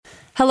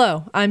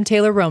Hello, I'm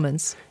Taylor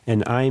Romans.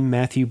 And I'm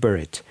Matthew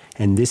Burritt,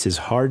 and this is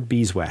Hard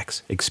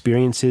Beeswax,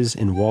 Experiences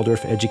in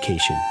Waldorf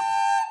Education.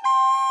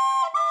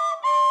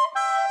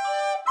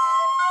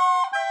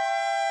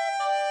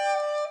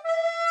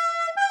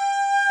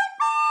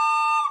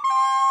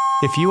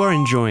 If you are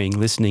enjoying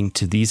listening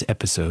to these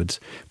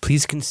episodes,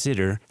 please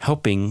consider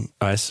helping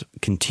us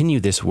continue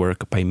this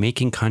work by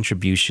making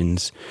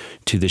contributions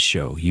to the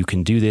show. You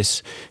can do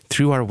this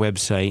through our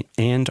website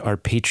and our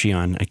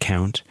Patreon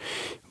account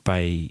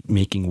by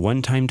making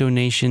one-time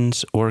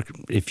donations, or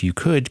if you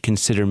could,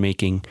 consider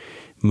making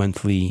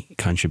monthly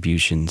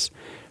contributions,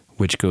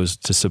 which goes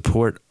to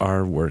support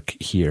our work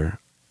here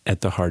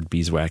at the Hard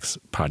Beeswax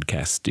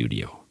podcast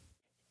studio.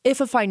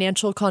 If a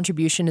financial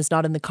contribution is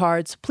not in the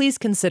cards, please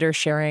consider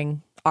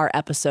sharing our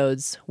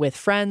episodes with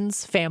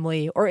friends,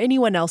 family, or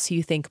anyone else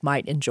you think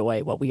might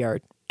enjoy what we are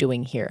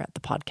doing here at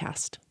the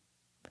podcast.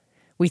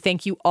 We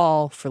thank you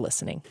all for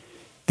listening.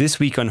 This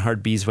week on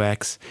Hard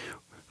Beeswax,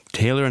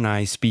 Taylor and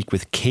I speak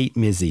with Cait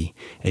Mizzi,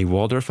 a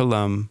Waldorf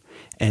alum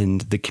and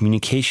the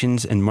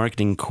communications and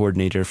marketing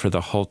coordinator for the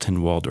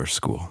Halton Waldorf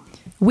School.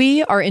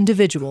 We are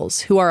individuals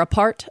who are a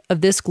part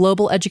of this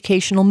global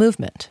educational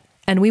movement.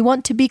 And we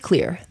want to be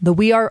clear that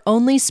we are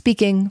only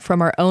speaking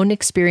from our own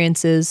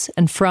experiences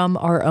and from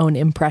our own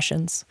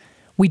impressions.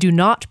 We do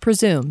not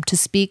presume to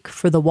speak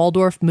for the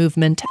Waldorf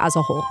movement as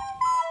a whole.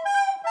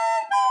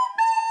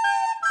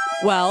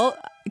 Well,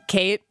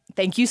 Cait,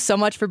 thank you so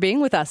much for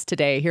being with us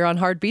today here on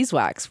Hard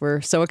Beeswax.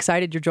 We're so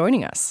excited you're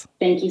joining us.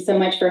 Thank you so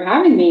much for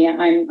having me.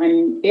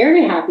 I'm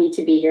very happy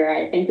to be here.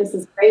 I think this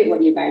is great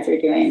what you guys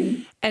are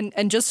doing.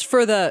 And just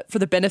for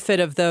the benefit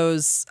of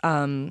those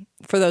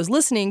for those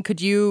listening, could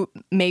you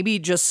maybe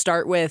just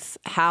start with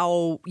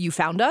how you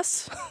found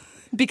us?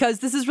 Because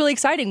this is really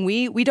exciting.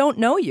 We don't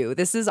know you.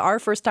 This is our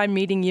first time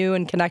meeting you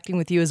and connecting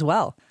with you as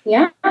well.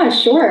 Yeah,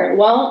 sure.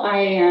 Well,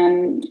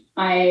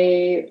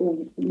 I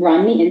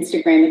run the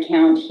Instagram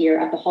account here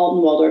at the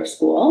Halton Waldorf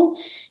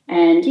School,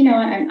 and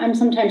I'm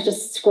sometimes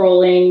just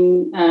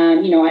scrolling,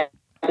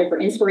 either for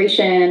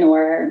inspiration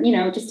or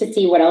just to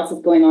see what else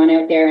is going on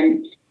out there.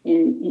 And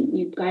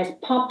you guys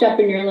popped up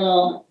in your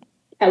little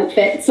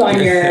outfits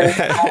on your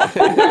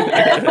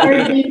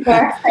Hard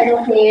Beeswax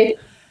title page.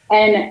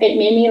 And it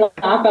made me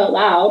laugh out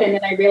loud. And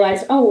then I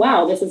realized, oh,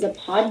 wow, this is a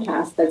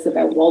podcast that's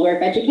about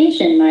Waldorf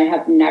education. I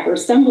have never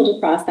stumbled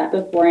across that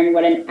before. And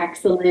what an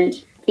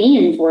excellent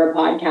theme for a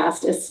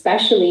podcast,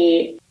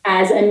 especially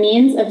as a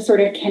means of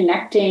sort of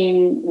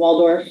connecting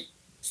Waldorf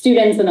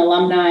students and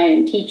alumni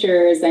and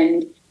teachers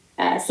and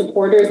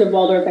supporters of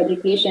Waldorf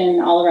education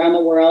all around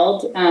the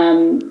world.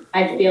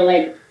 I feel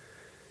like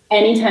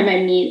anytime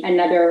I meet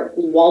another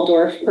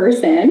Waldorf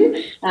person,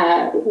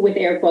 with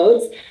air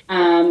quotes,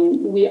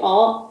 we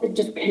all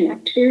just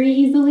connect very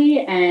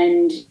easily.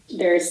 And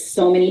there's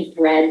so many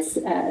threads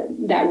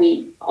that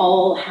we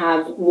all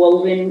have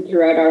woven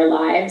throughout our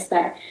lives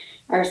that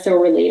are so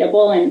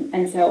relatable.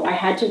 And so I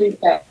had to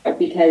reach out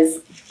because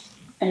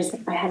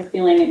I had a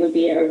feeling it would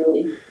be a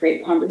really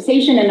great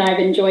conversation. And I've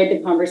enjoyed the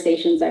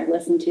conversations I've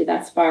listened to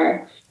thus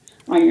far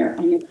on your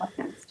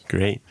podcast.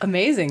 Great.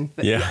 Amazing.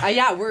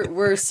 Yeah.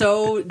 We're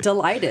so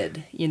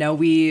delighted.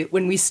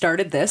 When we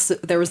started this,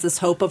 there was this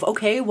hope of,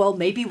 okay, well,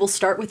 maybe we'll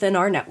start within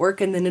our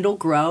network and then it'll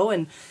grow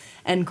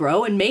and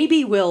grow and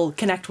maybe we'll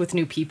connect with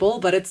new people,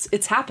 but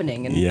it's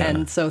happening.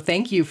 And so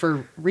thank you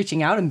for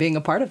reaching out and being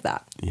a part of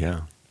that.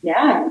 Yeah.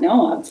 Yeah,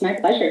 no, it's my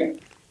pleasure.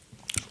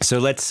 So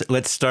let's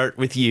start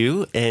with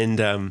you. And,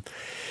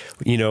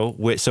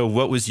 so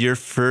what was your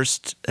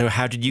first,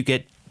 how did you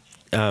get,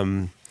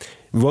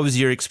 what was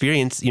your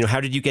experience? How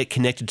did you get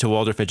connected to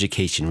Waldorf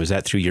education? Was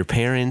that through your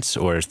parents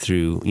or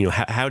through,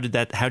 how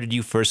did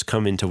you first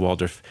come into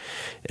Waldorf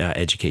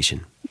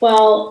education?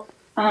 Well,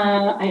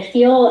 I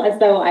feel as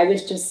though I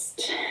was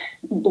just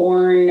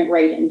born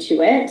right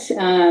into it.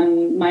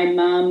 My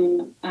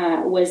mom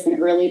was an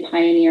early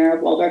pioneer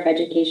of Waldorf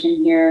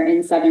education here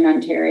in Southern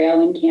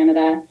Ontario in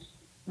Canada.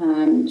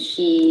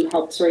 She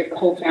helped sort of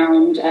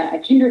co-found a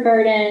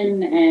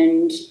kindergarten,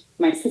 and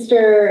my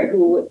sister,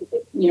 who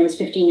was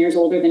 15 years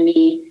older than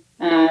me,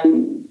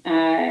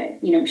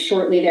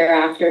 shortly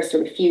thereafter,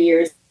 sort of a few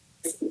years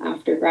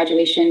after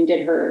graduation,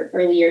 did her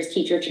early years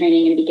teacher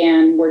training and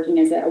began working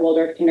as a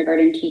Waldorf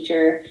kindergarten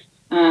teacher.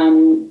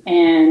 And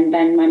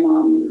then my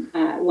mom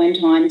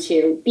went on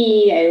to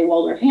be a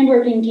Waldorf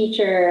handworking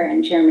teacher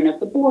and chairman of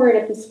the board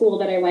at the school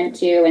that I went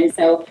to. And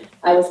so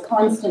I was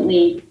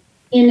constantly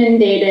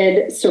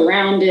inundated,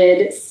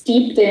 surrounded,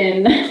 steeped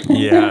in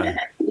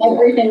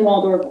everything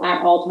Waldorf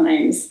at all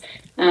times.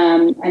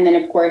 And then,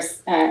 of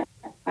course,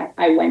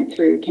 I went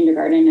through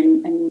kindergarten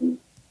and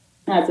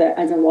as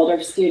a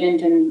Waldorf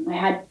student, and I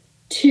had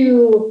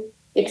two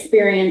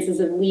experiences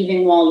of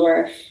leaving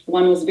Waldorf.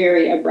 One was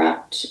very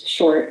abrupt,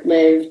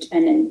 short-lived,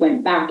 and then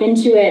went back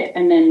into it.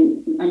 And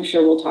then I'm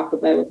sure we'll talk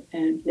about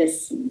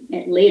this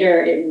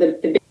later,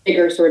 the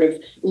bigger sort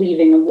of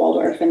leaving of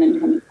Waldorf and then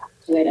coming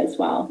back to it as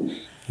well.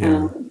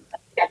 Yeah.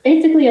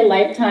 Basically a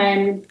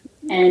lifetime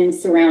and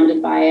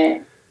surrounded by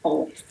it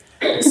always.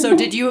 So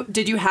did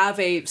you have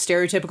a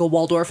stereotypical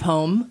Waldorf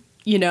home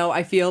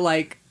I feel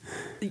like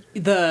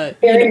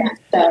Very much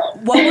so.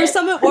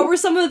 what were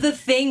some of the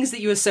things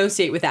that you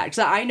associate with that? Because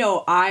I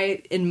know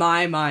I, in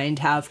my mind,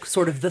 have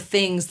sort of the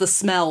things, the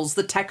smells,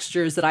 the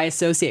textures that I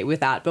associate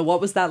with that. But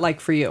what was that like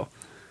for you?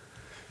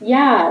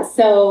 Yeah,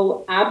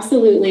 so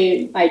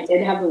absolutely. I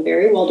did have a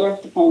very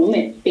Waldorf home.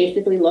 It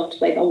basically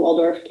looked like a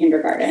Waldorf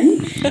kindergarten.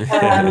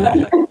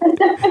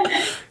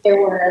 There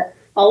were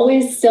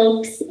always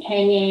silks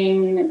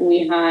hanging.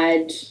 We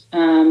had,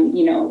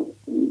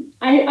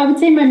 I would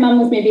say my mom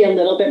was maybe a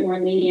little bit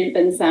more lenient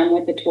than some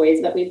with the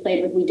toys that we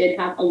played with. We did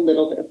have a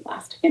little bit of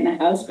plastic in the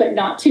house, but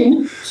not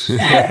too much.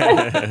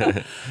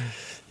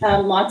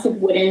 Lots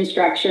of wooden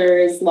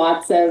structures,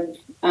 lots of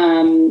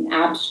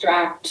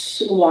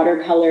abstract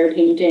watercolor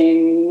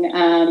painting,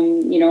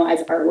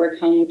 as artwork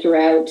hung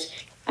throughout.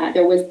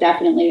 There was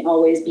definitely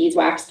always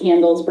beeswax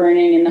candles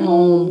burning in the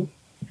home.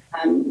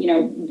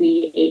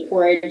 We ate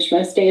porridge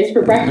most days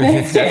for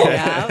breakfast.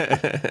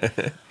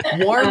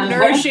 Warm,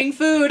 nourishing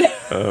food.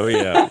 Oh,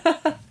 yeah.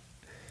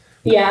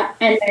 Yeah.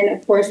 And then,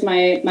 of course,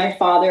 my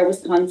father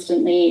was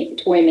constantly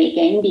toy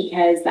making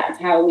because that's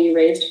how we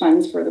raised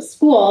funds for the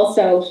school.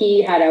 So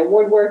he had a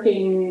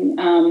woodworking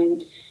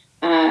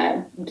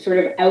sort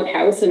of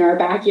outhouse in our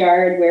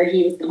backyard where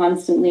he was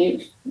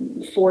constantly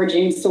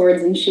forging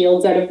swords and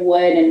shields out of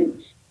wood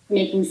and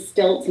making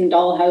stilts and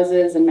doll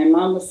houses, and my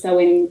mom was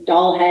sewing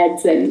doll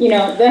heads, and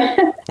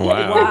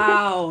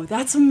wow,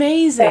 that's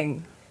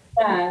amazing.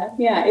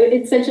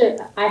 It's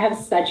I have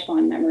such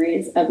fond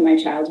memories of my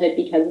childhood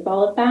because of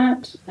all of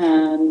that.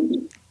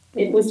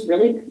 It was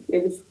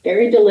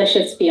very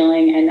delicious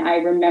feeling, and I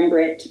remember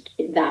it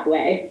that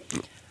way.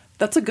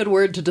 That's a good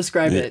word to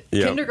describe it.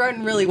 Yeah.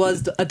 Kindergarten really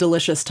was a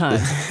delicious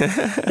time.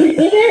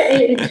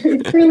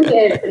 It truly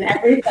is in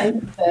every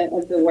sense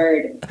of the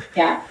word.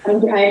 Yeah.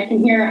 I can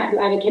hear, I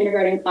have a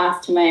kindergarten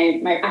class to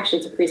actually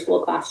it's a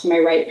preschool class to my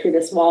right through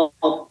this wall.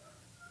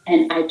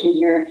 And I can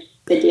hear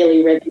the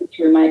daily rhythm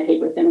through my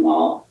paper thin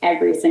wall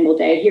every single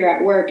day here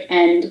at work.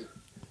 And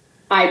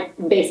I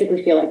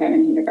basically feel like I'm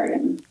in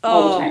kindergarten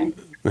all the time.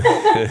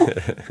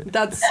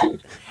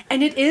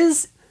 And it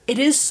is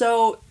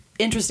so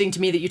interesting to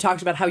me that you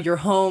talked about how your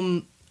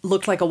home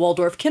looked like a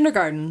Waldorf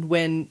kindergarten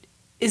when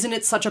isn't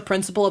it such a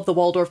principle of the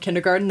Waldorf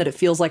kindergarten that it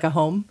feels like a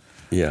home?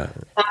 Yeah.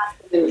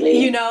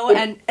 Absolutely.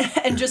 And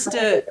just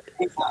to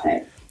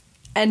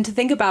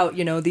think about,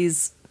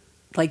 these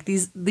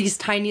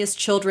tiniest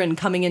children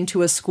coming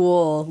into a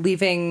school,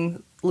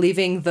 leaving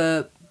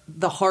the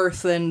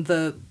hearth and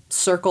the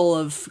circle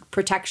of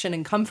protection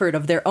and comfort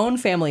of their own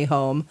family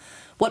home.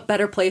 What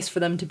better place for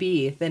them to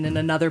be than in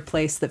another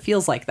place that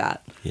feels like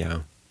that?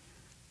 Yeah.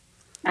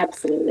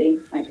 Absolutely.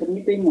 I couldn't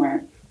agree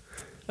more.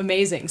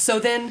 Amazing. So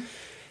then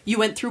you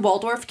went through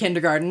Waldorf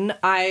kindergarten.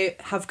 I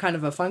have kind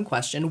of a fun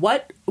question.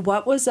 What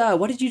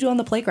did you do on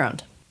the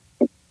playground?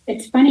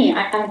 It's funny.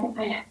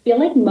 I feel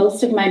like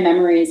most of my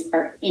memories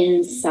are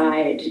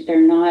inside. They're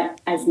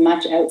not as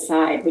much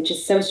outside, which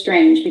is so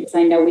strange because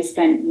I know we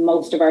spent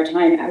most of our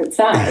time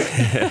outside.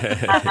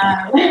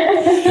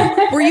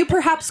 Were you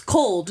perhaps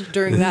cold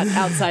during that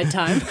outside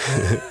time?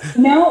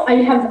 No,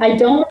 I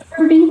don't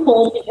remember being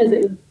cold because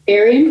it was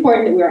very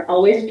important that we were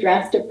always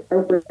dressed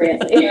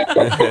appropriately. It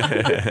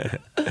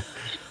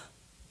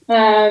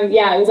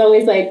was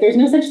always like, there's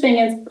no such thing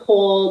as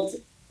cold.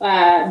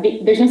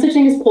 There's no such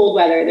thing as cold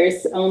weather.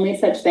 There's only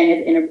such thing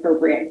as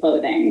inappropriate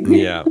clothing.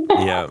 Yeah,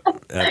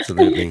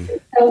 absolutely.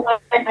 So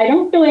I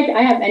don't feel like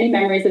I have any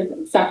memories of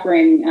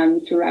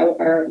suffering throughout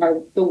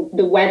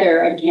the weather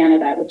of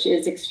Canada, which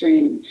is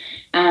extreme.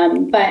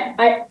 But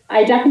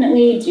I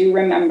definitely do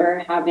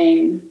remember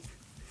having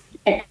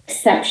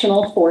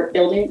exceptional fort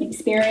building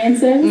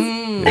experiences.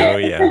 Oh,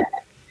 yeah.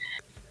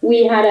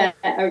 We had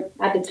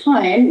at the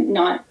time,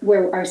 not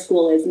where our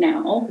school is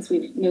now, because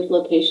we've moved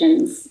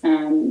locations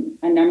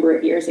a number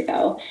of years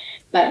ago,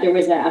 but there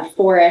was a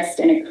forest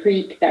and a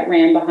creek that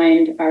ran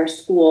behind our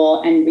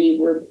school, and we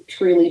were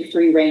truly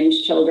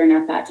free-range children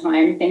at that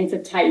time. Things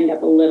have tightened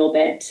up a little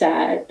bit.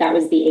 That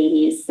was the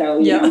 80s, so,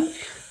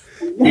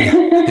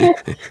 a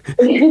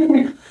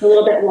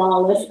little bit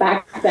lawless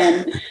back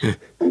then.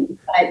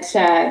 But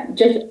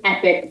just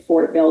epic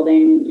fort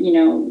building,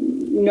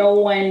 no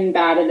one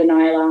batted an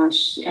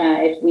eyelash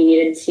if we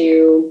needed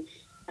to,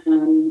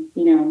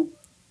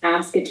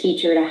 ask a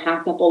teacher to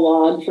hack up a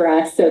log for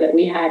us so that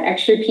we had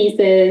extra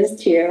pieces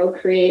to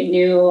create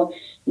new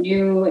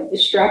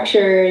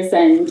structures.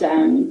 And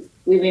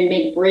we would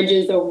make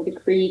bridges over the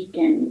creek,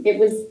 and it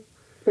was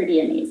pretty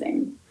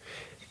amazing.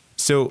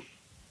 So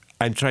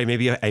I'm sorry,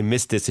 maybe I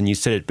missed this and you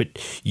said it, but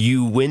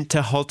you went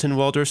to Halton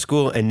Waldorf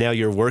School and now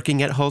you're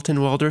working at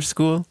Halton Waldorf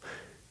School?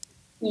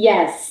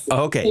 Yes.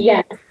 Oh, okay.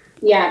 Yes.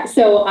 Yeah.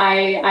 So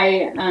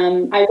I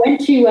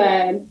went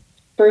to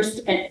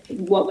first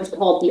what was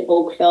called the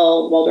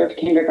Oakville Waldorf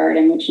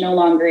Kindergarten, which no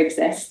longer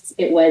exists.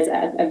 It was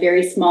a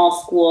very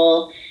small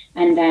school,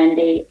 and then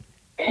they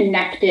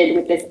connected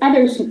with this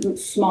other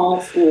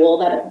small school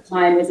that at the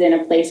time was in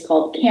a place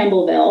called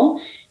Campbellville,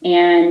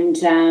 and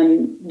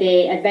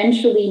they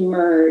eventually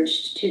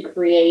merged to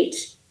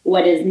create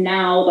what is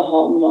now the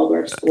Halton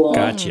Waldorf School.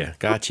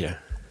 Gotcha.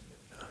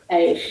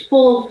 A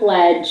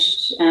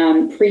full-fledged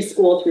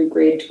preschool through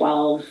grade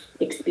 12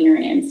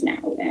 experience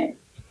now.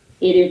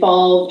 It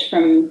evolved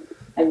from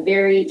a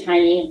very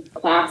tiny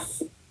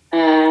class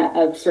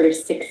of sort of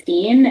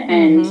 16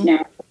 and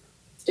now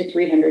to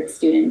 300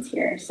 students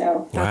here.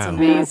 So that's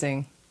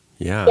amazing.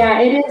 Yeah,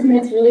 it is. And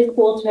it's really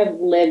cool to have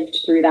lived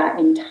through that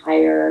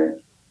entire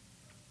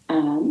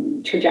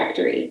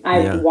trajectory.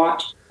 I've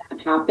watched that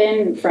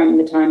happen from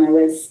the time I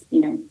was,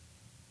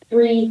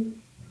 3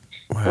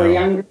 or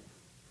younger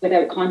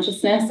without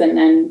consciousness. And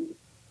then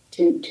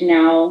to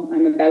now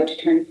I'm about to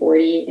turn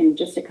 40 in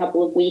just a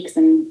couple of weeks.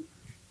 And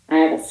I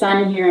have a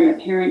son here, I'm a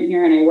parent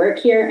here, and I work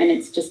here. And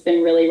it's just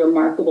been really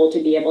remarkable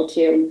to be able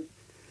to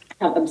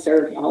have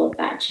observed all of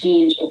that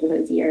change over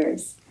those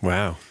years.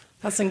 Wow.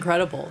 That's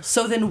incredible.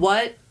 So then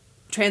what,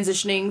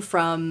 transitioning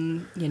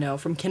from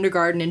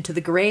kindergarten into the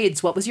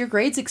grades, what was your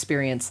grades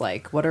experience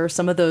like? What are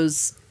some of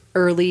those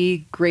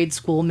early grade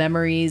school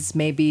memories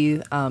maybe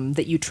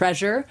that you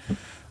treasure?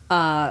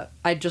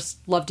 I'd just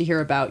love to hear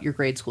about your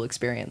grade school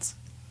experience.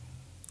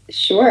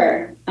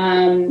 Sure.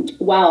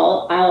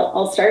 Well,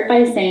 I'll start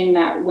by saying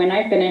that when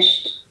I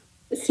finished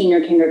senior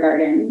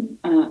kindergarten,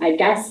 I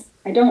guess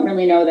I don't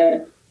really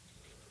know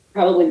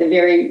probably the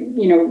very,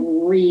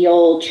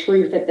 real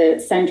truth at the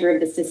center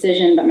of this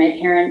decision, but my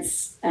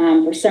parents,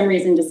 for some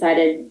reason,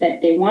 decided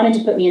that they wanted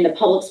to put me in the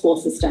public school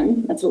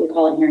system. That's what we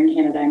call it here in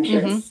Canada. I'm sure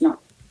it's not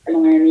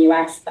similar in the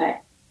US,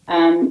 but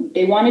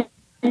they wanted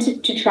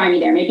to try me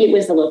there. Maybe it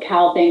was the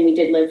locale thing. We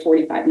did live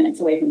 45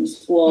 minutes away from the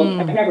school.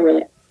 I've never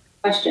really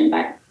questioned,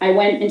 but I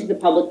went into the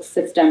public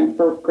system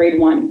for grade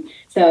 1.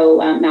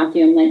 So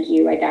Matthew, I'm like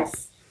you, I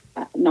guess,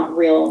 not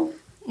real.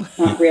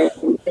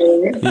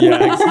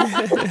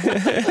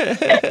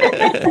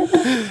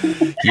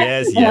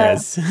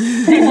 Yes.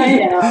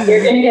 I know.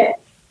 You're going to get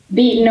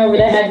beaten over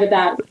the head with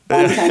that.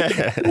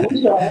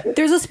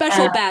 There's a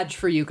special badge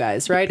for you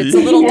guys, right? It's a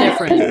little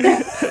different.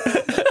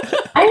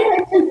 I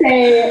like to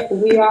say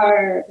we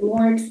are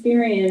more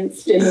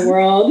experienced in the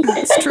world.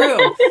 It's true.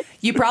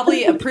 You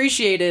probably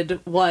appreciated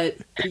what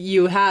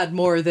you had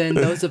more than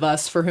those of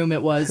us for whom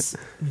it was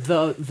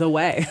the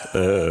way.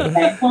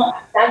 Well,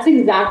 that's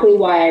exactly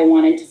why I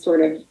wanted to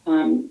sort of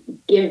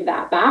give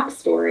that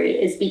backstory,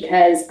 is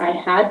because I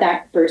had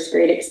that first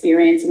grade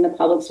experience in the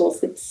public school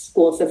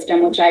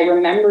system, which I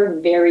remember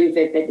very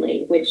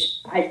vividly, which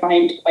I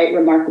find quite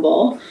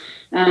remarkable.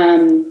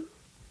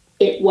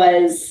 It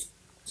was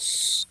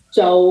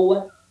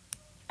so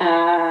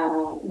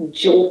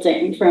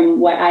jolting from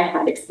what I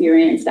had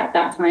experienced at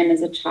that time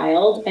as a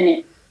child. And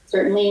it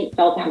certainly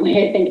felt that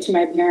way, I think, to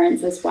my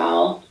parents as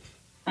well.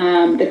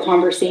 The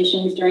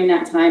conversations during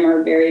that time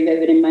are very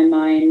vivid in my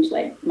mind.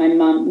 Like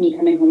me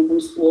coming home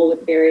from school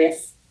with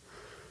various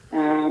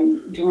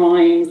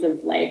drawings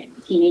of like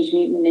Teenage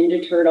Mutant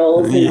Ninja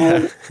Turtles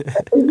and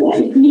all of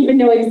I didn't even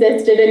know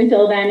existed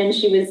until then. And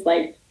she was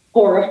like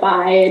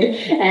horrified,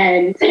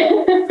 and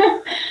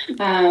the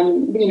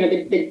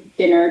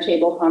dinner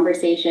table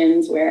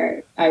conversations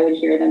where I would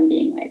hear them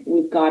being like,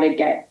 "We've got to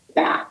get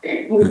back.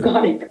 We've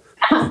got to get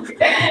back."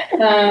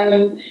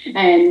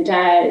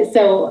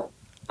 So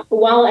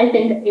while I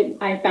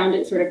think I found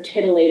it sort of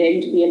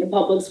titillating to be in the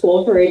public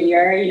school for a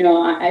year,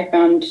 I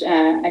found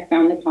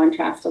the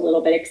contrast a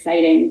little bit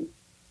exciting.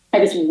 I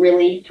was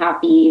really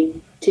happy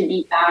to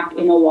be back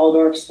in a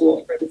Waldorf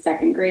school for the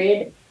second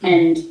grade,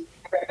 and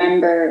I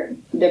remember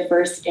the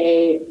first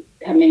day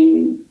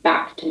coming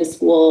back to the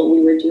school,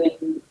 we were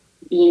doing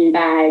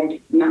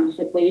beanbag math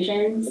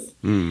equations.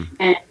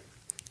 And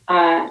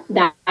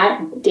that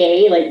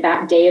day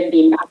of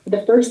being back for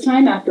the first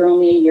time after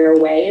only a year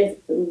away is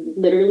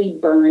literally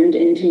burned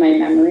into my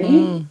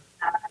memory.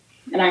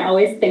 And I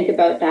always think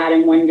about that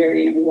and wonder,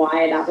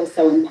 why that was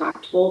so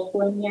impactful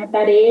for me at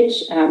that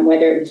age,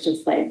 whether it was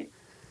just like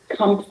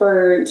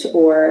comfort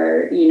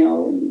or,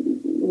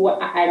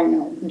 what, I don't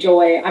know,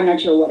 joy. I'm not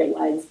sure what it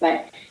was,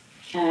 but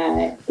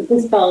it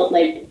just felt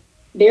like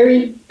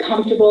very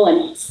comfortable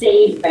and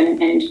safe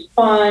and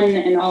fun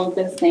and all of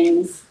those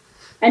things.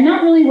 And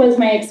that really was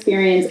my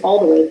experience all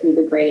the way through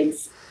the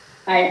grades.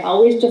 I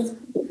always just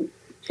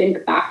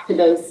think back to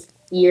those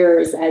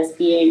years as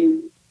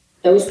being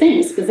those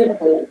things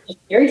specifically. Just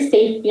very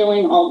safe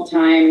feeling all the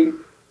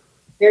time,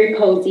 very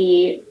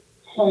cozy,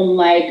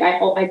 home-like.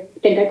 I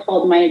think I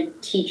called my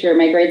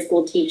grade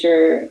school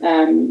teacher,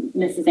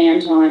 Mrs.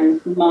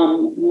 Anton,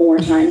 Mom, more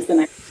times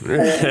than I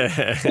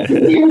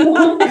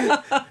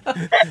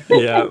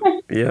Yeah.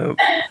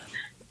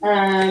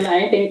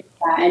 I think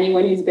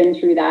anyone who's been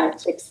through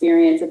that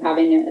experience of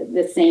having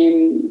the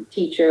same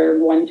teacher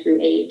 1 through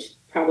 8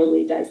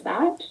 probably does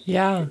that.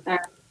 Yeah.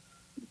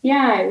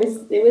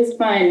 It was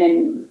fun,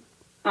 and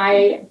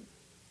I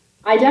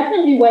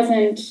definitely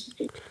wasn't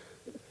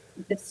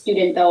the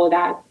student though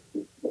that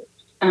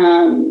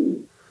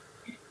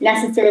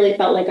necessarily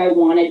felt like I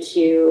wanted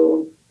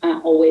to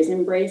always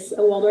embrace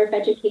a Waldorf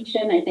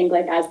education. I think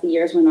like as the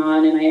years went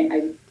on and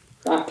I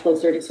got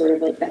closer to sort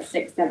of like that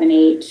 6, 7,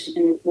 8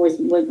 and was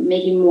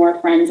making more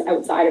friends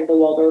outside of the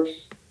Waldorf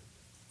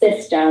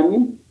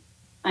system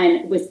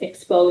and was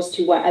exposed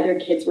to what other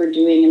kids were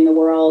doing in the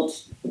world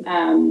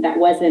that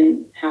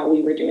wasn't how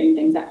we were doing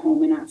things at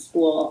home and at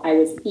school, I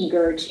was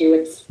eager to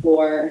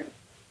explore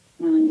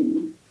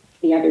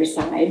the other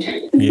side.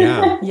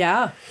 Yeah.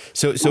 Yeah.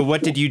 So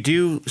what did you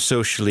do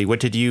socially? What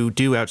did you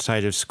do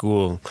outside of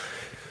school?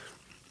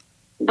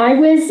 I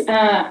was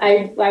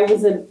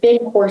a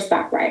big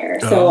horseback rider.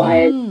 So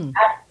I at the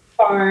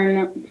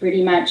barn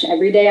pretty much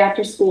every day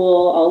after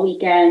school, all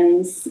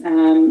weekends.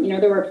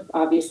 There were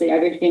obviously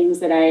other things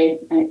that I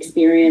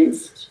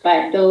experienced,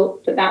 but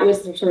that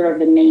was sort of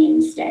the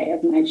mainstay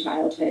of my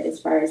childhood as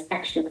far as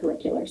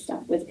extracurricular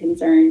stuff was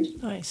concerned.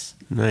 Nice.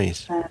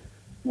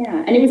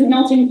 Yeah, and it was a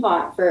melting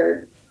pot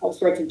for all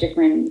sorts of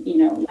different,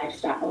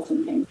 lifestyles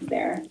and things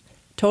there.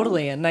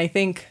 Totally. And I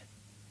think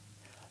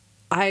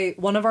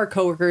one of our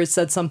coworkers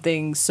said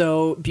something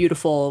so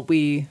beautiful.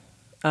 We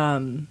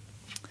had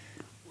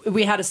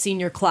a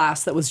senior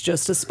class that was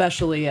just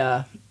especially,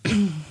 it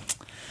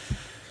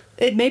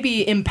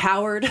maybe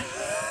empowered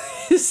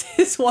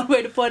is one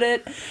way to put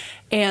it.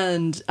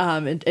 And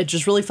it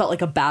just really felt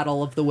like a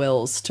battle of the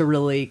wills to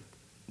really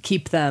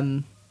keep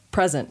them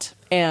present.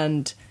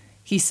 And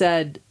he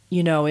said,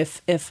 he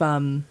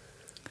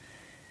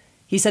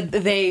said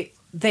they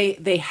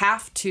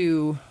have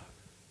to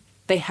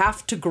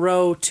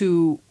grow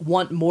to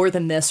want more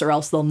than this, or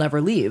else they'll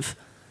never leave.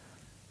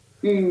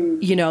 They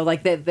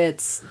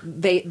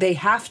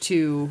have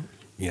to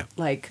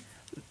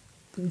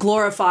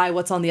glorify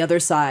what's on the other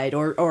side,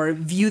 or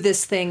view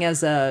this thing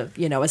as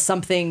as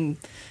something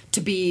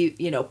to be,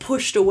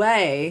 pushed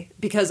away,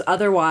 because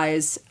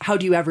otherwise, how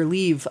do you ever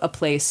leave a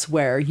place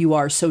where you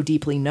are so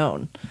deeply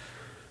known?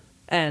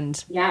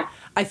 And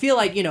I feel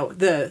like,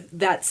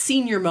 that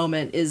senior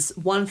moment is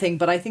one thing,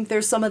 but I think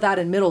there's some of that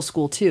in middle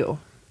school too,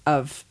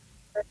 of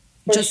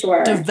just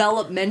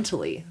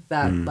developmentally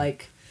that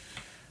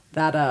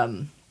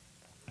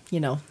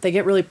they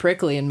get really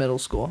prickly in middle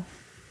school.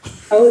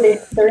 Oh, they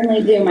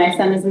certainly do. My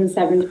son is in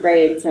 7th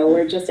grade, so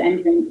we're just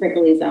entering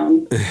prickly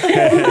zone.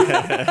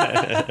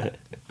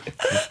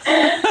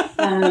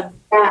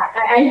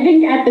 I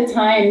think at the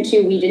time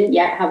too, we didn't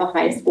yet have a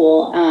high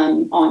school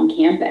on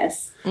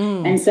campus.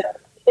 And so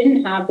we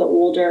didn't have the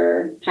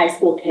older high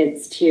school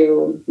kids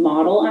to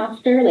model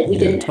after. Like we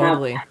didn't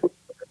have that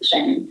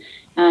information,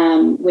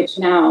 which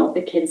now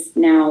the kids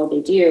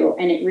they do.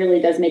 And it really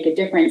does make a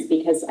difference,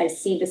 because I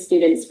see the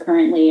students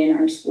currently in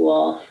our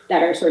school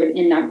that are sort of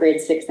in that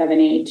grade 6, 7,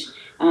 8.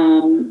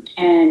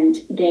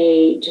 And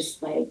they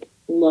just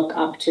look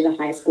up to the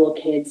high school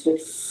kids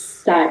with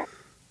such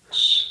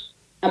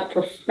a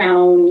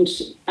profound,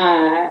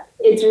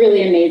 it's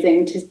really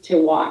amazing to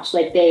watch.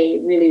 They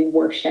really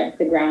worship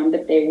the ground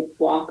that they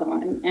walk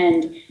on.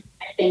 And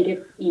I think if,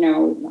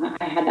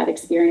 I had that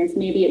experience,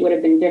 maybe it would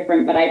have been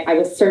different, but I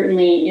was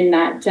certainly in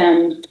that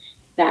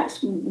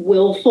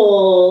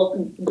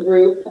willful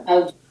group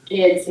of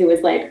kids who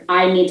was like,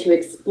 I need to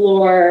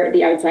explore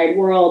the outside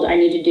world. I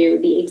need to do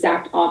the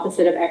exact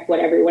opposite of what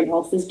everyone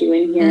else is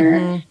doing here.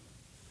 Mm-hmm.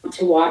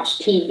 To watch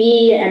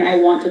TV, and I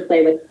want to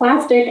play with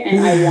plastic, and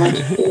I want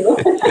to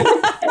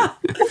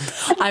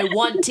I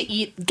want to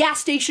eat gas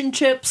station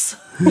chips.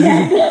 And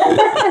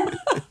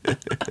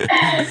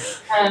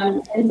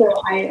so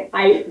I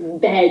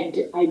begged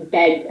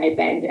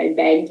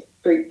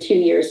for 2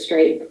 years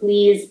straight,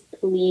 please,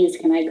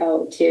 can I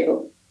go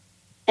to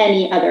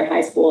any other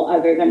high school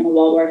other than the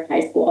Waldorf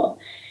High School?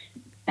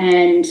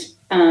 And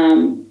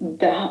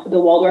the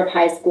Waldorf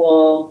High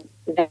School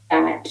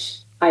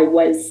that I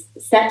was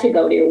set to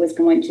go to was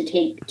going to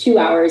take 2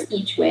 hours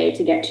each way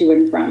to get to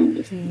and from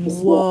the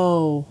school.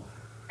 Whoa.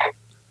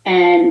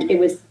 And it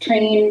was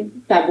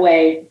train,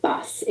 subway,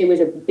 bus. It was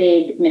a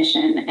big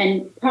mission,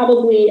 and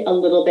probably a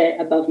little bit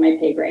above my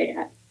pay grade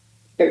at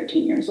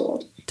 13 years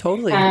old.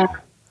 Totally.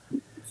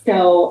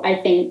 So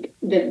I think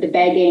the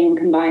begging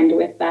combined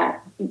with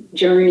that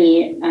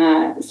journey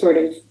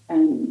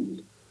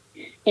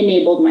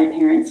enabled my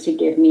parents to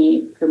give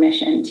me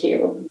permission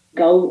to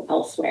go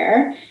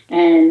elsewhere.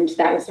 And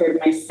that was sort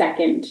of my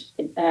second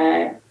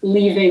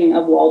leaving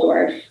of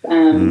Waldorf.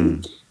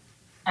 And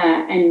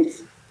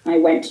I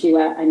went to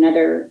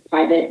another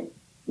private,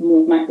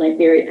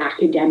 very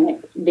academic,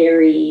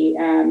 very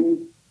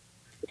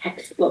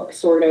textbook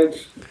sort of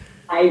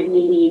Ivy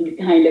League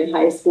kind of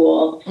high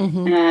school,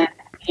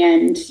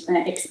 and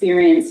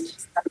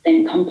experienced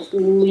something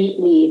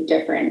completely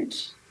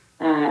different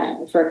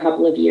for a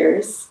couple of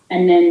years,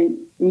 and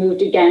then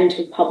moved again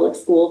to public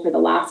school for the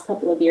last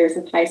couple of years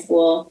of high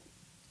school.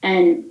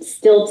 And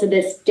still to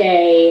this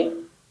day,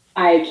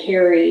 I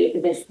carry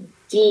this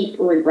deep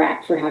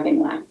regret for having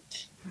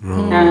left,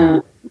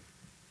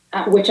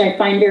 which I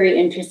find very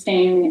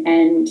interesting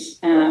and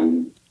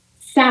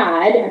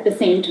sad at the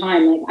same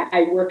time.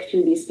 I work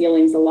through these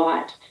feelings a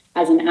lot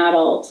as an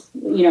adult,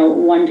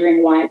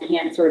 wondering why I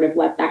can't sort of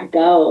let that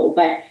go.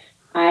 But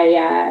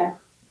I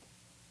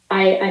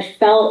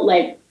felt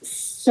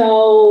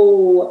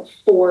so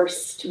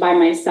forced by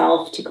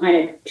myself to kind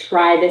of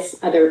try this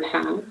other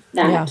path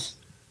that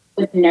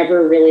was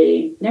never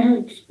really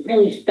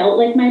felt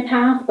like my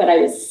path, but I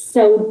was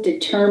so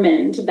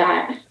determined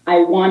that I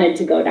wanted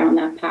to go down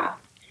that path.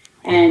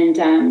 And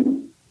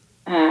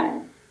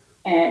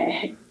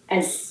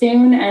as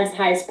soon as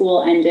high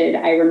school ended,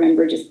 I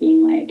remember just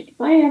being like,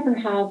 if I ever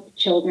have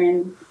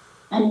children,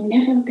 I'm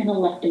never going to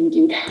let them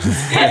do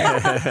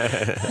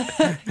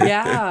that.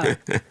 Yeah.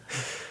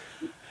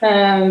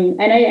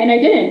 And I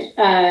didn't.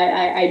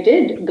 I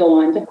did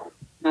go on to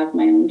have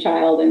my own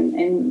child,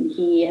 and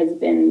he has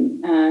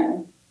been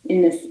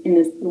in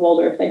this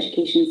Waldorf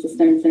education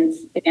system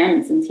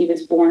since he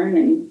was born,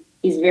 and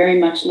he's very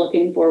much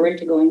looking forward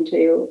to going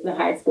to the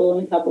high school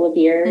in a couple of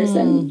years.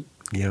 And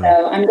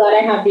so I'm glad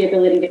I have the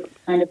ability to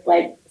kind of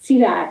like see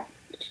that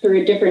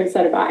through a different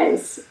set of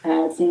eyes,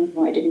 seeing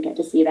how I didn't get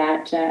to see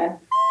that the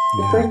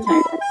first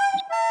time.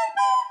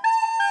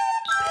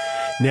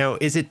 Now,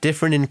 is it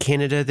different in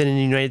Canada than in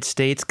the United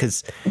States?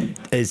 Because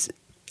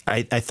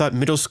I thought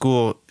middle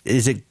school,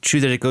 is it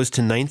true that it goes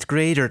to 9th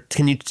grade? Or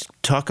can you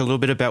talk a little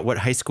bit about what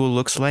high school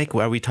looks like?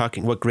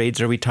 What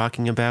grades are we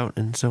talking about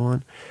and so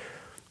on?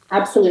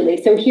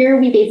 Absolutely. So here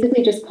we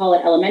basically just call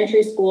it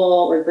elementary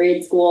school or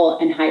grade school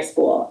and high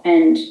school.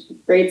 And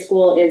grade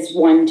school is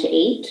 1 to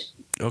 8.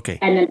 Okay.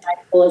 And then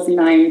high school is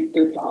 9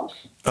 through 12.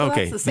 So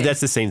okay.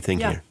 That's the same thing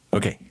here.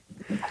 Okay.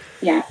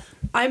 Yeah.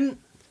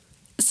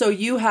 So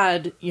you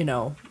had,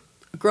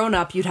 grown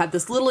up, you'd had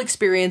this little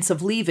experience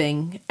of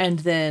leaving and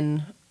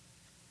then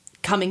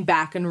coming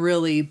back and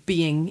really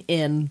being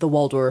in the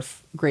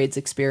Waldorf grades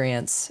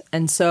experience.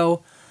 And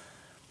so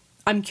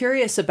I'm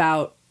curious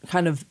about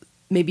kind of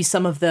maybe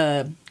some of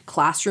the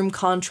classroom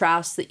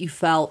contrasts that you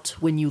felt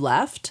when you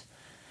left.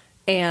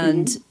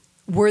 And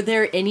were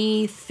there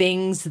any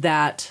things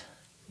that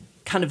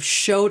kind of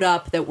showed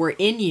up that were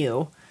in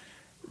you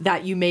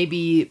that you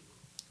maybe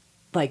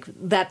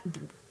that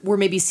were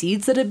maybe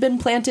seeds that had been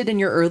planted in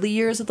your early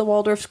years at the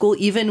Waldorf school?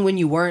 Even when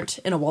you weren't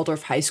in a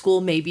Waldorf high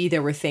school, maybe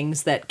there were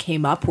things that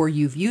came up where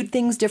you viewed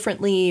things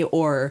differently,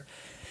 or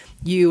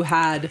you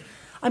had,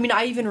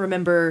 I even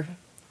remember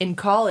in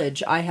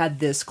college, I had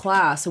this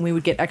class and we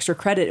would get extra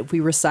credit if we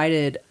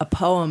recited a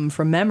poem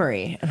from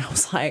memory. And I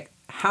was like,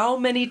 how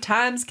many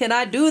times can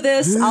I do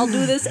this? I'll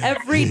do this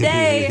every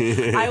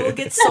day. I will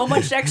get so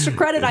much extra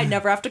credit. I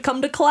never have to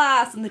come to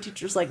class. And the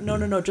teacher's like,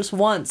 no, just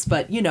once.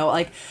 But,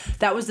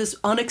 that was this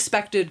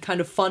unexpected kind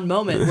of fun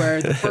moment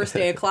where the first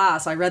day of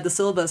class, I read the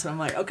syllabus and I'm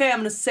like, okay, I'm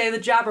going to say the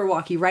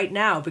Jabberwocky right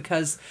now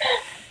because,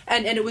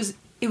 and it was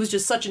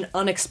just such an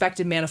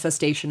unexpected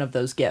manifestation of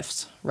those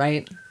gifts,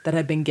 right, that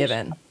had been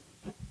given.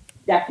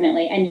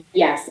 Definitely. And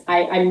yes,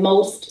 I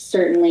most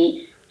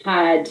certainly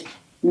had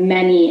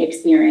many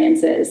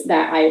experiences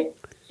that I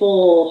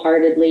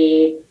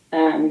full-heartedly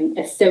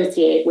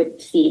associate with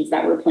seeds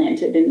that were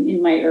planted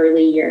in my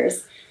early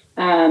years.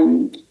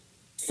 Some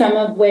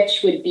of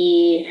which would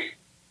be,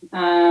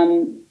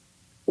 one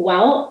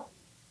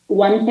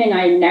thing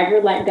I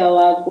never let go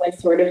of was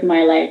sort of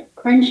my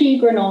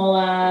crunchy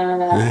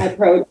granola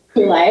approach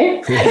to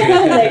life.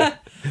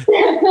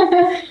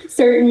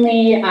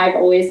 Certainly, I've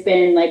always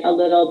been a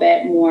little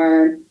bit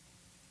more,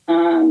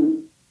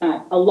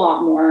 a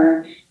lot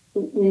more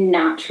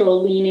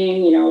natural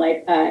leaning,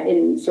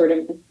 in sort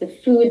of the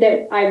food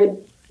that I would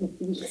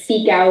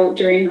seek out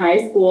during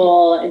high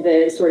school,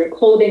 the sort of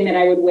clothing that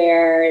I would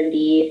wear,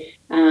 the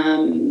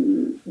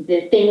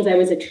things I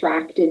was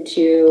attracted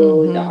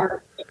to, the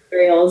art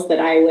materials that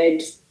I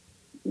would,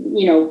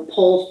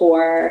 pull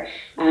for,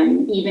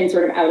 even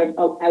sort of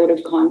out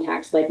of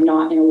context,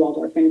 not in a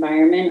Waldorf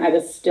environment. I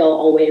was still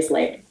always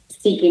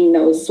seeking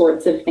those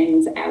sorts of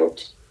things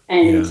out.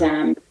 And,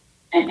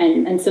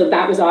 and so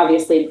that was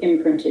obviously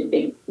imprinted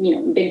big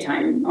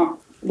time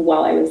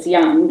while I was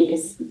young,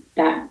 because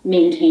that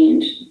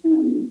maintained,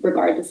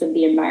 regardless of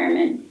the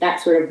environment, that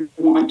sort of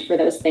want for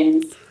those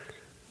things.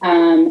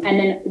 And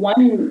then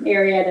one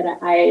area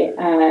that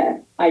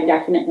I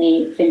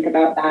definitely think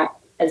about that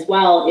as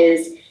well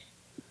is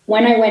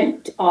when I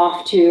went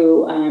off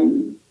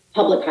to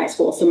public high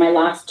school. So my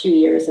last 2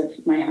 years of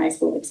my high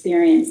school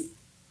experience,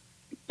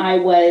 I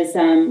was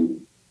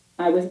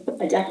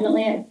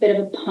definitely a bit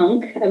of a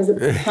punk. I was a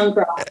punk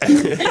rock.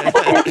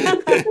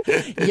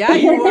 Yeah,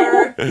 you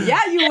were.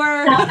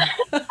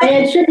 I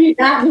attribute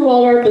that to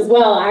Waldorf as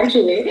well,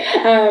 actually.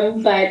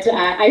 But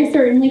I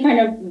certainly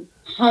kind of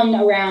hung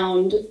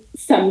around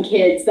some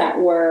kids that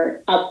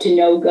were up to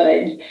no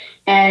good.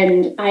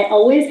 And I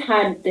always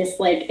had this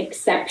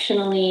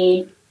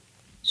exceptionally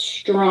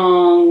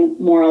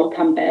strong moral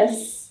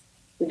compass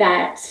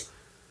that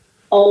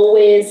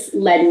always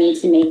led me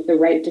to make the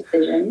right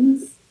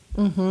decisions.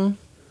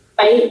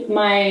 Despite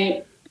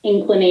my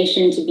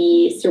inclination to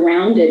be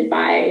surrounded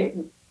by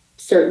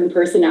certain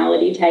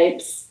personality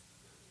types,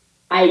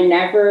 I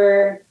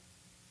never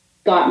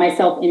got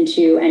myself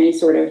into any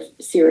sort of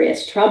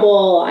serious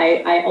trouble.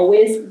 I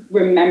always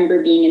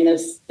remember being in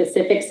those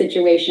specific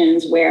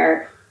situations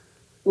where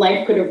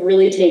life could have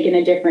really taken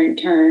a different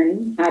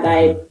turn had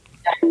I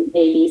done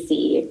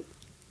ABC.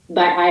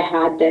 But I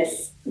had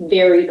this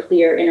very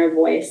clear inner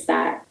voice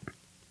that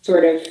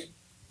sort of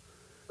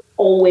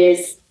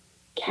always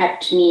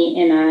kept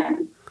me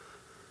in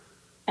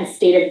a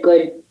state of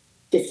good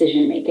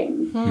decision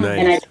making. Nice.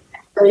 And I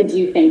really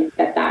do think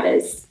that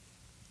is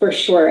for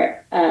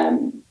sure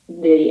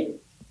the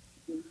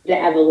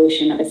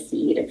evolution of a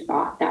seed of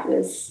thought that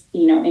was,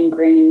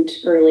 ingrained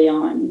early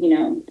on.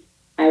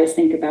 I always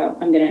think about,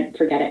 I'm going to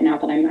forget it now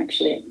that I'm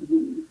actually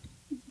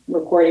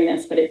recording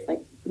this, but it's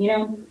like,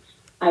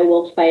 I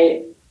will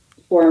fight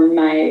for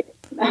my,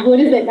 what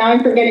is it? Now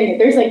I'm forgetting it.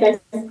 There's like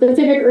that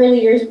specific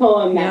early years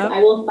poem that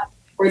I will fight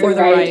for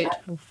the right,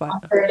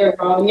 for the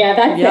wrong. Yeah,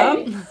 that's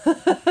it.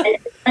 And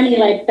it's funny,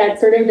 like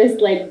that's sort of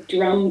this like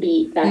drum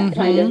beat that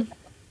kind of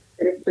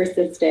sort of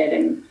persisted.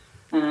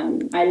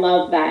 And I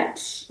love that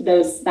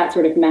that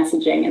sort of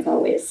messaging is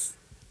always,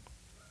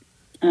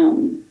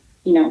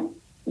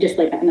 just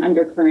like an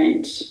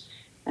undercurrent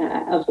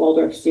of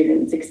Waldorf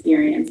students'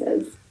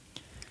 experiences.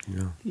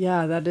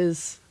 Yeah, that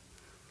is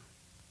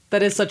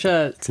such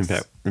a... It's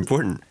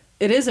important.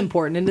 It is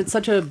important, and it's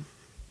such a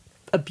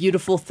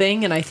beautiful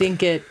thing, and I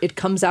think it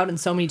comes out in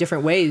so many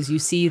different ways. You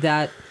see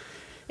that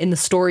in the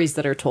stories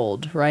that are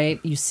told, right?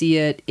 You see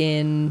it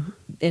in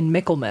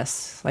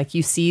Michaelmas. Like,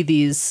 you see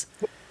these,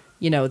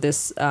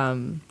 this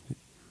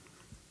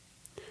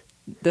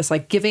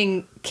like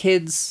giving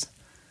kids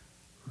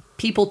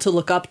people to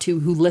look up to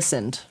who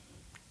listened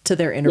to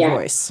their inner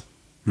voice,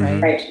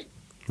 right?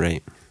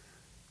 Right.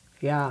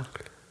 Yeah.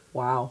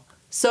 Wow.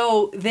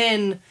 So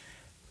then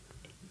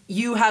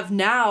you have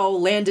now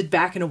landed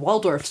back in a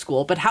Waldorf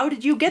school, but how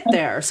did you get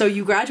there? So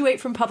you graduate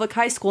from public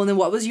high school, and then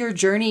what was your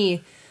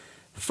journey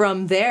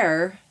from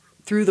there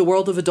through the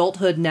world of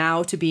adulthood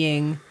now to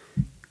being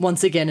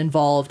once again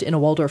involved in a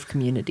Waldorf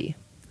community?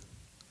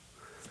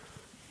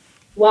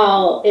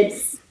 Well,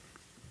 it's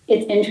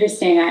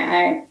interesting.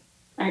 I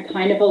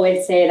kind of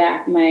always say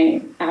that my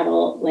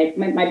adult, like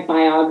my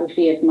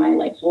biography of my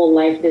like whole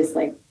life is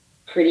like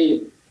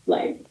pretty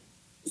like,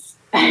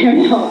 I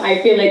don't know.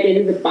 I feel like it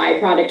is a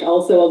byproduct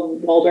also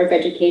of Waldorf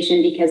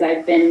education because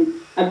I've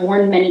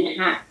worn many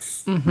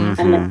hats.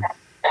 I'm like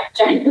that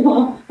giant of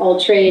all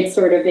trades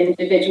sort of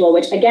individual,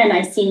 which again,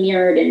 I see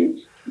mirrored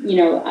in,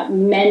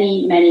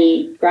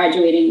 many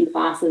graduating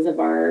classes of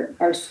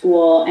our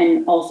school,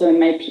 and also in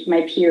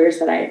my peers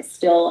that I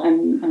still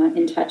am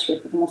in touch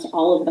with, almost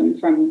all of them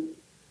from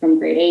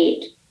grade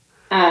 8.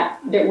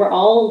 That we're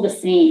all the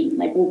same.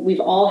 Like we've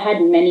all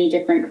had many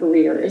different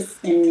careers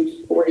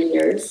in 40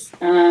 years.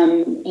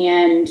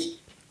 And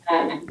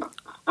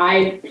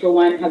I, for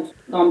one, have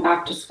gone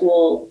back to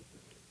school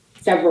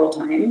several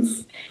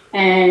times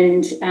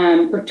and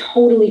for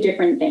totally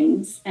different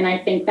things. And I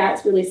think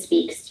that really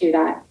speaks to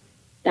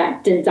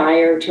that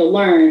desire to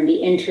learn, the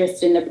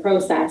interest in the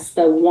process,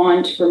 the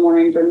want for more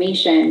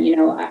information.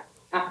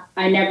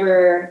 I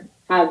never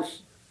have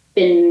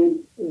been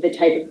the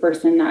type of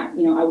person that,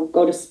 I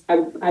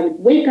would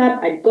wake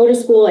up, I'd go to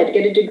school, I'd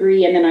get a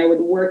degree, and then I would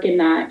work in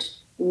that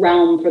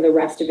realm for the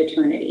rest of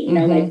eternity.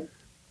 Like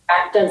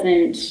that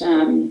doesn't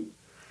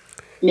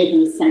make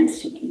any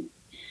sense to me.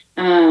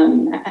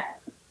 And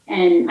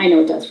I know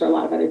it does for a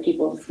lot of other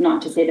people. It's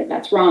not to say that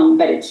that's wrong,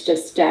 but it's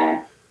just,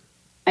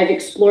 I've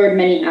explored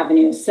many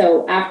avenues.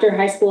 So after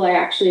high school, I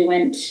actually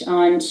went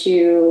on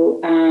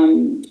to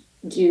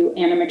do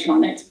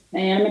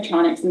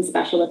animatronics and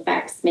special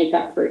effects,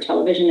 makeup for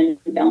television and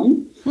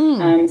film.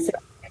 So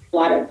a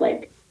lot of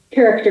like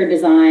character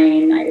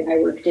design. I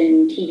worked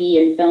in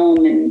TV and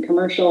film and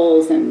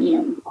commercials,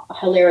 and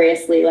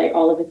hilariously, like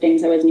all of the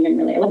things I wasn't even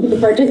really allowed to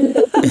participate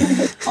in.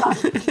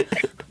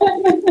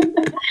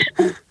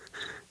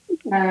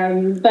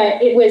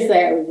 But it was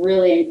a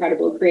really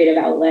incredible creative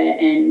outlet,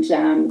 and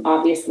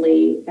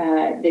obviously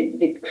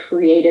the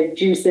creative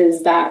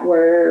juices that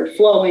were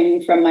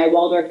flowing from my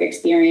Waldorf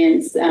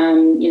experience,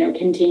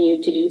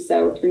 continued to do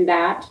so through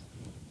that.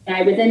 And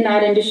I was in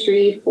that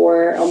industry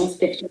for almost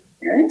 15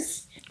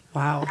 years.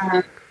 Wow.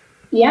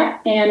 Yeah,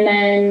 and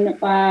then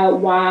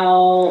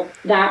while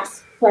that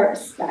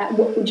starts,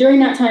 during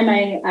that time,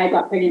 I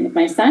got pregnant with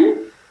my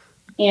son,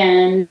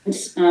 and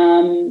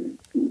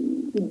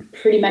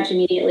pretty much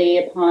immediately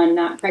upon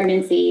that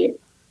pregnancy,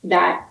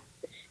 that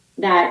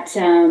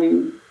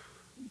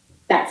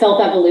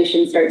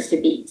self-evolution starts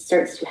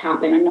to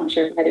happen. I'm not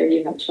sure if either of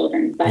you have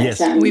children, but yes,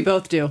 we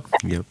both do.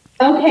 Yep.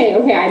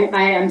 Okay.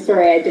 I'm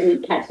sorry, I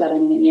didn't catch that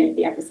on any of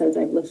the episodes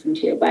I've listened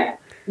to, but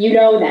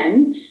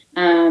then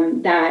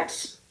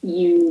that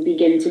you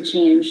begin to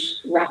change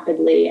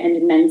rapidly and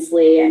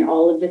immensely, and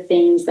all of the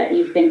things that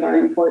you think are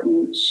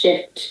important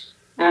shift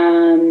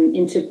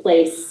into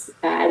place.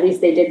 At least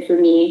they did for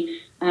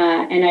me.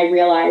 And I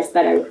realized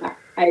that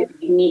I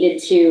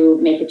needed to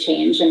make a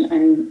change,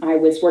 and I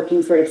was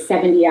working sort of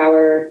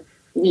 70-hour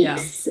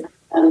weeks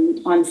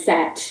on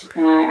set.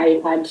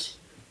 I had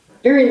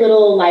very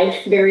little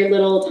life, very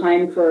little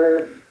time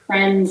for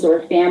friends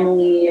or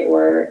family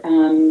or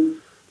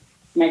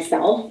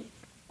myself.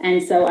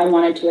 And so I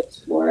wanted to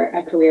explore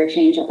a career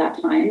change at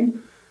that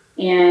time.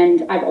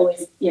 And I've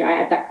always,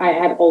 I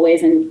had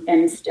always and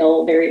am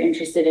still very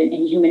interested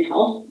in human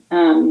health.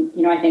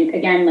 I think,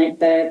 again, like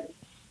the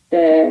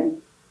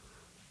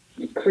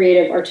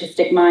creative,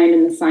 artistic mind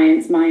and the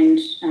science mind.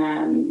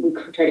 We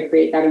try to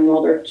create that in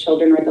Waldorf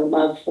children, or the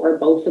love for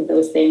both of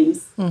those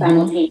things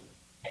simultaneously.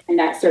 And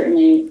that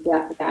certainly,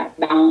 that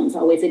balance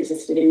always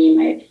existed in me.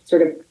 My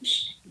sort of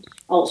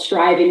all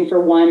striving for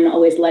one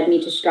always led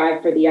me to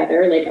strive for the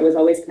other. Like I was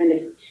always kind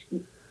of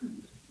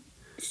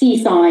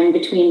seesawing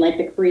between like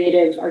the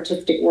creative,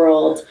 artistic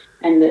world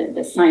and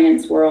the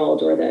science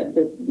world, or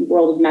the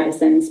world of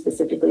medicine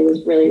specifically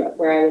was really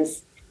where I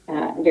was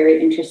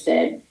very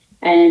interested.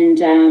 And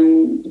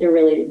they're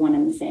really one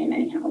and the same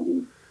anyhow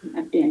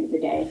at the end of the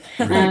day.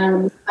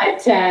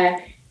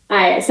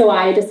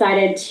 I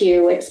decided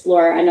to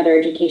explore another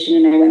education,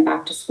 and I went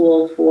back to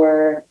school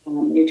for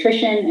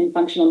nutrition and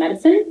functional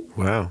medicine.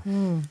 Wow.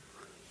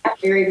 A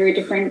very, very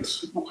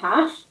different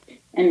path,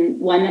 and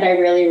one that I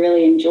really,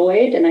 really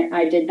enjoyed. And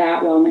I did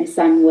that while my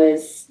son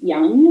was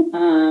young,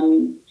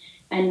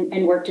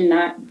 and worked in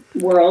that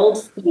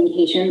world,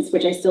 communications,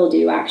 which I still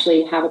do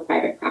actually have a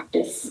private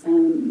practice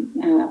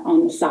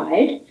on the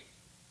side.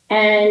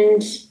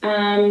 And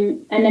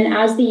then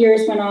as the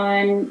years went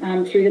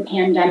on, through the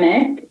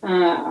pandemic,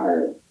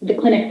 the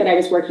clinic that I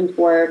was working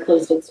for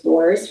closed its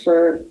doors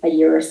for a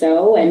year or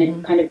so, and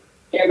it kind of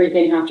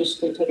everything have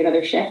to take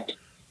another shift.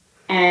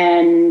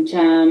 And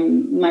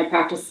my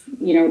practice,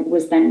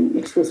 was then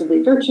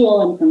exclusively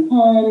virtual and from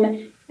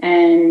home.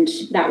 And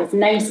that was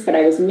nice, but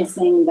I was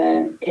missing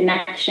the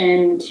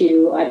connection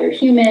to other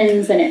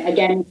humans. And it,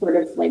 again, sort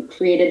of like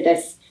created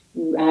this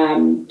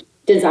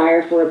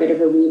desire for a bit of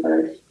a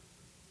rebirth.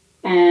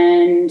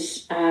 And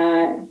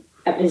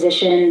a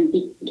position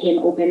became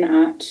open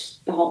at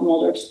the Halton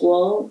Waldorf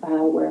School,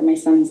 where my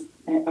sons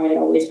had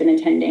always been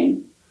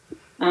attending,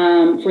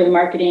 for the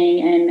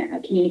marketing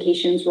and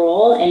communications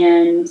role.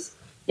 And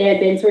they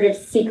had been sort of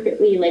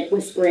secretly like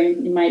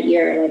whispering in my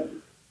ear, like,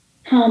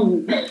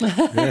 come.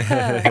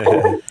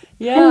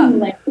 Yeah.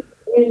 Like,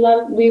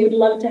 we would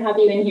love to have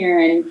you in here,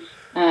 and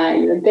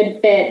you're a good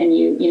fit, and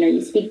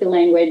you speak the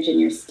language, and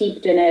you're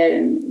steeped in it,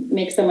 and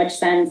make so much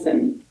sense.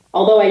 And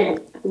although I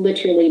have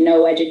literally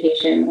no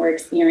education or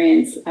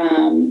experience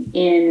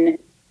in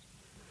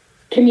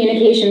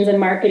communications and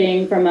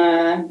marketing from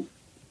a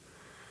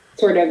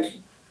sort of,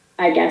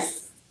 I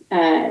guess,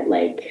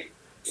 like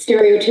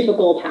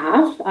stereotypical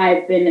path,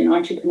 I've been an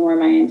entrepreneur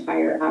my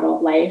entire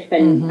adult life,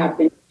 and have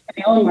been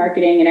my own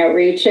marketing and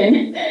outreach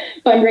and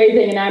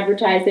fundraising and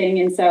advertising.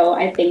 And so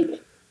I think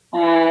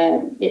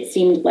it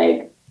seemed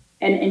like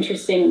an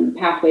interesting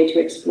pathway to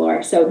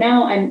explore. So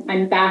now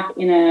I'm back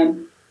in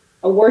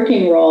a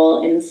working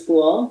role in the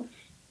school,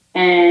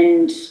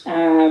 and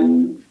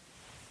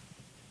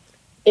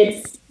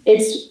it's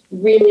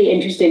really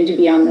interesting to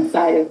be on the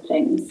side of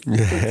things.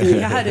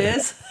 Yeah, it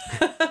is.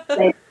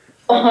 Like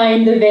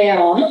behind the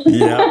veil.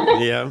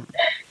 Yeah.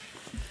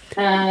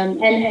 And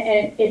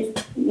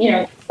it's,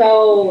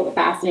 so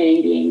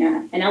fascinating being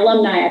an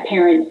alumni, a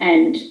parent,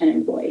 and an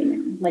employee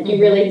now. Like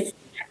you really see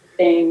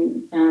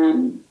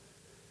everything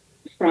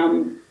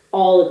from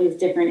all of these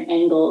different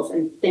angles,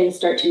 and things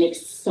start to make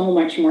so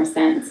much more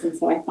sense. And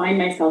so I find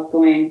myself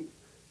going,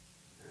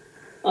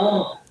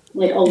 oh,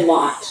 like a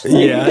lot.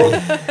 Yeah,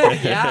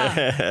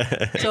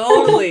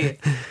 totally.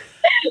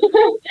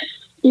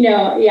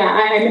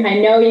 I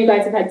know you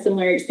guys have had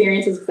similar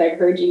experiences because I've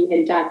heard you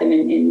hint at them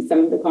in some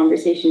of the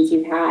conversations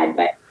you've had,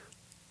 but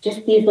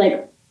just these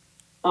like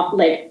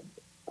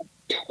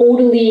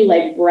totally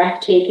like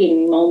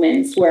breathtaking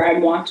moments where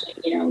I'm watching,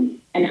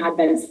 an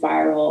Advent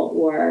spiral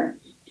or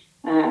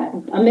a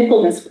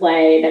Michaelmas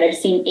play that I've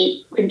seen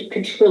 8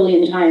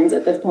 quadrillion times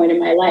at this point in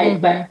my life,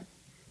 but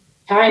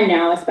time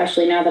now,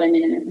 especially now that I'm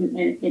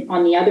in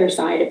on the other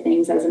side of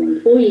things as an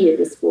employee of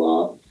the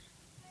school,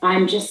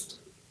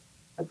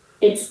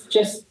 it's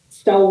just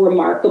so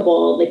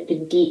remarkable, like the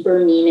deeper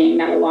meaning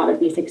that a lot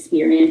of these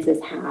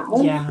experiences have.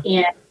 Yeah.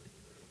 And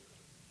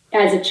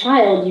as a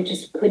child, you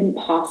just couldn't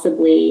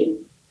possibly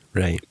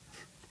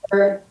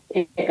ever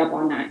pick up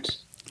on that.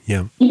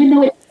 Yeah. Even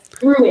though it's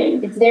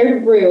brewing, it's there to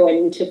brew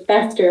and to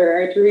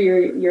fester through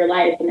your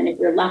life. And then if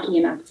you're lucky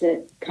enough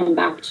to come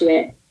back to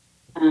it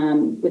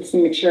with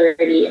some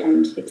maturity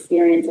and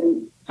experience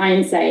and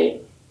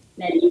hindsight,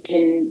 then you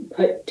can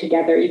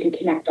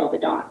connect all the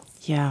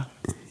dots. Yeah.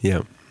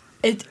 Yeah.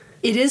 It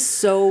is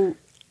so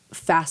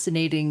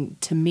fascinating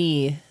to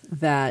me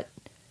that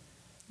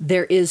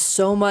there is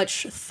so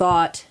much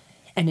thought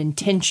and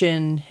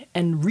intention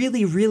and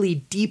really, really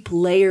deep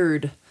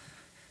layered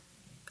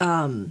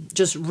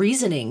just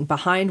reasoning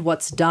behind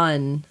what's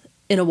done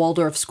in a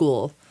Waldorf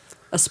school,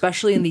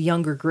 especially in the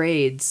younger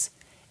grades.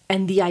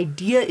 And the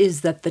idea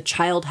is that the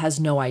child has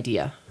no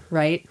idea,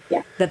 right?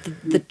 Yeah. That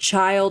the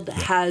child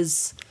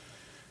has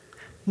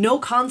no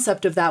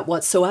concept of that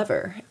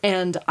whatsoever.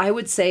 And I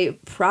would say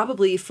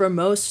probably for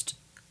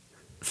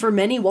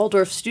many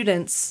Waldorf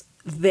students,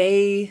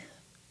 they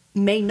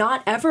may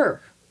not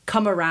ever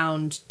come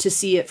around to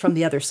see it from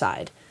the other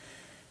side,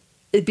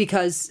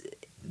 because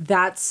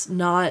that's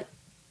not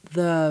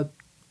the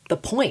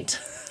point,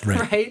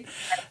 right?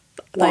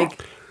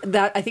 Like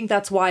that I think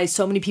that's why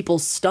so many people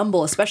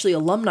stumble, especially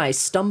alumni,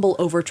 stumble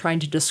over trying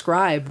to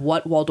describe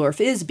what Waldorf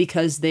is,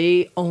 because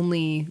they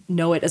only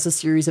know it as a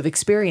series of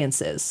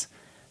experiences.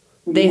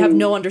 They have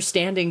no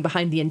understanding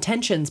behind the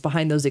intentions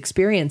behind those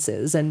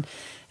experiences, and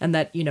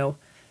that, you know,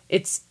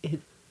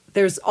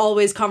 there's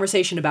always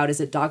conversation about,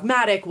 is it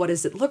dogmatic? What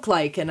does it look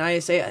like? And I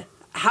say,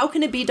 how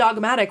can it be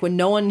dogmatic when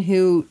no one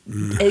who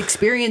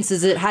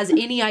experiences it has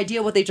any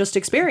idea what they just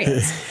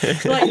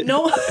experienced? Like,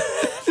 no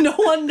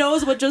one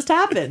knows what just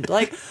happened.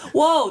 Like,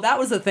 whoa, that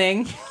was a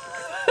thing.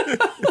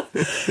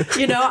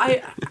 You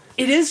know,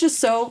 it is just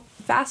so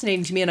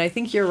fascinating to me. And I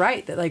think you're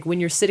right that, like, when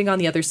you're sitting on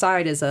the other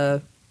side as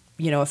a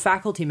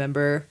faculty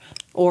member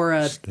or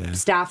a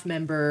staff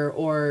member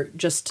or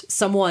just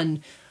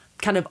someone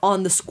kind of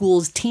on the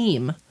school's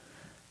team,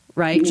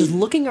 right? Just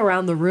looking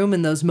around the room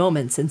in those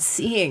moments and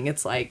seeing,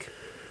 it's like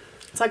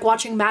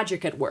watching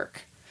magic at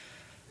work.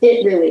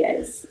 It really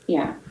is.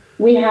 Yeah.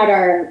 We had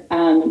our,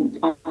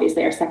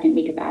 obviously our second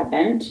week of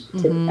Advent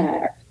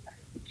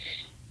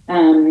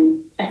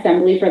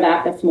assembly for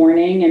that this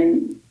morning.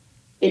 And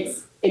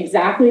it's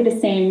exactly the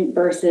same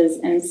verses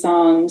and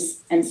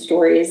songs and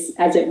stories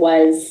as it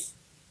was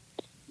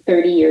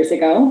 30 years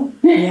ago.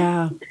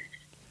 Yeah.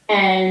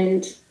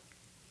 And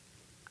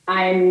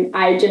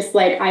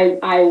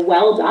I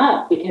welled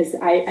up because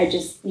I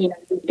just, you know,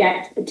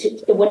 get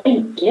to, what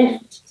a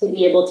gift to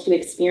be able to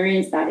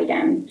experience that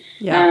again.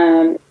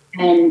 Yeah.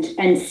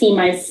 And see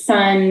my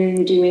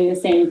son doing the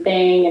same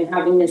thing and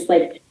having this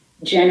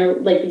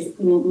these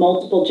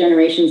multiple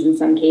generations in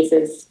some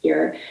cases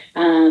here.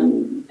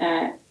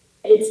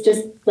 It's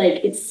just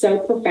it's so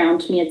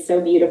profound to me. It's so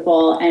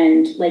beautiful.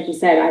 And like you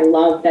said, I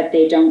love that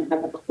they don't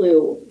have a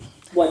clue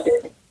what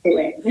they're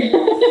doing.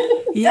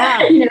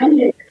 Yeah. You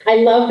know, I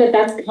love that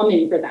that's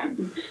coming for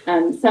them.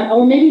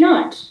 Or maybe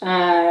not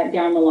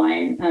down the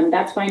line.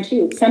 That's fine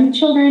too. Some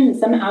children,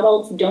 some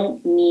adults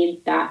don't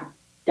need that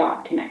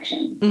dot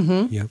connection.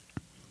 Mm-hmm. Yep.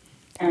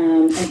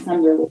 And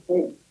some really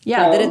do.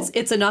 Yeah, that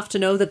it's enough to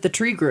know that the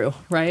tree grew,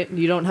 right?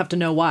 You don't have to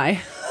know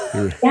why.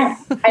 Yeah,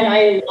 and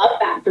I love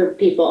that for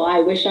people.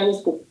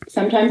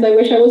 Sometimes I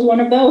wish I was one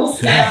of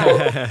those.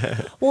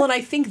 Well, and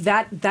I think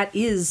that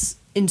is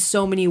in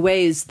so many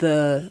ways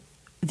the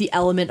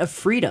element of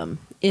freedom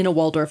in a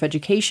Waldorf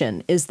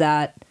education, is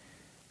that,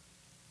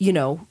 you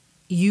know,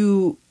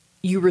 you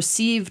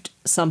received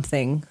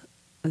something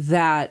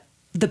that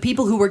the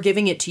people who were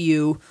giving it to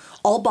you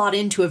all bought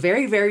into a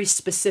very, very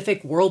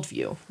specific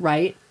worldview,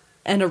 right?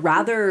 And a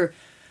rather,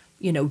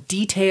 you know,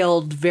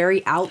 detailed,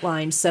 very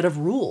outlined set of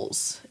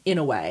rules in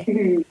a way.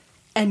 Mm-hmm.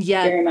 And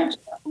yet very much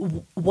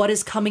so. What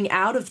is coming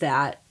out of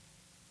that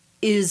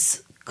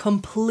is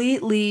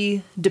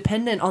completely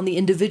dependent on the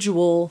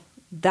individual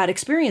that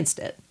experienced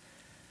it.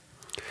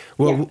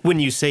 Well, when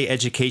you say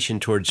education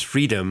towards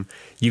freedom,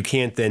 you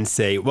can't then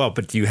say, well,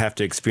 but you have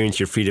to experience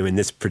your freedom in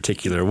this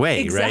particular way,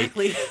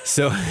 exactly. Right?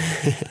 So,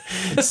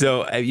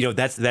 you know,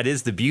 that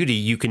is the beauty.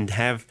 You can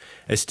have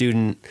a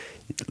student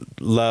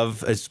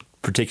love a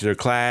particular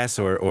class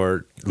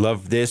or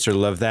love this or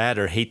love that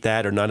or hate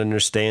that or not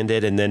understand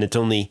it. And then it's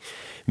only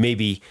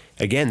maybe,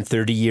 again,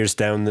 30 years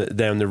down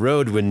the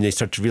road when they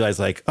start to realize,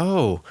 like,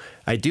 oh,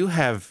 I do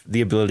have the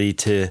ability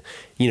to,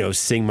 you know,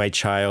 sing my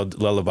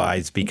child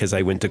lullabies because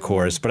I went to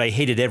chorus, but I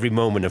hated every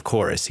moment of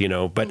chorus, you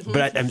know, but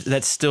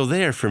that's still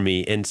there for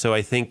me. And so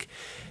I think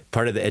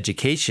part of the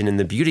education and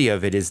the beauty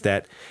of it is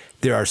that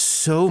there are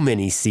so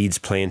many seeds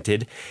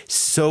planted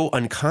so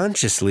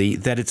unconsciously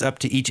that it's up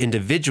to each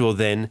individual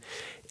then,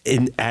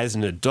 as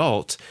an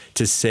adult,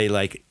 to say,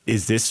 like,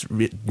 is this,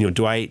 you know,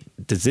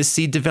 does this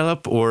seed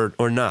develop or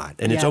not?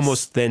 And it's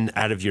almost then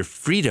out of your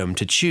freedom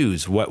to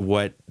choose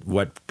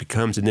what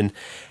becomes. And then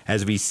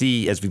as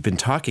we've been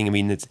talking, I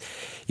mean,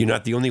 you're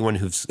not the only one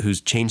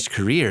who's changed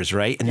careers,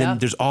 right? And then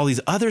there's all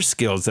these other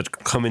skills that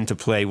come into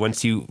play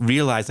once you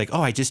realize, like,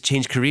 oh, I just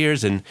changed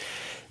careers and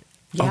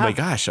oh my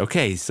gosh,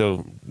 okay,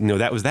 so, you know,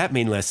 that was that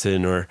main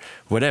lesson or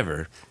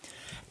whatever.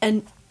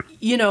 And,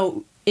 you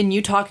know, in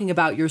you talking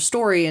about your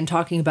story and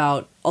talking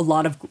about a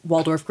lot of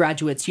Waldorf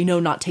graduates, you know,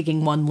 not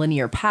taking one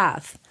linear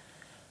path,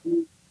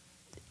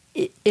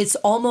 it's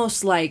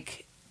almost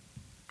like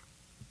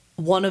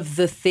one of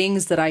the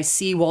things that I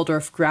see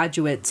Waldorf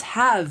graduates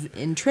have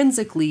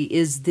intrinsically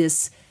is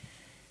this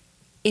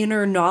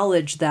inner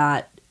knowledge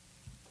that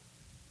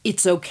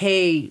it's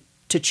okay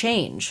to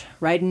change,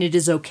 right? And it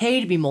is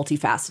okay to be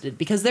multifaceted,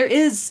 because there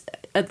is,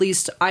 at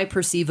least I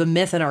perceive, a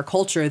myth in our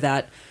culture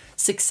that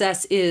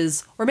success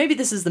is, or maybe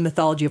this is the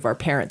mythology of our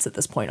parents at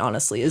this point,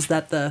 honestly, is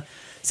that the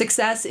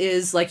success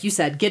is, like you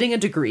said, getting a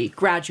degree,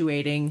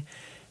 graduating,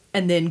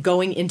 and then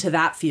going into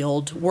that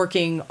field,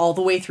 working all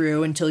the way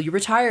through until you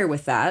retire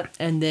with that,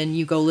 and then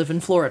you go live in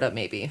Florida,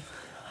 maybe.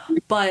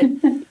 But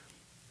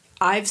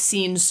I've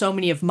seen so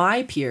many of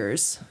my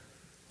peers,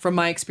 from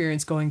my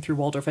experience going through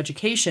Waldorf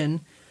education,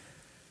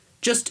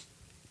 just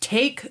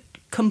take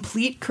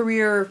complete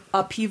career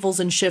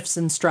upheavals and shifts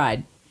in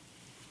stride.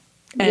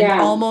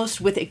 And almost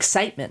with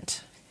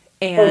excitement.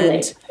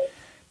 And totally.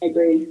 I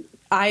agree.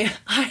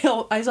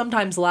 I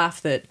sometimes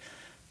laugh that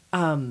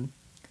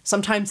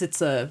sometimes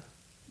it's a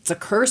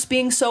curse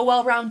being so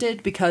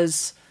well-rounded,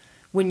 because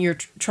when you're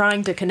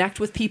trying to connect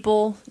with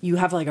people, you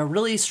have like a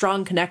really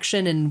strong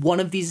connection in one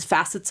of these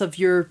facets of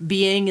your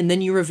being, and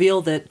then you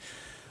reveal that,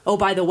 oh,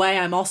 by the way,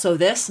 I'm also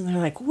this, and they're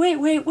like,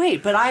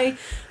 wait,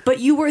 but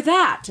you were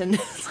that, and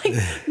it's like,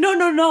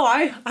 no,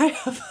 I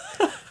have,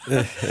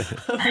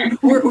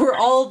 we're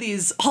all of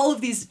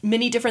these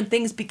many different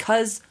things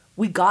because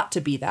we got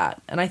to be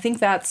that, and I think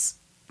that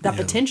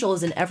potential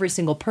is in every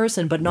single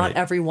person, but not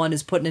everyone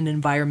is put in an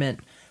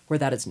environment where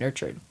that is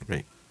nurtured.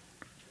 Right.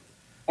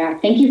 Yeah,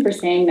 thank you for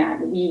saying that.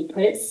 You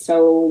put it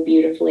so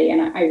beautifully,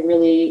 and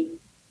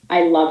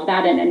I love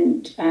that,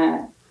 and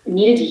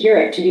needed to hear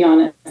it, to be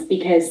honest,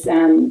 because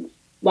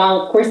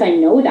while of course I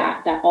know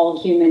that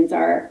all humans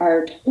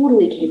are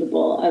totally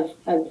capable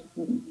of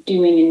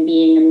doing and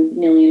being a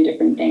million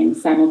different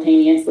things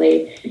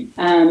simultaneously,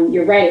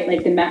 you're right.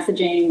 Like the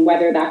messaging,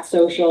 whether that's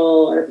social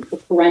or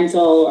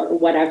parental or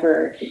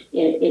whatever,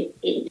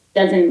 it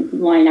doesn't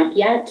line up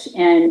yet,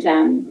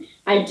 and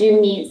I do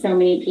meet so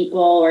many people,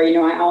 or,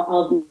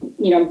 I'll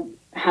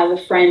have a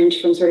friend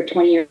from sort of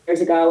 20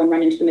 years ago and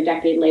run into them a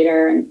decade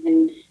later,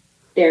 and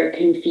they're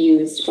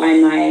confused by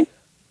my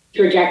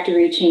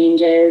trajectory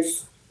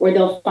changes, or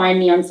they'll find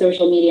me on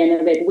social media and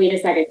they're like, wait a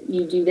second,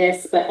 you do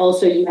this, but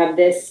also you have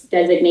this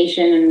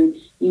designation, and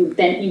you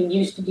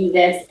used to do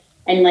this.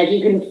 And like,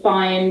 you can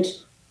find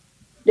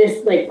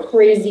this like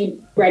crazy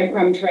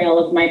breadcrumb trail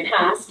of my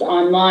past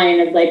online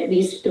of like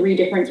these 3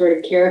 different sort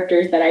of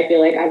characters that I feel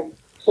like I've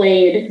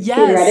played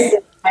theoretically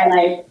in my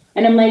life.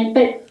 And I'm like,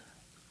 but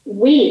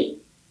wait,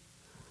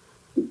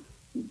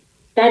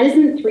 that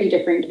isn't 3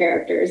 different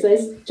characters.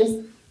 That's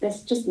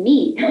just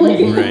me.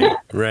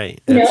 Right.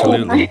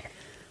 Absolutely.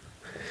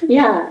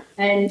 Yeah.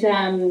 And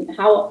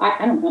how,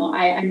 I don't know.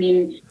 I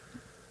mean,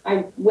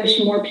 I wish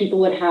more people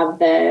would have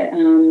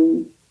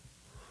the,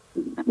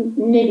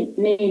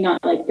 maybe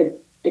not like the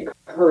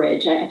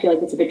courage. I feel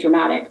like it's a bit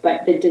dramatic,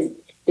 but the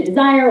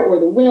desire or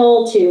the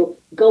will to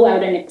go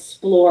out and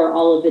explore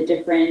all of the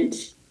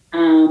different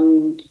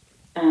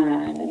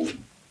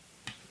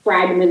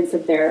fragments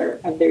of their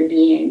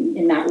being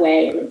in that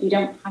way. Like, you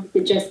don't have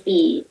to just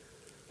be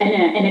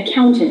an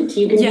accountant.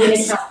 You can be an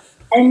accountant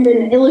and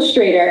an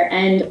illustrator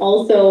and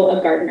also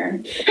a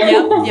gardener.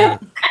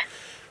 Yep.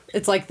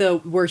 It's like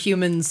we're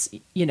humans,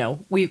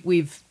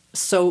 it's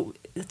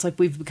like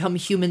we've become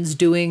humans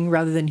doing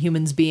rather than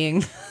humans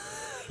being,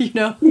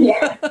 Yeah.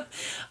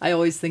 I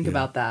always think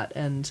about that.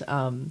 And,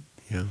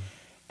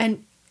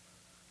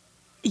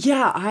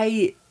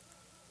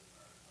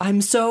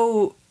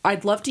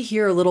 I'd love to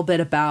hear a little bit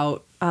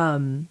about,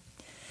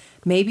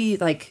 maybe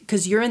like,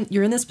 'cause you're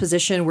in this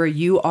position where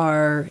you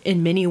are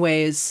in many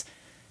ways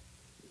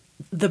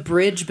the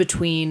bridge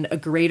between a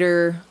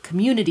greater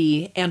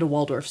community and a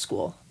Waldorf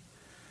school.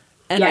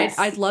 And yes.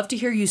 I'd love to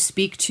hear you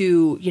speak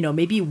to,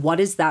 maybe what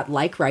is that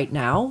like right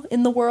now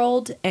in the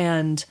world,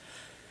 and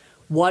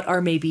what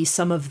are maybe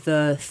some of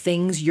the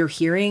things you're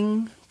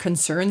hearing,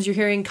 concerns you're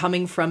hearing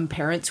coming from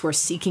parents who are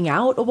seeking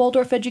out a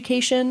Waldorf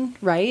education,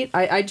 right?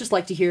 I'd just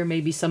like to hear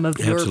maybe some of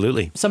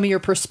your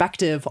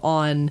perspective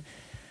on,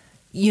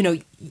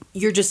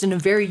 you're just in a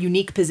very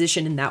unique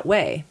position in that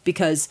way,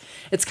 because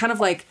it's kind of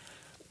like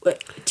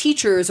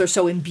teachers are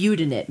so imbued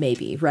in it,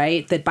 maybe,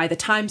 right? That by the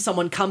time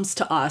someone comes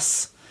to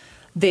us,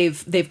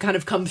 they've kind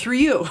of come through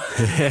you.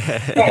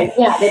 Right.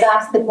 Yeah. They've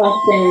asked the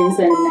questions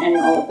and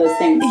all of those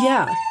things.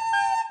 Yeah.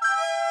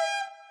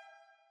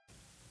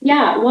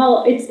 Yeah.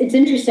 Well, it's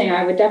interesting.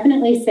 I would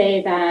definitely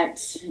say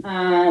that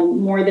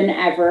more than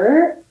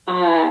ever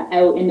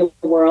out in the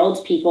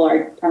world, people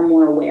are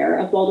more aware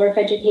of Waldorf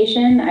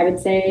education. I would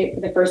say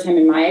for the first time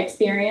in my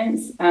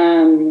experience,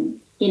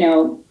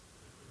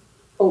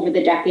 over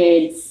the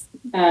decades,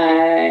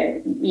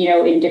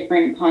 in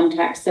different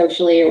contexts,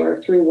 socially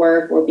or through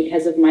work or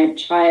because of my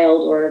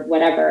child or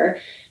whatever,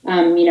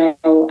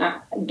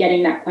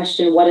 getting that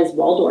question, what is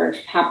Waldorf,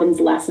 happens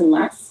less and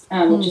less,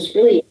 which is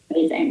really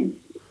amazing.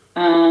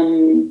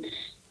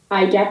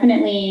 I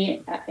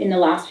definitely, in the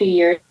last few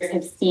years,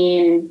 have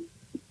seen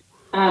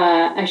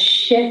a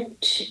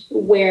shift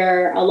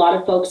where a lot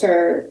of folks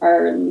are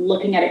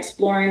looking at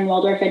exploring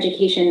Waldorf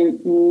education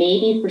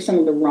maybe for some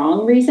of the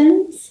wrong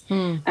reasons,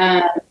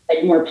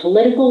 like more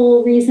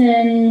political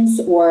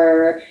reasons,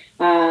 or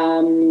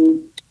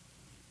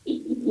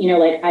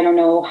like, I don't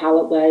know how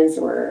it was,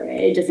 or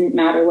it doesn't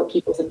matter what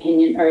people's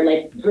opinion or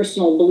like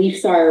personal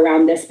beliefs are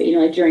around this, but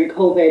like during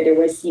COVID, there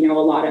was a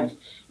lot of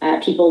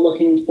people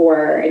looking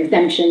for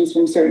exemptions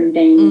from certain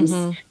things.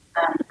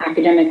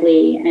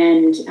 Academically,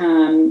 and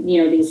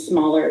these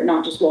smaller,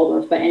 not just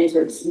Waldorf, but any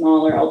sort of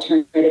smaller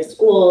alternative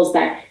schools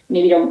that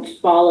maybe don't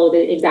follow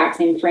the exact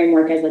same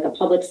framework as like a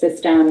public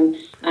system,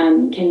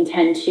 can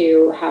tend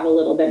to have a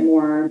little bit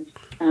more,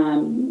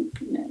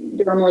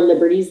 there are more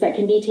liberties that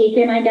can be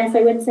taken, I guess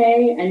I would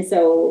say. And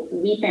so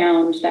we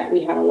found that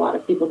we had a lot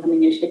of people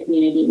coming into the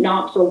community,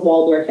 not for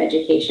Waldorf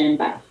education,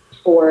 but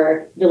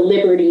for the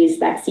liberties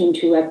that seem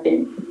to have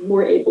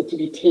were able to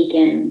be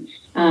taken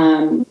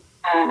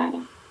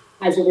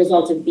as a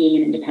result of being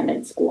an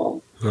independent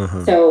school.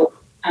 So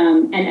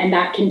And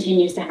that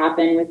continues to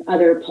happen with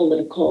other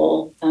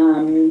political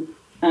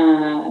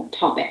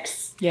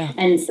topics. Yeah.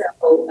 And so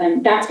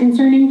that's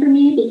concerning for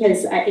me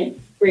because it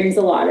brings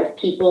a lot of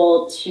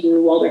people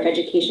to Waldorf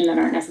education that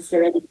aren't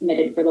necessarily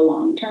committed for the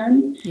long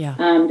term. Yeah.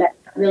 That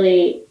are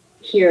really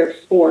here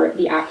for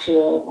the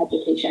actual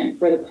education,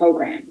 for the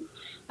program.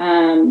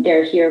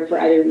 They're here for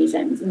other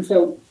reasons. And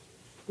so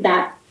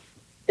that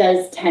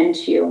does tend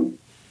to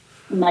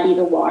muddy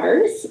the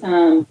waters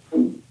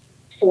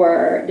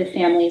for the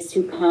families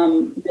who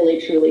come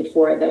really truly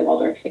for the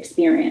Waldorf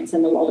experience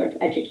and the Waldorf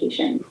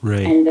education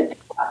and the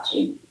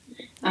pedagogy.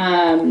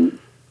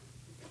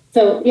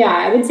 So yeah,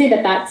 I would say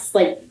that that's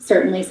like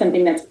certainly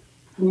something that's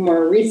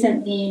more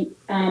recently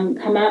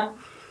come up.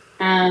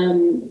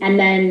 And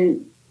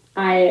then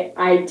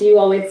I do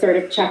always sort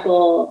of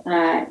chuckle,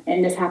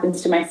 and this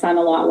happens to my son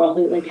a lot, where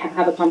he'll like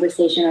have a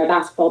conversation at a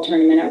basketball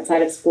tournament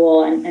outside of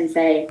school and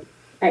say,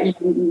 you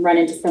run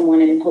into someone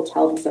and he'll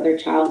tell this other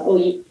child,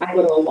 I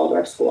go to a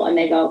Waldorf school. And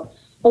they go,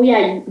 oh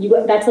yeah, you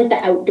that's like the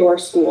outdoor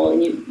school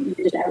and you're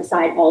just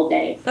outside all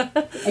day.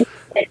 And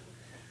like,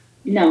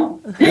 no.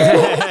 And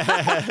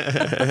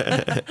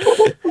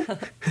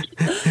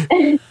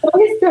it's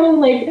always so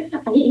like,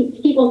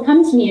 people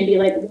come to me and be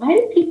like, why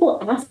do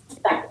people ask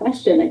that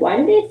question? Like, why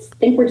do they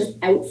think we're just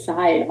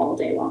outside all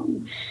day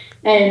long?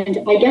 And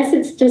I guess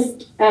it's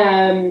just,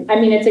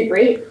 it's a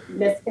great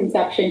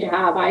misconception to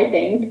have, I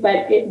think,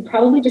 but it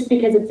probably just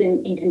because it's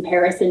in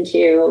comparison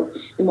to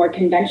the more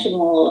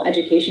conventional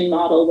education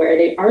model where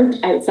they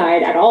aren't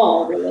outside at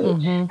all, really.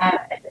 Mm-hmm.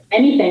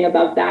 Anything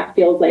above that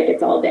feels like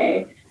it's all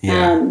day.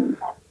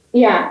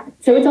 Yeah.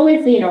 So it's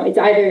always, it's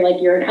either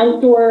like you're an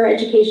outdoor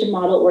education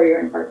model or you're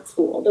an art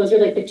school. Those are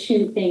like the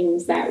two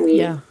things that we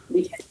tend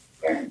to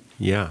hear.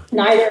 Yeah.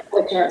 Neither of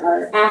which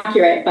are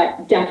accurate,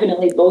 but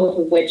definitely both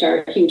of which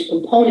are huge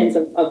components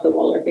of the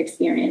Waldorf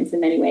experience in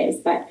many ways.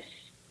 But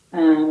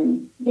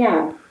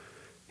yeah.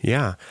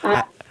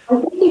 I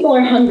think people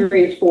are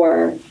hungry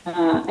for,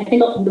 I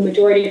think the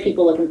majority of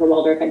people looking for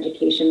Waldorf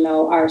education,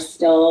 though, are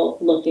still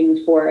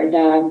looking for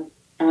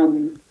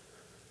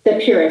the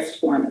purest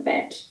form of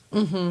it.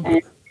 Mm-hmm. And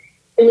it's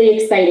really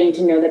exciting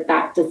to know that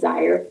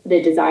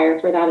the desire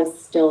for that is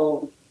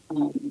still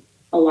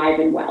alive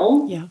and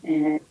well. Yeah.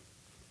 And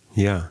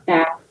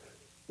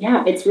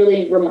it's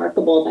really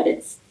remarkable that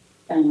it's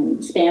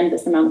spanned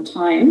this amount of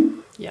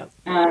time. Yeah.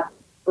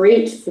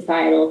 Great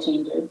societal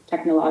changes,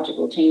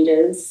 technological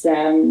changes,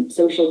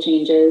 social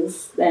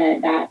changes.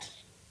 That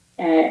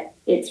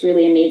it's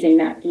really amazing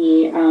that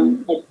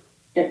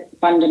the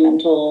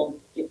fundamental,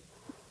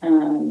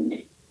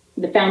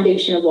 the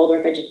foundation of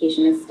Waldorf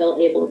education is still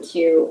able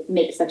to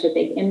make such a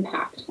big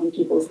impact on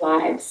people's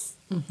lives.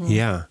 Mm-hmm.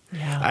 Yeah.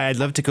 I'd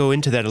love to go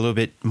into that a little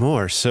bit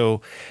more.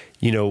 So,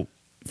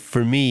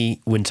 for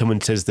me, when someone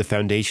says the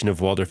foundation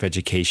of Waldorf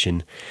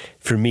education,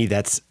 for me,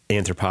 that's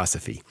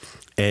anthroposophy.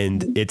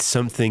 And it's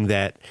something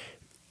that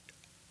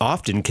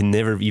often can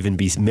never even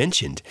be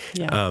mentioned.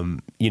 Yeah.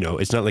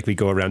 It's not like we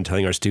go around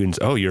telling our students,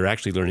 oh, you're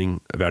actually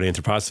learning about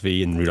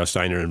anthroposophy and Rudolf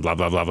Steiner and blah,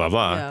 blah, blah, blah,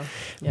 blah. Yeah.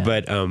 Yeah.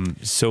 But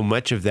so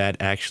much of that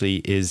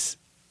actually is,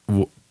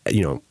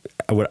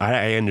 what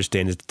I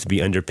understand is to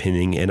be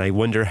underpinning. And I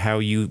wonder how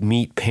you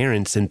meet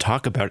parents and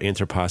talk about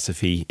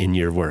anthroposophy in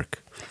your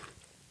work.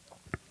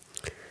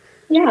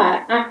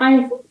 Yeah,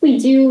 I think we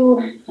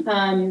do.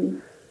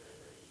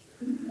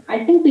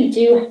 I think we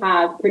do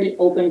have pretty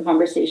open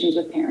conversations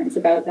with parents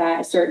about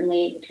that,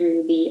 certainly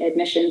through the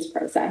admissions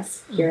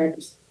process here.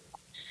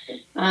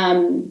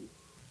 Mm-hmm.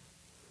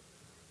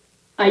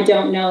 I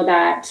don't know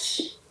that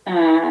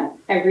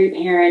every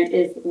parent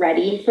is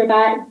ready for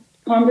that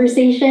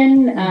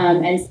conversation,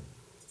 and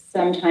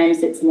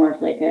sometimes it's more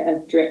of like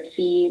a drip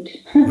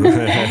feed.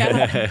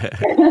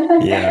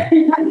 Yeah.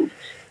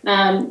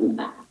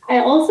 I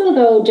also,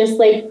 though, just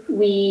like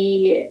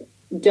we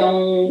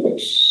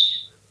don't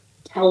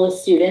tell the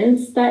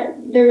students that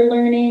they're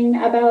learning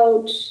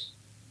about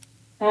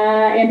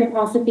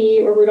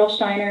anthroposophy or Rudolf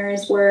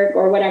Steiner's work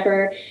or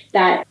whatever,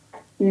 that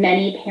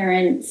many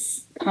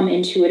parents come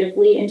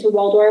intuitively into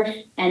Waldorf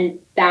and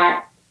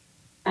that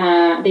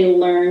they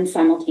learn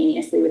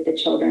simultaneously with the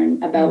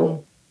children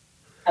about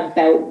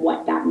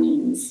what that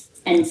means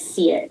and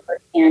see it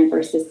firsthand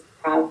versus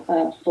have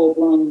a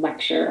full-blown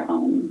lecture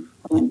on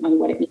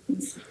what it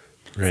means.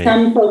 Right.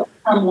 Some folks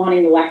come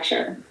wanting to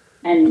lecture,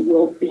 and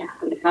we'll be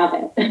happy to have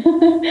it.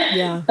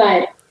 Yeah.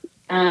 But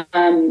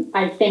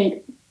I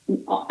think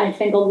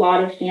a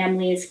lot of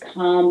families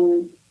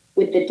come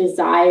with the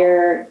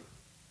desire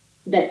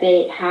that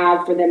they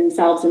have for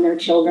themselves and their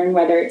children,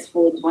 whether it's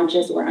fully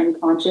conscious or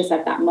unconscious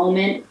at that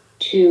moment,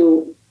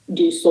 to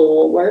do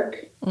soul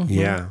work. Mm-hmm.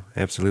 Yeah,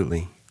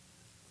 absolutely.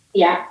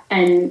 Yeah,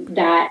 and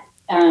that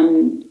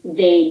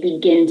they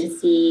begin to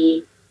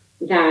see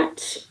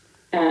that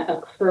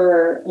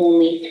occur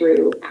only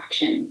through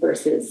action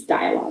versus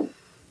dialogue.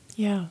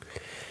 Yeah.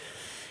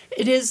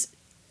 It is,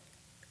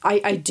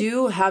 I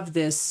do have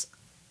this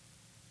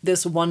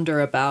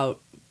wonder about,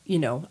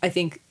 I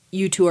think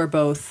you two are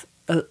both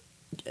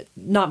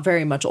not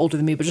very much older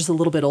than me, but just a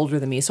little bit older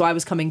than me. So I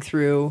was coming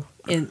through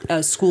in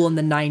a school in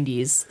the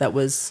 90s that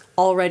was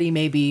already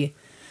maybe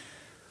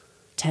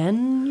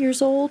 10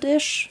 years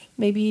old-ish,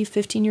 maybe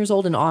 15 years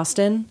old in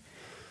Austin.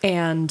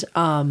 And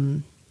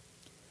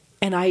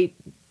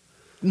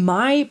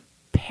my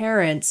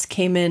parents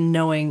came in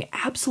knowing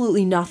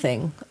absolutely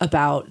nothing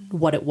about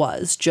what it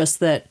was, just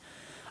that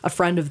a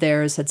friend of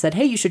theirs had said,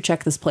 hey, you should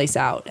check this place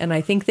out. And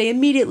I think they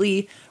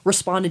immediately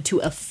responded to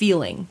a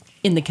feeling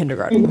in the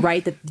kindergarten,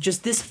 right? That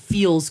just, this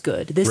feels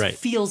good. This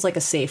feels like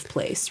a safe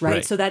place,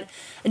 right? So that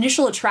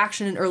initial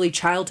attraction in early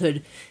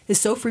childhood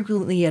is so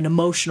frequently an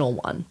emotional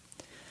one.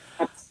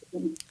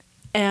 Absolutely.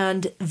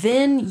 And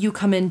then you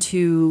come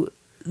into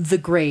the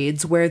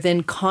grades where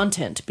then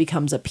content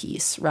becomes a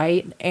piece,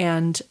 right?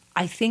 And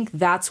I think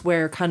that's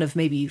where kind of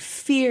maybe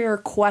fear,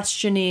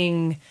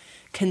 questioning,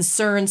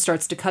 concern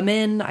starts to come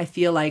in. I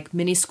feel like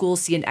many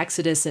schools see an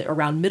exodus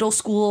around middle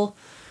school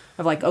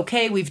of like,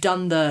 okay, we've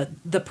done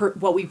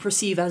what we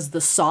perceive as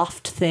the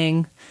soft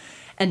thing,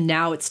 and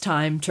now it's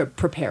time to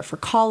prepare for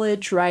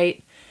college,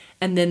 right?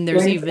 And then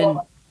there's even,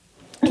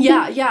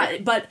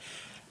 but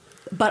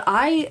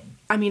I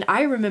mean,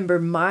 I remember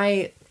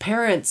my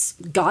parents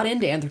got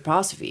into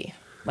anthroposophy.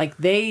 Like,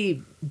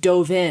 they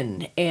dove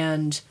in,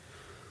 and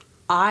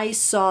I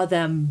saw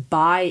them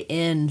buy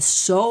in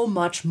so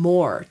much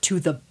more to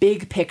the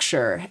big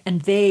picture,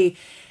 and they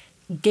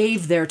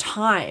gave their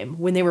time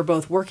when they were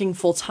both working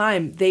full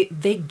time.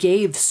 They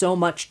gave so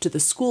much to the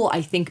school,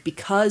 I think,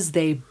 because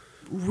they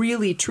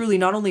really, truly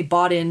not only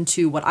bought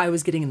into what I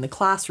was getting in the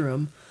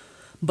classroom,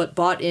 but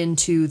bought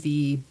into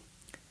the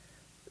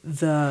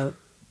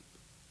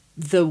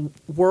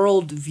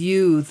world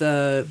view,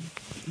 the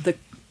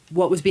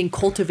what was being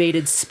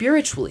cultivated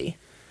spiritually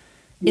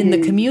in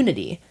the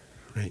community.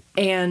 Right.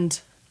 And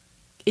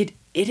it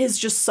is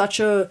just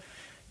such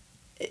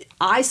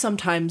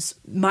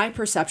my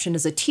perception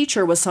as a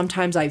teacher was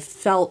sometimes I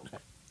felt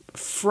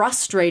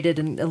frustrated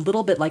and a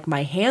little bit like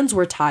my hands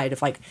were tied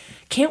of like,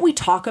 can't we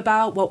talk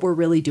about what we're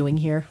really doing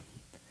here?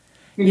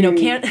 You know,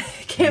 can't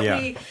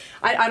we,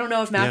 I don't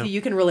know if Matthew,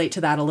 you can relate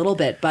to that a little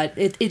bit, but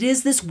it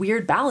is this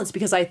weird balance,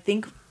 because I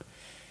think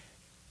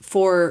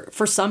for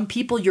some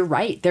people, you're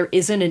right. There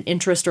isn't an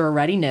interest or a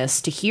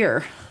readiness to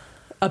hear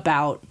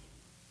about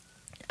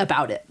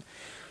it.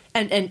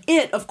 And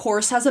it, of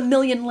course, has a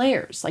million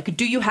layers. Like,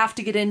 do you have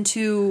to get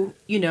into,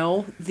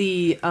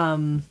 the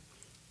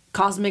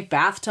cosmic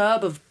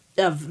bathtub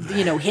of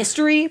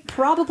history?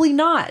 Probably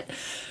not.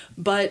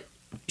 But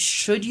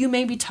should you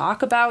maybe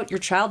talk about your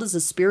child as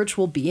a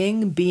spiritual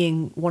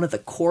being one of the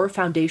core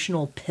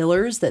foundational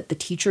pillars that the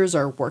teachers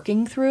are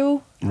working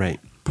through? Right.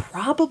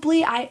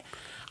 Probably. I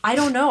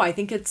don't know. I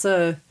think I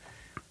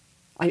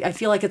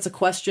feel like it's a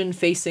question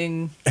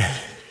facing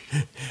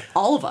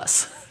all of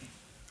us.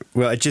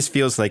 Well, it just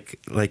feels like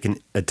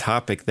a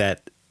topic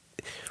that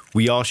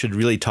we all should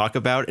really talk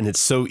about, and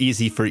it's so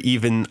easy for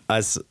even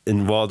us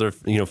in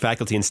Waldorf,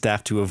 faculty and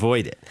staff to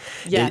avoid it.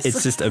 Yes.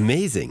 It's just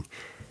amazing.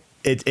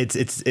 It's.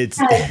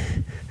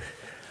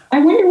 I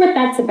wonder what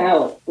that's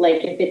about.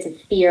 Like, if it's a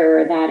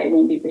fear that it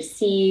won't be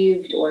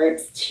received, or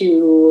it's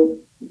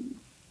too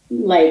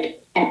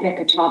like epic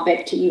a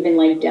topic to even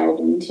like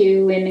delve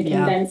into in a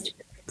condensed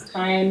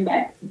time,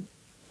 but.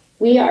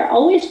 We are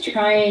always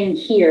trying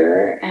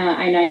here,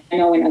 and I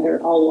know in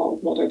all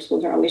Waldorf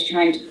schools are always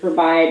trying to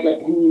provide like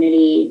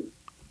community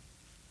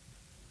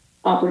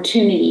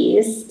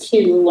opportunities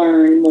to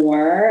learn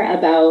more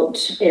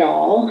about it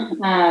all.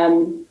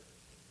 And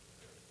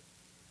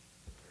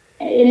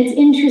it's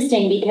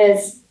interesting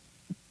because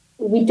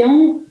we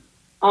don't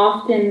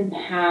often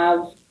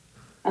have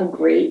a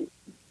great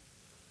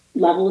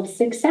level of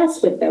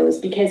success with those,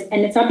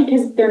 and it's not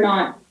because they're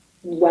not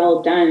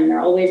well done. They're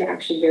always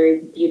actually very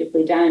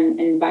beautifully done,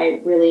 and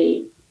by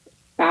really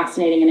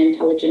fascinating and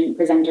intelligent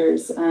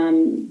presenters.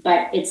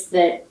 But it's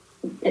the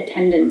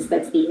attendance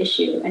that's the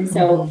issue. And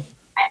so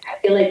I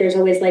feel like there's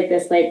always like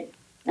this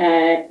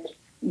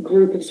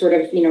group of sort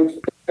of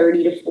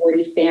 30 to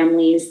 40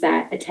 families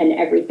that attend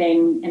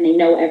everything, and they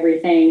know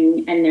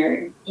everything, and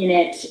they're in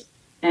it.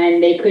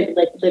 And they could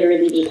like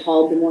literally be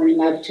called the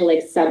morning of to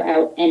like sub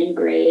out any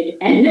grade,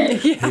 and they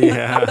would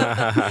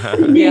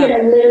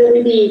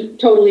literally be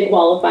totally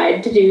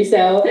qualified to do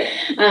so.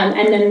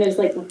 And then there's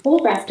like the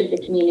whole rest of the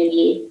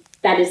community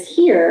that is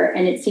here,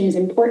 and it seems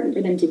important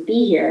for them to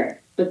be here,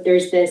 but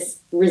there's this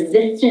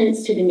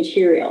resistance to the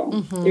material.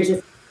 There's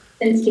this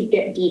resistance to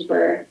get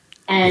deeper,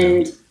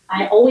 and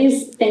I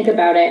always think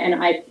about it, and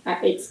I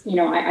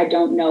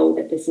don't know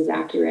that this is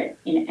accurate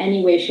in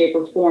any way, shape,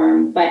 or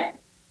form, but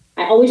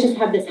I always just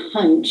have this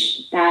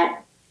hunch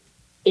that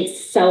it's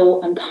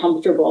so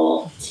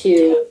uncomfortable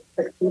to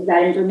receive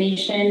that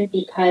information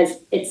because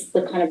it's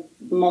the kind of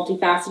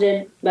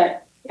multifaceted,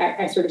 but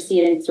I sort of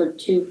see it in sort of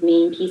two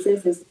main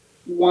pieces. Is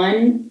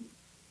one,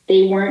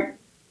 they weren't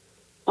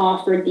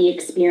offered the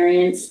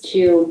experience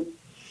to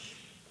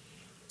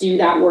do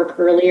that work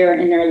earlier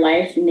in their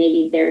life.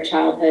 Maybe their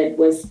childhood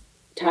was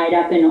tied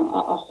up in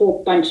a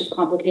whole bunch of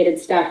complicated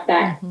stuff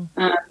that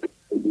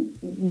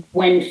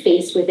when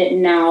faced with it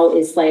now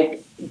is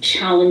like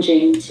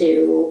challenging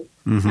to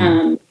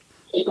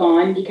take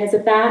on because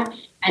of that.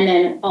 And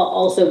then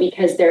also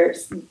because they're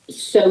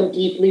so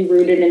deeply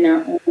rooted in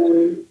their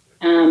own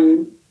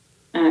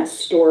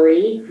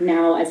story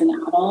now as an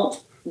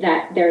adult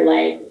that they're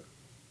like,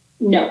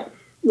 no,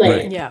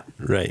 like,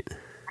 right.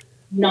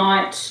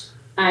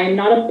 I'm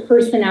not a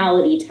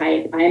personality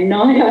type. I'm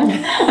not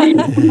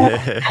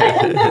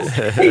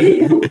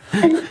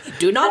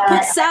do not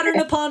put Saturn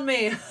upon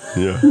me.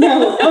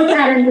 No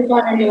Saturn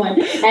upon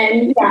anyone.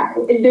 And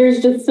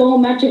there's just so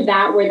much of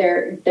that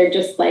where they're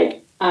just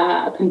like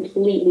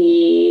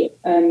completely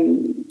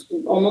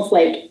almost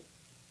like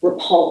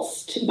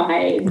repulsed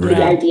by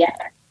the idea of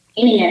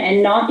painting it,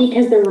 and not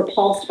because they're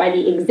repulsed by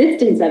the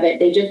existence of it.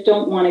 They just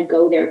don't want to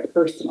go there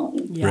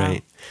personally. Yeah.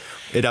 Right.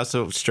 It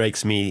also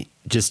strikes me,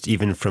 just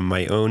even from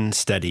my own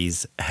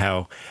studies,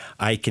 how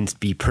I can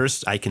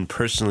I can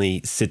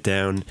personally sit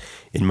down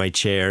in my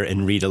chair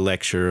and read a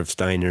lecture of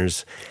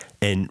Steiner's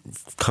and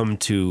come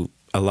to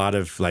a lot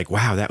of like,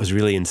 wow, that was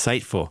really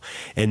insightful.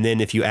 And then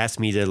if you ask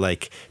me to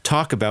like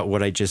talk about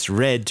what I just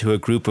read to a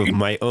group of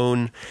my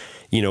own,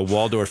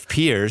 Waldorf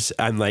peers,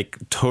 I'm like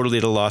totally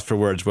at a loss for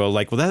words. Well,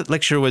 that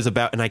lecture was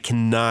about, and I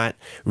cannot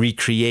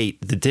recreate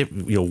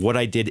what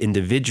I did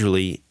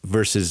individually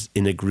versus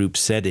in a group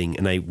setting.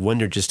 And I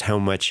wonder just how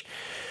much,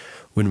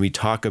 when we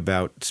talk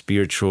about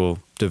spiritual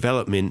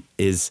development,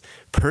 is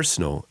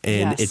personal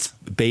and it's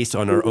based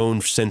on our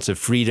own sense of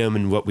freedom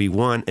and what we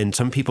want. And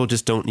some people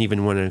just don't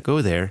even want to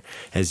go there,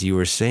 as you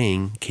were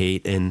saying,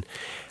 Cait. And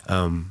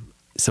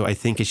so I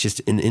think it's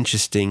just an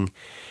interesting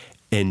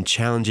and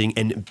challenging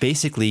and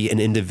basically an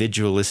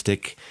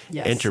individualistic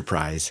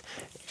enterprise.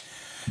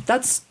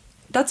 That's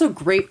a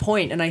great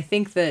point. And I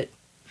think that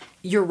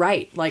you're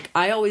right. Like,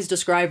 I always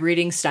describe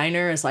reading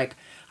Steiner as like,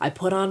 I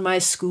put on my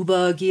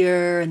scuba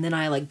gear and then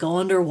I like go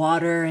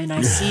underwater and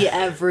I see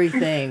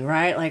everything,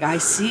 right? Like I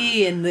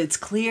see and it's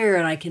clear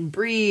and I can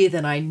breathe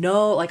and I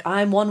know like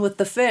I'm one with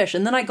the fish.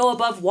 And then I go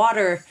above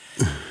water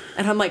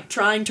and I'm like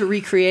trying to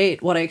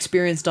recreate what I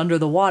experienced under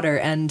the water.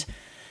 And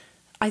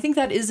I think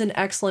that is an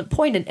excellent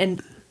point.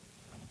 And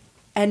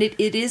it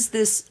is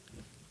this,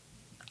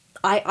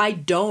 I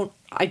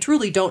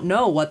truly don't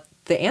know what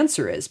the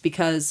answer is,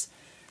 because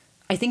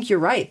I think you're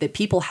right that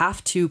people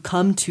have to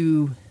come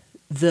to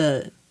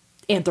the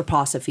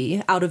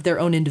anthroposophy out of their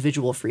own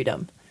individual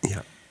freedom.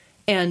 Yeah.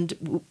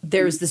 And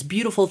there's this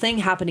beautiful thing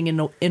happening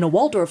in a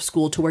Waldorf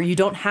school to where you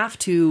don't have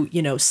to,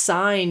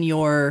 sign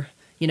your,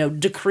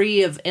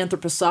 decree of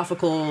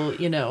anthroposophical,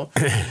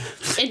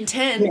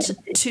 intent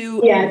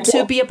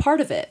to be a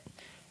part of it.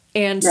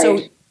 And so,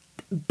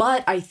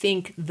 but I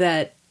think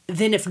that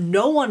then if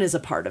no one is a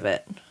part of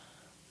it,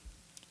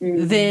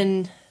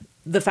 then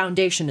the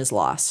foundation is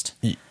lost.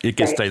 It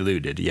gets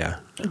diluted. Yeah.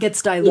 It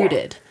gets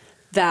diluted.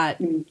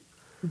 That,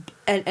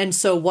 and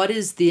so what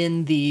is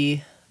then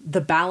the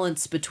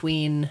balance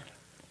between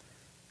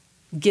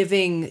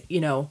giving,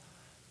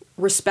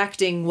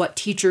 respecting what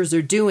teachers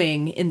are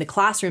doing in the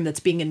classroom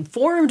that's being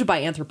informed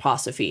by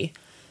anthroposophy,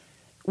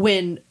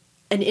 when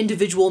an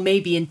individual may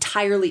be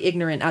entirely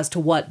ignorant as to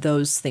what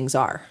those things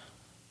are,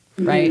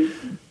 right?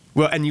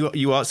 Well, and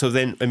you also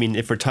then, I mean,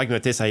 if we're talking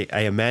about this, I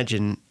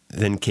imagine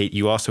then, Cait,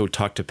 you also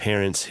talk to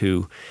parents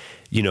who,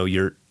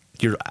 you're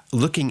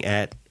looking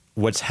at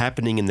what's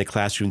happening in the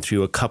classroom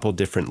through a couple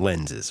different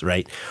lenses,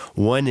 right?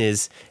 One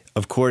is,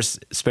 of course,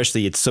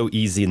 especially it's so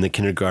easy in the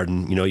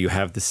kindergarten, you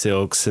have the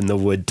silks and the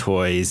wood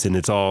toys and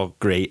it's all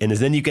great. And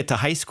then you get to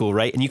high school,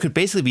 right? And you could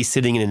basically be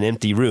sitting in an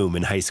empty room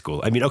in high school.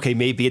 I mean, okay,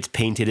 maybe it's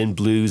painted in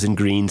blues and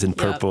greens and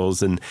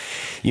purples and,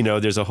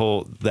 there's a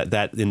whole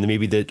that and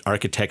maybe the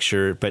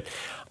architecture, but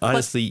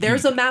honestly, but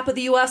there's a map of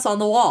the U.S. on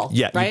the wall.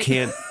 Yeah, right? You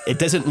can't, it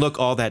doesn't look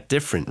all that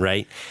different,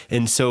 right?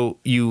 And so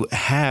you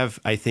have,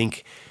 I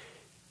think,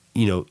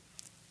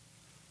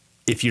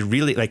 if you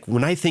really, like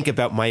when I think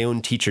about my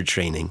own teacher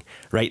training,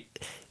 right,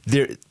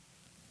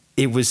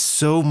 it was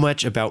so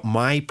much about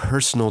my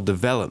personal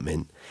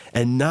development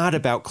and not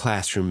about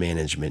classroom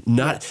management.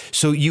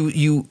 So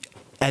you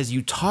as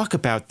you talk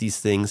about these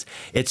things,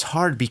 it's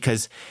hard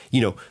because,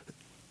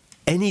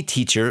 any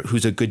teacher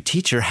who's a good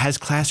teacher has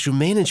classroom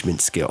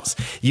management skills.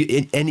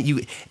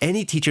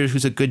 Any teacher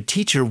who's a good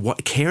teacher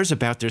cares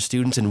about their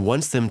students and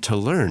wants them to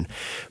learn.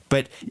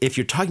 But if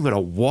you're talking about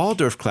a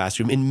Waldorf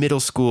classroom in middle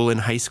school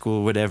and high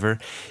school, whatever,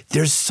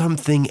 there's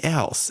something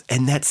else.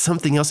 And that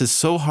something else is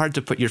so hard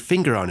to put your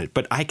finger on it.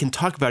 But I can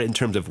talk about it in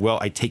terms of, well,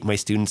 I take my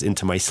students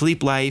into my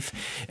sleep life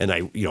and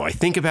I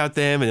think about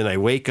them and then I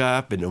wake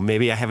up and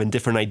maybe I have a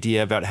different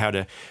idea about how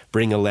to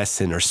bring a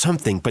lesson or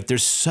something. But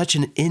there's such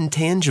an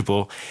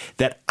intangible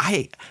that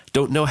I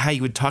don't know how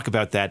you would talk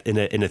about that in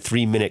a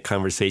 3-minute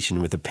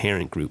conversation with a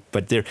parent group.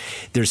 But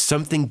there's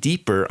something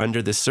deeper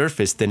under the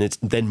surface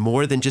than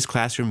more than just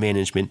classroom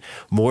management,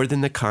 more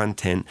than the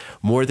content,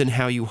 more than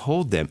how you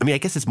hold them. I mean, I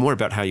guess it's more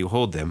about how you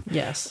hold them.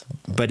 Yes.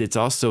 But it's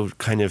also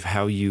kind of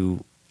how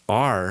you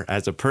are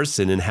as a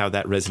person and how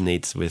that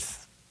resonates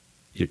with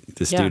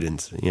the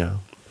students.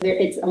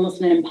 it's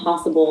almost an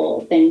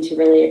impossible thing to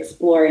really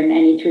explore in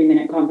any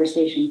 3-minute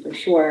conversation for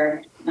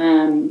sure.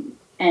 And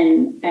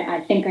I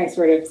think I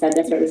sort of said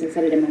this, or at least I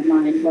said it in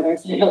my mind. Whether I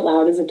said it out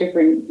loud is a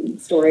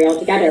different story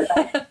altogether.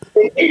 But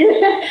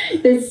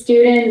the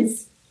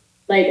students,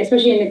 like,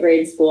 especially in the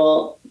grade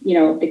school, you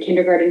know, the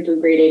kindergarten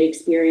through grade 8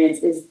 experience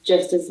is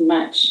just as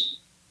much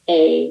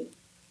a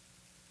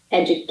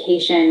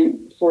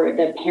education for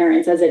the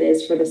parents as it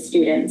is for the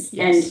students.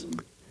 Yes.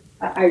 And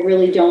I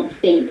really don't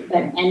think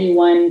that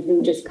anyone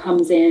who just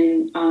comes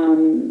in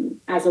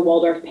as a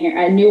Waldorf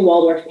parent, a new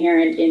Waldorf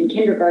parent in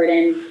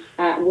kindergarten,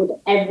 would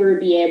ever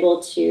be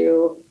able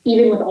to,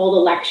 even with all the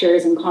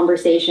lectures and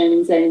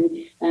conversations and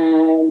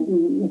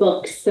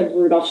books of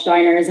Rudolf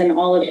Steiner's and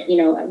all of, you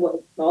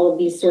know, all of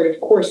these sort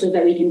of courses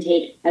that we can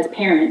take as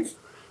parents,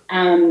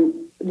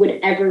 would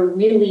ever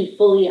really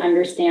fully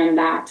understand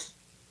that,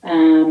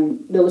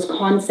 those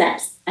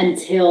concepts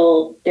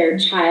until their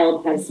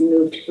child has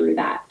moved through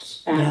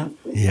that.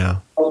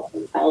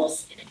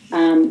 Themselves.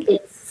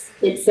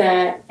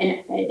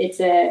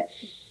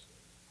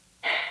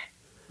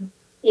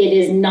 It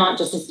is not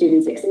just a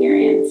student's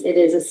experience. It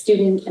is a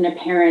student and a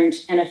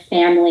parent and a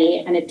family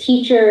and a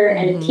teacher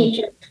and a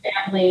teacher's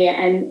family.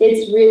 And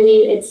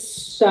it's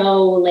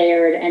so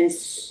layered and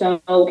so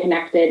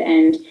connected.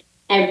 And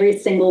every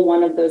single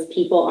one of those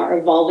people are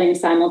evolving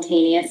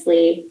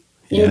simultaneously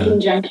in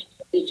conjunction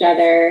with each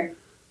other.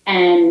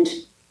 And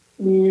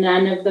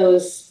none of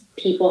those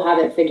people have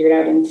it figured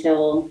out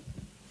until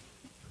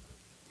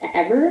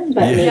ever,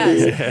 but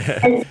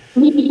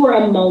maybe for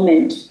a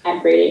moment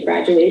at grade 8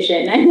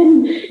 graduation, and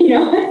then, you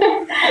know,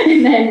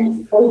 and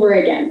then over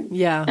again.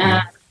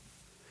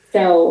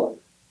 So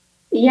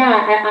we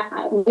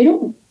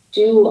don't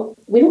do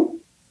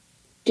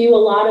a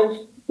lot of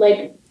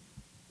like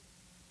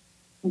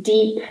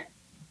deep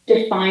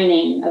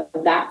defining of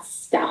that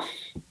stuff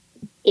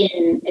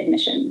in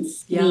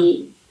admissions.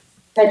 We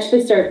touch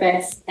the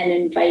surface and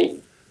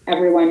invite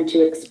everyone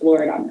to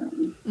explore it on their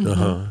own.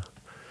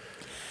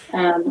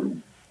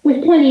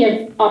 With plenty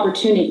of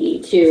opportunity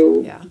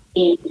to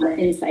gain more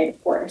insight,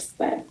 of course.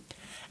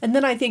 And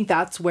then I think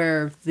that's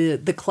where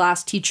the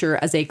class teacher,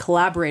 as a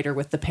collaborator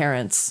with the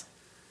parents,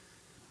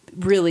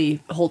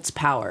 really holds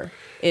power.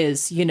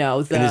 Is, you know,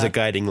 and is a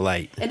guiding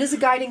light. And is a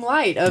guiding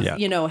light of,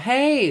 you know,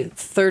 hey,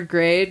 3rd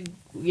grade,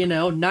 you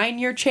know,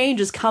 9-year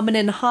change is coming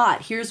in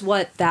hot. Here's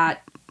what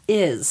that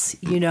is,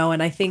 you know.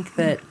 And I think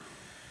that,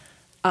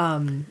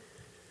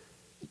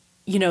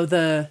 you know,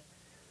 the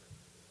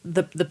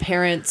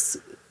parents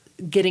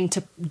getting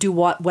to do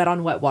wet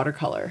on wet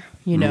watercolor,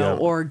 you know,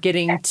 or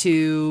getting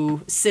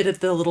to sit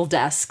at the little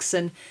desks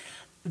and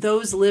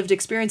those lived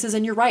experiences.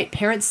 And you're right,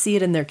 parents see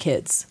it in their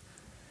kids.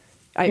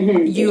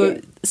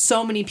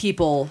 So many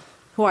people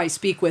who I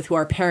speak with who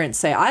are parents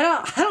say, I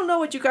don't know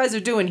what you guys are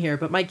doing here,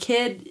 but my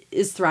kid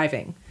is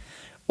thriving.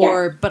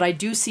 But I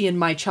do see in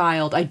my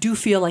child, I do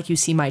feel like you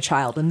see my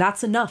child, and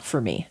that's enough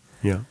for me.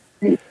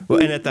 Well,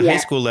 and at the high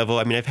school level,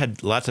 I mean, I've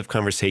had lots of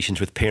conversations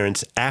with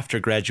parents after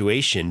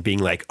graduation being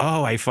like,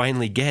 oh, I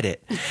finally get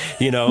it.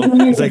 You know,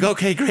 it's like,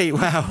 okay, great.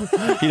 Wow.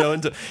 You know,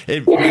 and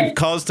it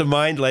calls to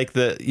mind like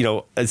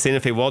Santa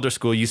Fe Waldorf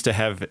School used to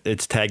have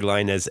its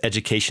tagline as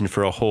education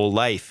for a whole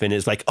life. And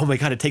it's like, oh my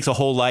God, it takes a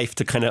whole life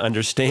to kind of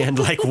understand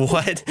like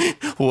what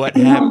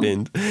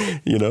happened,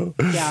 you know?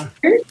 Yeah.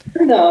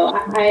 Though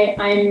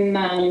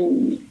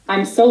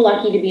I'm so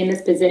lucky to be in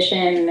this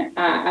position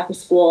at the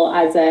school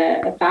as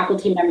a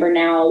faculty member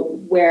now,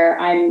 where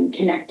I'm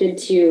connected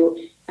to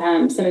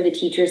some of the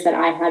teachers that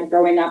I had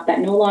growing up that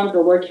no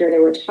longer work here. They're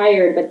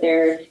retired, but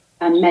they're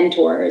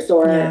mentors,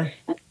 or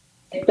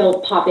they'll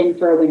pop in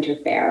for a winter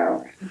fair,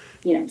 or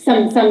you know,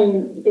 some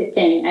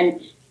thing, and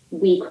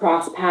we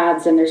cross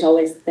paths, and there's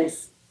always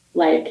this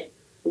like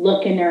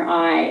look in their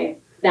eye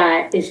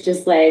that is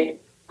just like,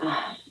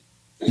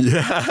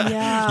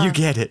 you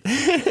get it.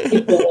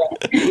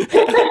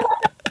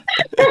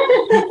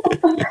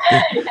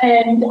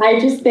 And I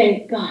just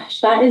think, gosh,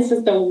 that is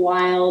just a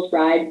wild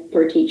ride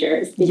for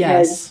teachers,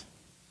 because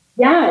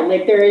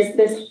like there is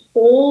this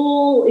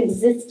whole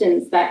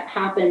existence that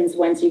happens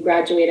once you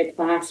graduate a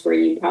class where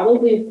you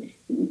probably,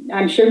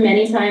 I'm sure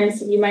many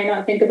times you might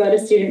not think about a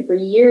student for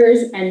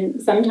years, and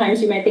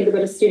sometimes you might think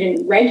about a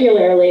student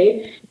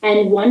regularly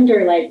and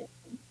wonder like,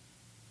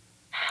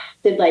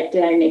 did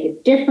I make a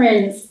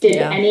difference? Did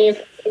any of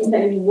the things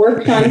that we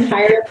worked on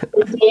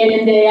tirelessly day in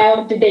and day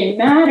out, did they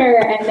matter?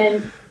 And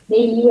then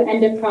maybe you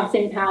end up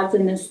crossing paths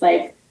in this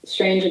like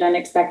strange and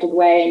unexpected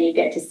way, and you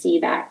get to see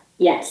that,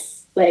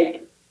 yes,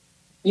 like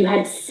you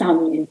had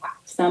some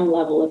impact, some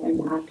level of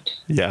impact.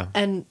 Yeah.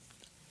 And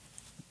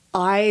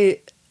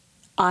I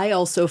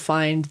also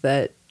find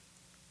that,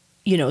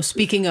 you know,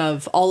 speaking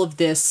of all of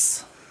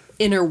this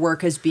inner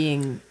work as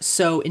being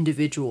so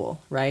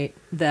individual, right?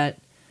 That,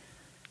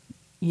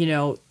 you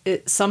know,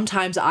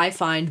 sometimes I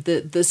find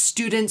that the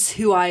students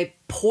who I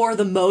pour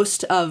the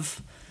most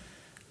of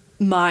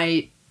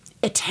my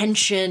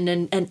attention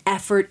and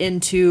effort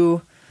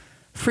into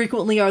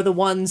frequently are the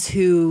ones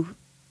who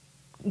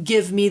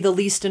give me the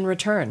least in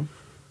return.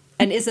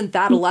 And isn't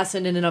that a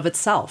lesson in and of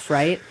itself,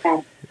 right?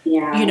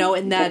 Yeah. You know,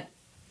 and that,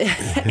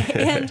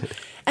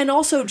 and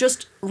also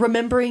just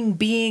remembering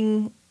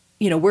being,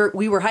 you know,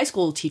 we were high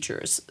school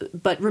teachers,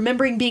 but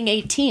remembering being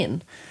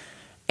 18.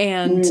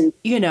 And,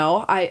 you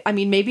know, I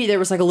mean, maybe there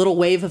was like a little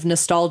wave of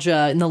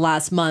nostalgia in the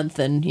last month.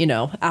 And, you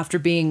know, after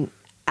being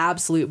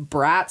absolute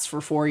brats for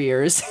 4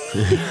 years,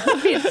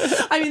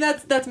 I mean,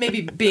 that's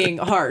maybe being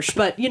harsh.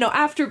 But, you know,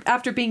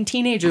 after being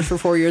teenagers for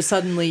 4 years,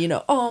 suddenly, you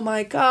know, oh,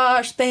 my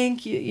gosh,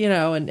 thank you, you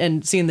know,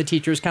 and seeing the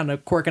teachers kind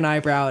of quirk an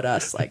eyebrow at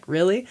us like,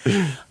 really?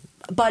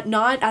 But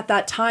not at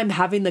that time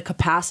having the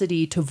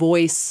capacity to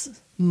voice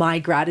my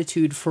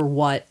gratitude for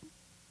what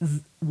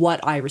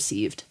I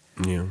received.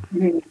 Yeah.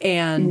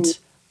 And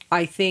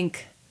I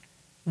think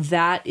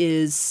that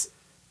is,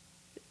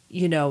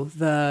 you know,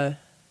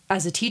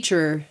 as a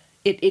teacher,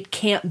 it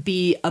can't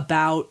be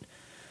about,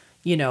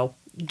 you know,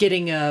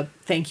 getting a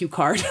thank you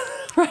card,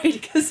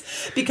 right?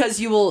 Because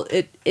you will,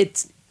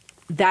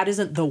 that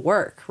isn't the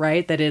work,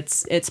 right? That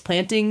it's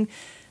planting,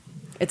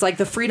 it's like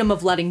the freedom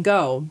of letting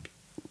go.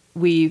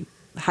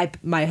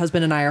 My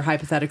husband and I are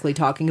hypothetically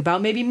talking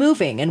about maybe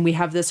moving, and we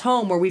have this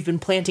home where we've been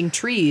planting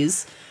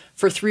trees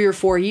for 3 or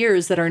 4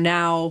 years that are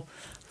now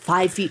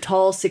 5 feet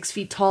tall, 6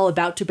 feet tall,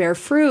 about to bear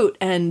fruit.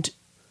 And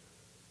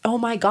oh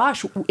my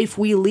gosh, if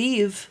we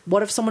leave,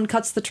 what if someone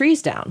cuts the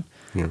trees down?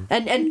 Yeah.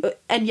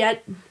 And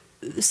yet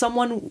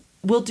someone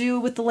will do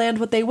with the land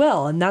what they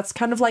will. And that's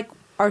kind of like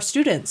our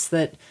students,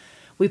 that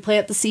we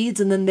plant the seeds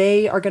and then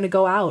they are going to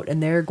go out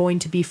and they're going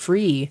to be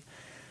free.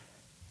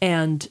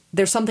 And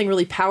there's something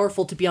really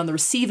powerful to be on the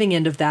receiving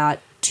end of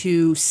that,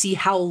 to see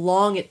how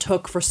long it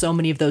took for so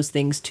many of those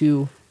things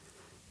to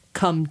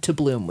come to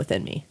bloom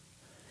within me.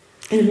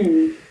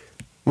 Mm-hmm.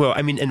 Well,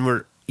 I mean, and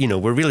we're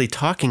really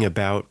talking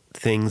about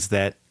things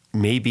that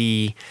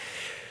maybe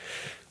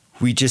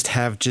we just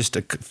have just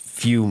a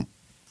few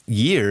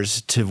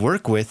years to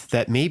work with,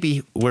 that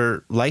maybe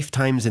were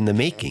lifetimes in the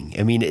making.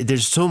 I mean,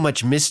 there's so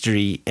much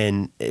mystery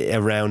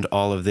around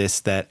all of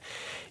this that,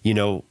 you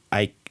know,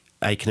 I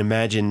can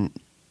imagine.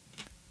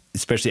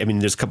 Especially, I mean,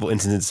 there's a couple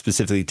instances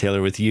specifically,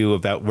 Taylor, with you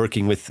about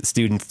working with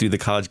students through the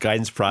college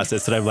guidance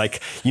process that I'm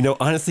like, you know,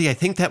 honestly, I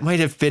think that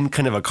might have been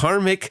kind of a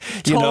karmic,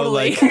 you know,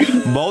 like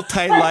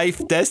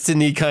multi-life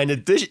destiny kind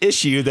of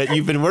issue that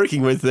you've been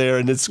working with there.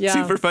 And it's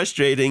super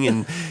frustrating.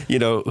 And, you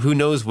know, who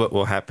knows what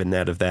will happen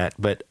out of that.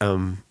 But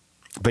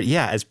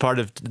yeah, as part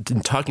of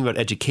talking about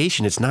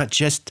education, it's not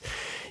just,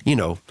 you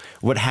know,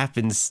 what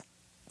happens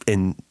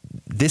in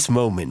this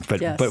moment,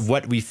 but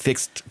what we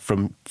fixed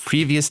from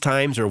previous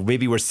times, or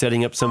maybe we're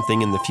setting up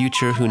something in the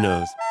future. Who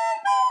knows?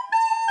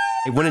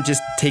 I want to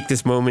just take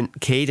this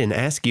moment, Cait, and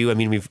ask you, I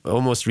mean, we've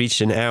almost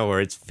reached an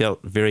hour. It's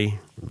felt very,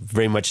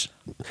 very much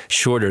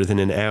shorter than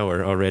an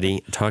hour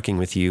already talking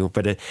with you.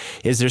 But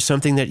is there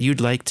something that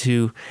you'd like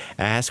to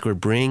ask or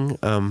bring,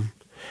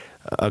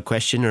 a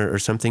question or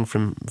something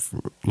from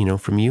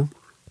you?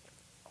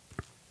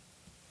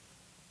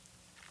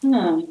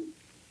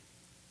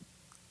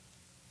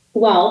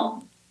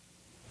 Well,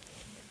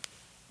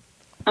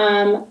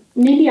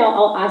 maybe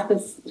I'll ask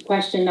this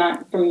question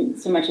not from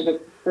so much of a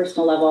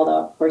personal level,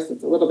 although of course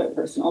it's a little bit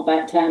personal,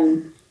 but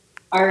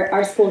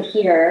our school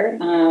here,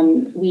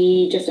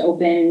 we just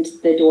opened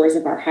the doors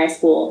of our high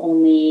school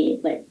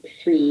only like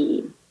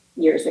 3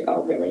 years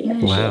ago, really.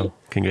 Officially. Wow,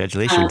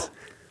 congratulations.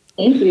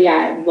 Thank you.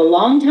 Yeah, a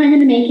long time in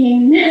the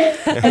making.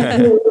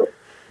 As you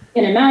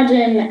can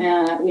imagine,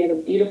 we have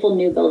a beautiful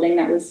new building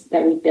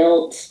that we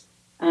built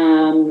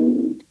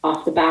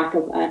off the back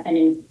of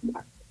a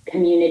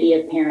community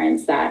of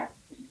parents that,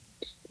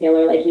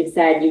 Taylor, like you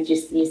said,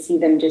 you see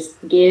them just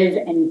give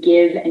and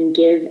give and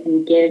give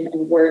and give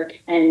and work,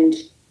 and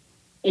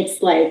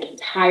it's like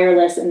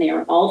tireless, and they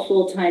are all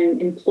full-time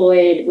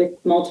employed with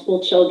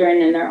multiple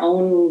children and their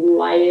own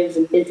lives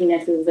and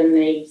businesses, and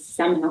they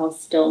somehow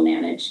still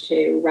manage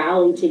to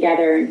rally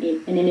together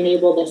and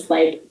enable this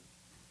like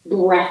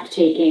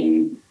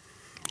breathtaking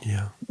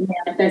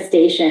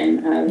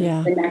manifestation of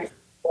the next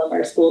of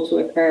our school to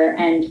occur.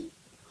 And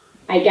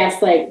I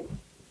guess like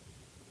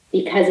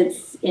because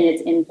it's in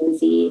its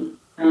infancy,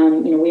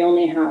 we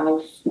only have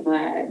a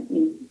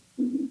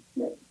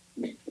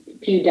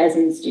few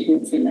dozen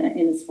students in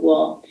the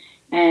school,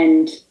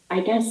 and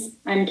I guess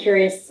I'm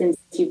curious, since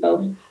you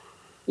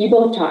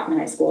both taught in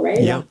high school,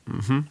 right? Yeah.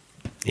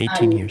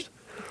 18 years.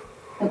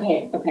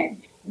 Okay.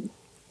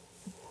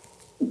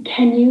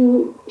 Can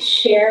you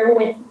share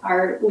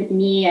with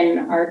me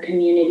and our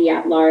community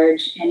at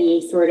large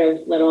any sort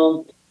of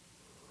little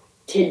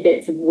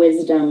tidbits of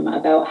wisdom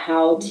about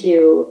how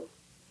to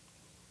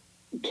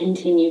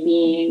continue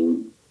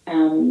being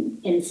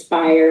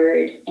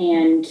inspired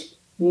and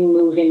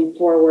moving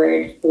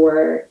forward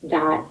for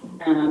that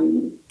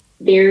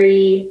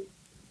very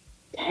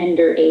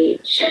tender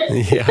age?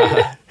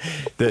 Yeah.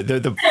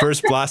 The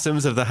first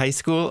blossoms of the high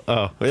school.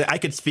 Oh, I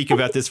could speak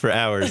about this for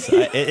hours.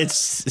 It's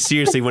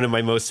seriously one of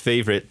my most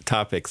favorite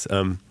topics.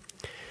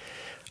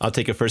 I'll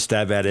take a first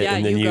stab at it,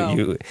 and then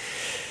you.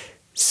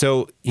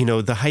 So,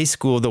 the high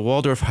school, the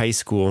Waldorf High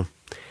School,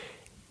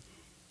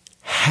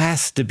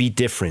 has to be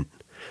different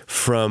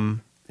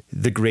from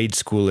the grade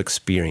school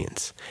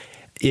experience.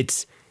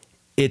 It's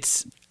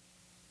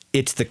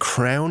the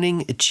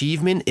crowning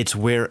achievement. It's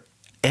where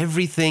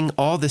everything,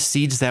 all the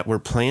seeds that were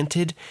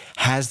planted,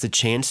 has the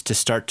chance to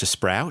start to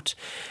sprout.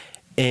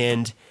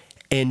 And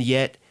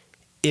yet,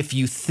 if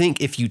you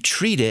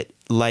treat it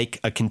like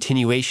a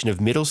continuation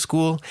of middle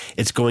school,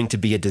 it's going to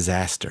be a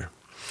disaster.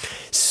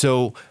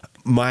 So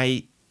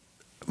my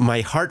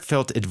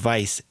heartfelt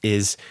advice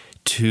is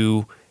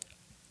to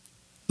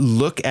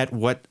look at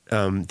what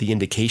the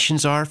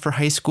indications are for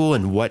high school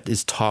and what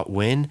is taught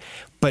when,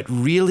 but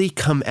really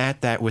come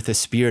at that with a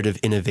spirit of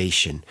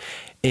innovation.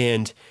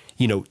 And,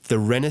 the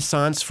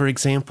Renaissance, for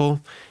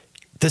example,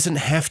 doesn't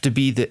have to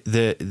be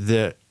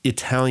the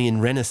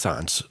Italian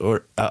Renaissance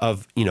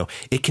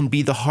it can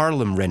be the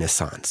Harlem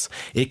Renaissance.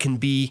 It can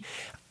be,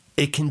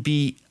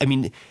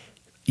 I'm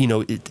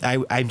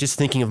just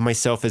thinking of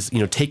myself as,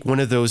 take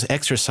one of those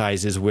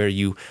exercises where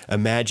you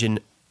imagine,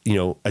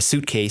 a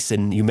suitcase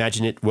and you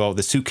imagine it,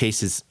 the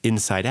suitcase is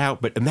inside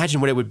out, but imagine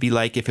what it would be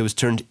like if it was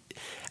turned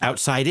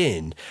outside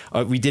in.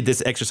 We did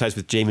this exercise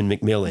with Jamin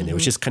McMillan. Mm-hmm. It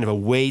was just kind of a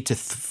way to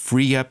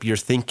free up your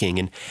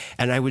thinking.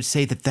 And I would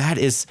say that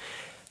is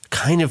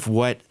kind of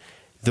what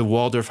the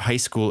Waldorf High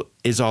School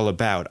is all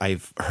about.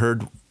 I've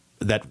heard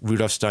that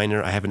Rudolf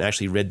Steiner, I haven't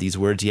actually read these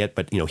words yet,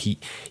 but he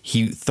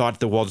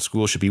thought the Waldorf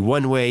School should be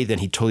one way, then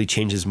he totally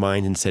changed his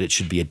mind and said it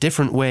should be a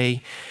different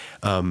way.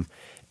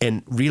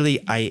 And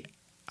really, I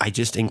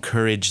just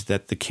encourage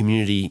that the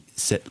community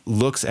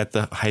looks at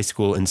the high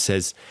school and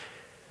says,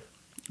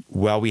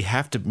 well, we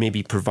have to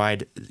maybe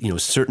provide,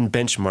 certain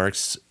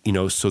benchmarks,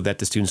 so that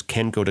the students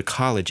can go to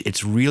college.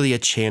 It's really a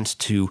chance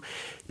to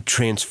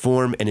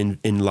transform and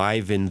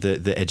enliven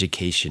the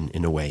education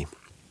in a way.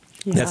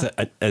 Yeah.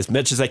 That's as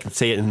much as I can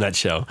say it in a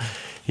nutshell.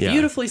 Yeah.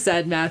 Beautifully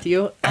said,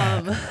 Matthew.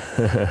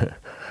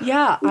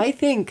 Yeah, I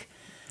think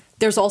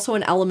there's also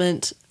an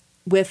element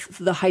with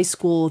the high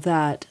school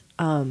that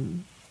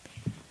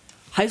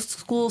high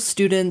school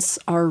students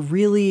are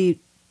really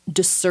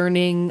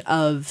discerning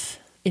of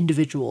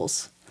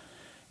individuals.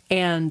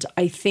 And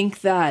I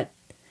think that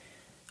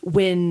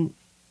when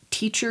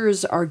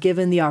teachers are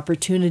given the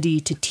opportunity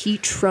to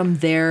teach from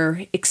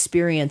their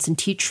experience and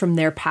teach from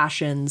their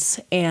passions,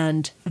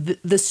 and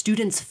the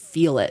students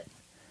feel it.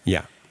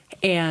 Yeah.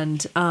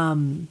 And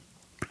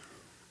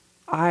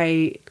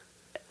I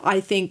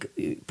think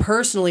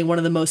personally one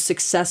of the most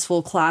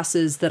successful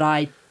classes that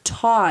I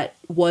taught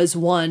was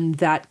one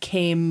that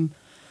came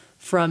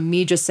from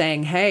me just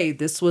saying, hey,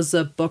 this was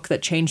a book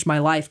that changed my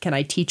life. Can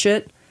I teach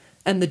it?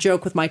 And the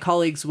joke with my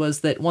colleagues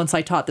was that once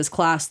I taught this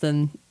class,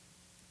 then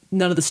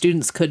none of the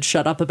students could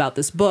shut up about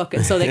this book.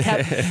 And so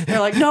they're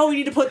like, no, we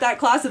need to put that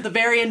class at the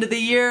very end of the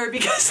year,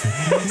 because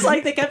it's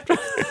like they kept,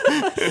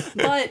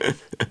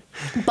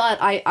 but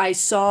I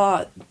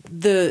saw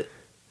the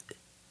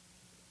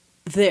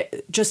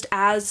just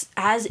as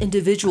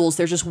individuals,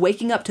 they're just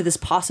waking up to this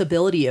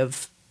possibility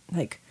of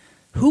like,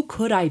 who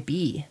could I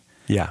be?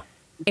 Yeah.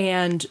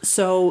 And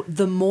so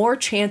the more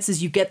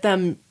chances you give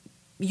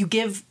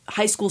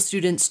high school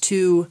students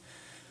to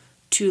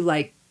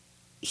like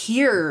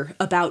hear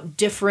about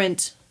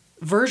different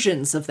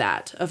versions of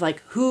that, of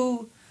like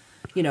who,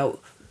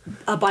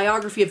 a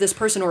biography of this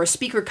person or a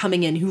speaker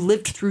coming in who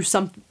lived through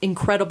some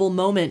incredible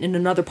moment in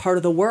another part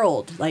of the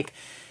world. Like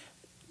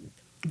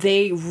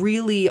they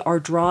really are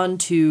drawn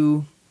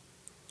to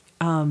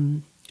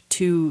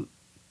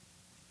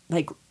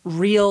like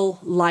real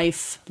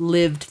life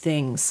lived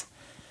things.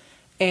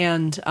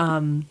 And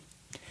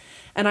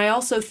I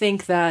also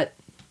think that,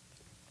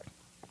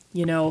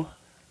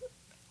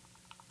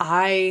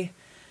 I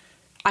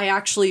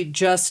actually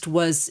just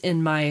was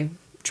in my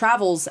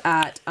travels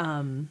I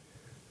was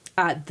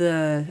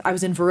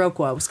in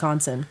Viroqua,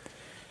 Wisconsin,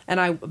 and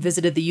I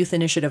visited the Youth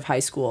Initiative High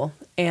School,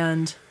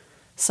 and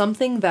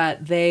something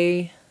that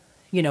they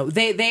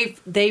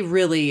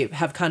really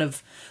have kind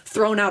of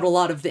thrown out a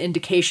lot of the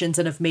indications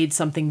and have made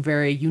something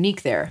very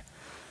unique there.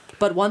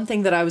 But one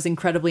thing that I was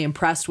incredibly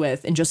impressed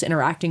with in just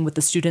interacting with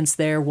the students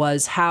there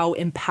was how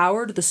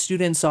empowered the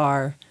students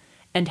are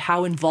and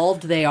how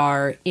involved they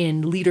are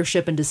in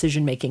leadership and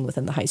decision-making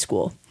within the high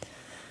school.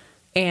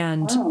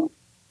 And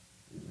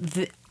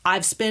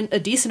I've spent a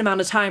decent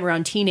amount of time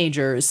around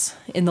teenagers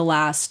in the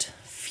last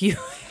few,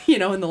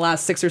 in the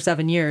last 6 or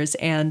 7 years.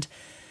 And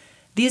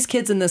these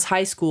kids in this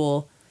high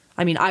school,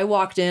 I mean, I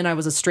walked in, I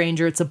was a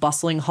stranger, it's a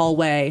bustling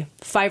hallway.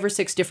 5 or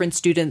 6 different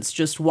students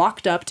just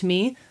walked up to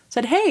me,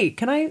 said, hey,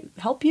 can I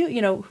help you?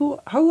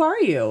 Who are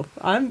you?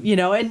 I'm,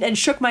 and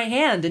shook my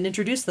hand and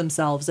introduced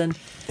themselves. And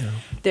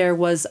there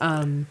was,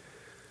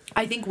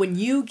 I think when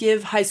you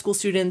give high school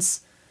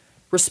students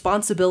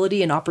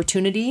responsibility and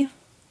opportunity,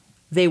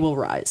 they will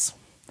rise.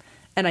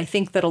 And I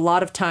think that a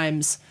lot of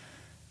times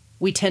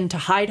we tend to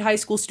hide high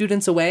school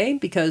students away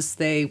because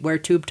they wear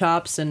tube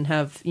tops and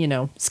have,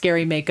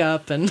 scary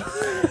makeup. And,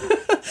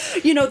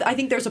 I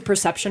think there's a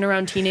perception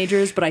around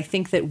teenagers, but I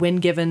think that when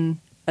given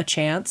a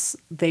chance,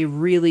 they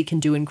really can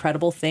do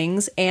incredible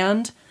things.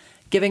 And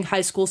giving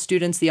high school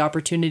students the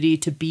opportunity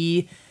to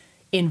be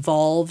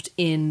involved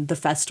in the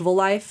festival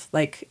life,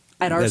 like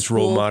at our as school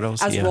role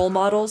models, as role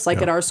models.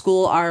 Like at our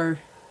school,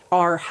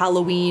 our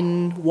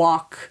Halloween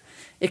walk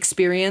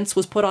experience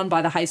was put on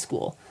by the high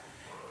school,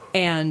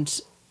 and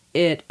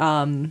it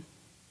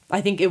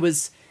I think it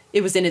was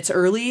in its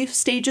early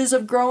stages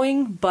of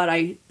growing, but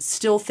I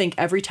still think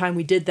every time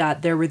we did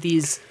that, there were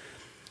these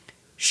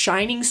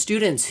shining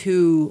students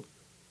who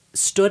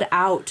stood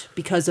out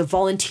because of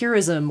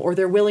volunteerism or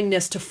their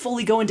willingness to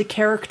fully go into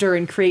character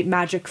and create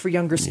magic for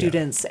younger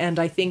students. And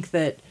I think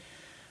that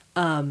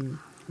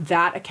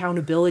that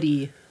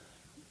accountability,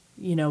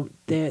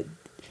 the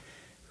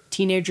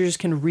teenagers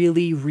can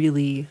really,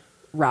 really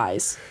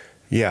rise.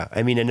 Yeah.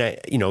 I mean,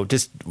 and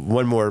just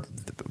one more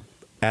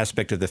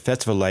aspect of the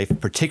festival life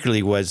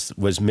particularly was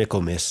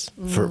Michaelmas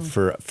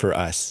for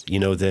us.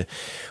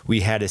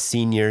 We had a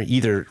senior,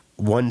 either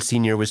one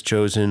senior was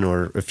chosen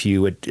or a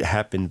few had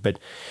happened, but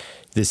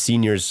the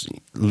seniors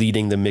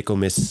leading the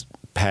Michaelmas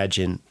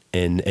pageant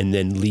and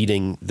then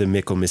leading the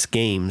Michaelmas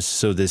games.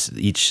 So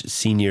each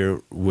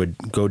senior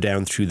would go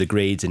down through the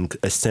grades and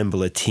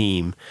assemble a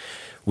team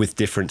with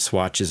different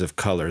swatches of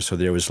color. So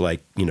there was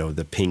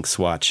the pink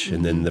swatch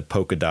and then the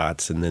polka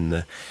dots and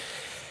then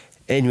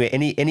Anyway,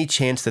 any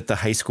chance that the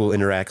high school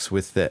interacts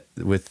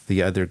with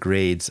the other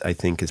grades, I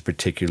think, is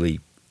particularly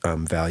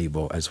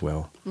valuable as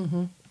well.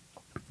 Mm-hmm.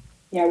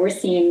 Yeah, we're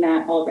seeing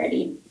that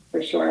already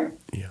for sure.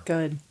 Yeah,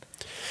 good.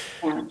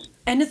 Yeah,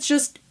 and it's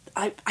just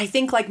I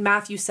think, like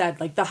Matthew said,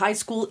 like the high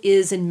school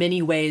is in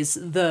many ways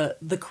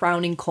the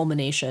crowning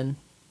culmination.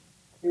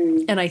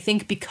 And I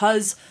think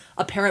because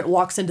a parent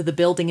walks into the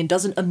building and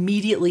doesn't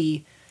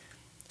immediately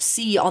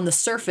see on the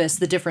surface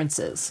the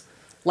differences,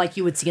 like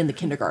you would see in the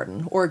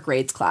kindergarten or a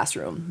grades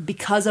classroom.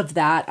 Because of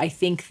that, I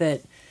think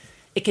that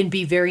it can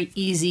be very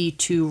easy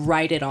to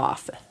write it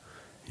off.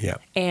 Yeah.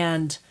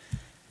 And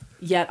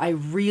yet I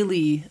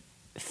really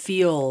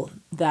feel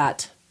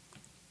that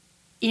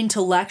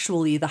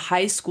intellectually the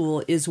high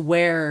school is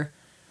where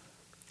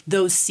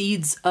those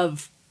seeds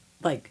of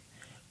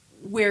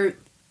where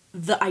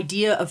the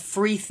idea of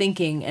free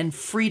thinking and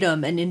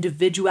freedom and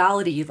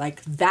individuality,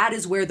 that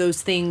is where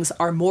those things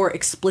are more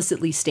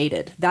explicitly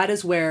stated. That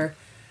is where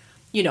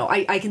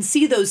I can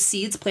see those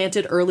seeds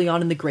planted early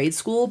on in the grade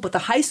school, but the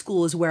high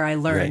school is where I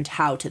learned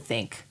how to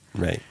think.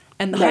 Right.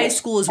 And the high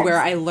school is where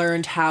I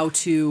learned how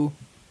to,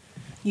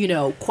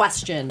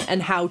 question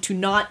and how to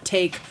not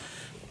take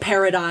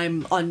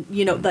paradigm on,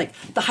 the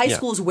high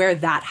school is where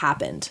that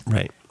happened.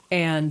 Right.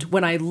 And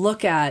when I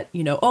look at,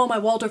 my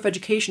Waldorf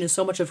education is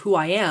so much of who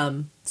I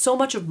am, so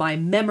much of my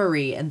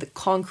memory and the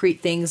concrete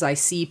things I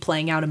see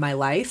playing out in my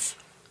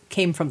life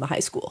came from the high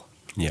school.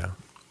 Yeah.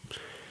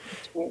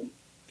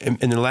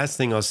 And the last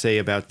thing I'll say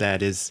about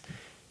that is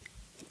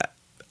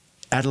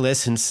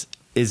adolescence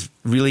is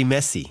really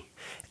messy.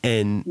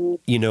 And,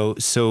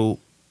 so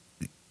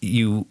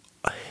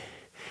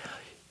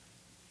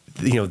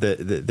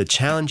the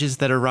challenges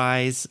that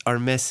arise are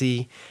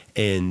messy,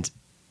 and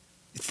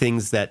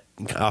things that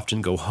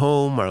often go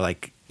home are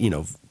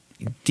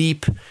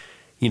deep,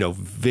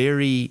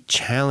 very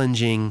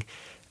challenging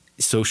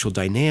social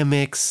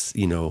dynamics,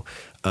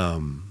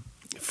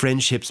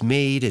 friendships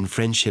made and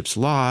friendships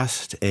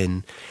lost,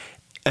 and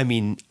I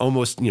mean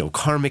almost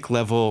karmic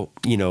level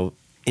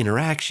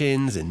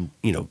interactions and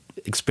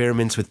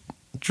experiments with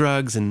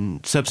drugs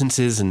and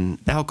substances and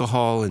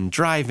alcohol and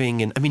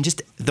driving, and I mean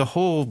just the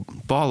whole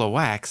ball of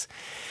wax.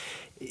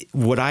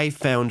 What I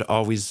found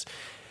always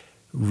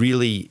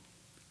really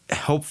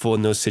helpful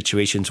in those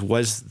situations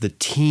was the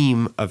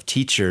team of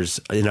teachers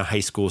in a high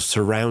school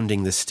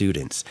surrounding the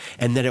students,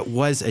 and that it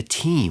was a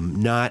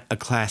team, not a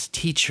class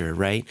teacher,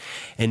 right?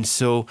 And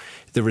so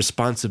the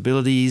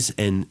responsibilities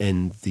and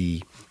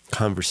the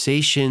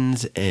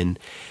conversations and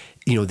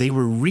they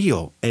were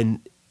real,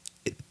 and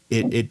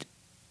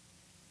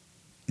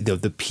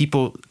the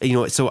people,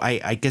 so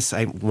I guess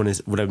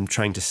what I'm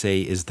trying to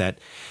say is that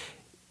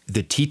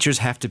the teachers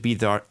have to be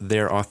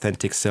their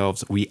authentic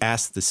selves. We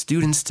ask the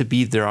students to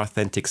be their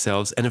authentic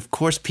selves. And of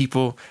course,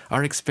 people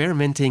are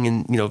experimenting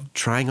and,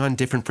 trying on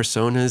different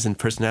personas and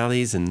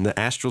personalities and the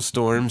astral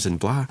storms and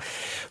blah.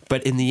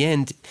 But in the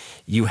end,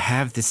 you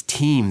have this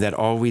team that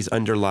always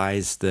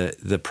underlies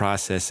the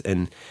process.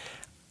 And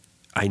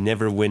I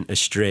never went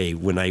astray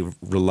when I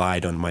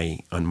relied on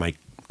my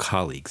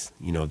colleagues.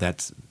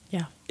 That's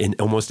in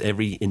almost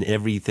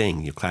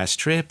everything, your class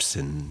trips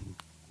and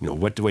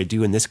what do I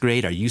do in this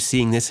grade? Are you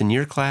seeing this in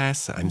your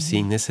class? I'm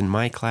seeing this in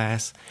my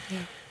class.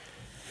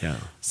 Yeah.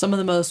 Some of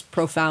the most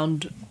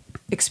profound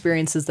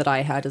experiences that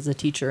I had as a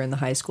teacher in the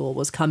high school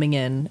was coming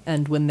in,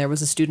 and when there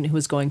was a student who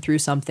was going through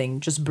something,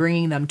 just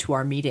bringing them to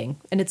our meeting.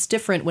 And it's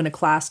different when a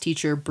class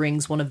teacher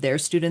brings one of their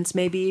students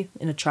maybe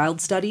in a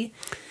child study,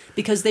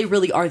 because they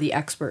really are the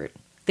expert.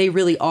 They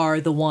really are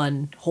the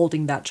one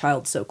holding that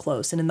child so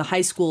close. And in the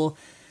high school,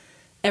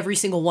 every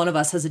single one of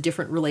us has a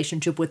different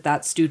relationship with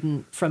that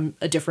student from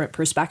a different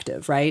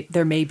perspective, right?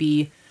 There may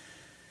be,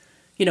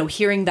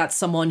 hearing that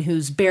someone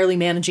who's barely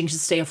managing to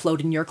stay afloat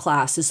in your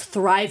class is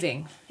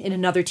thriving in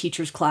another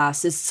teacher's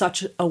class is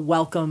such a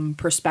welcome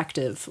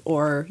perspective.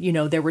 Or,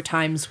 there were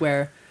times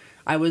where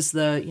I was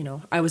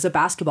a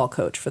basketball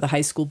coach for the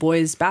high school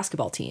boys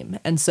basketball team.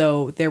 And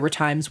so there were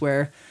times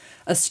where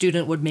a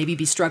student would maybe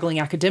be struggling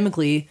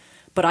academically,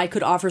 but I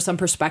could offer some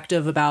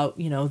perspective about,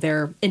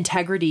 their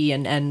integrity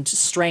and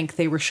strength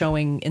they were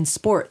showing in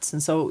sports.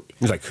 And so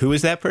it was like, who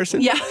is that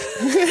person? Yeah.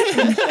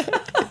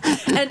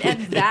 and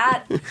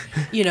that,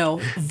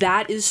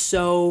 that is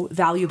so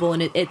valuable.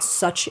 And it's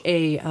such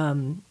a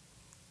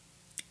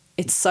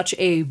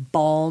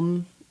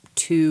balm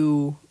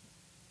to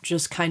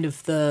just kind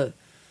of the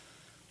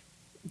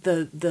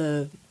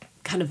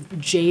kind of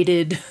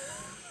jaded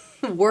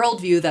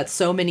worldview that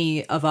so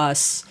many of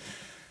us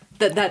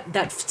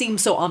that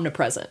seems so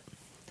omnipresent,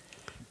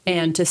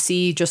 and to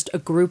see just a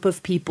group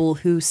of people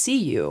who see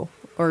you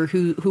or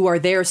who are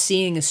there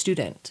seeing a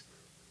student,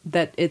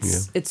 that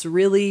it's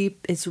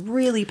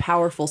really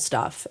powerful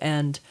stuff.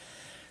 And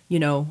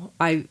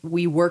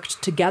we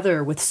worked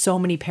together with so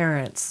many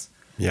parents,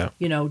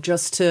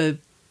 just to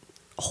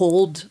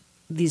hold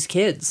these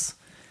kids,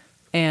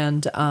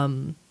 and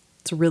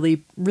it's a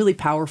really, really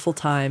powerful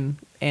time,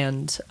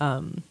 and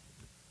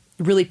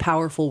really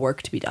powerful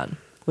work to be done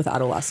with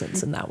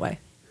adolescents in that way.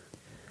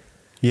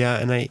 Yeah.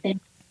 And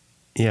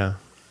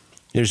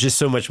there's just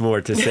so much more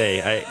to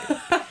say.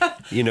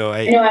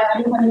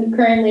 I'm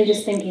currently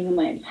just thinking, I'm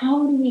like,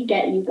 how do we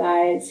get you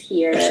guys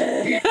here?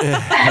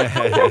 How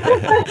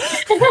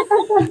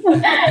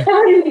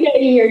do we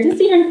get you here?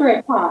 Just even for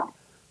a talk.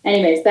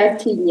 Anyways,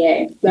 that's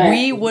TBA. But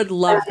we would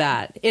love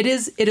that. It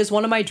is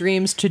one of my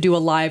dreams to do a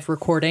live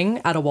recording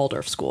at a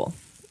Waldorf school.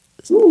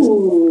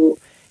 Ooh.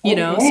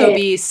 So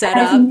be set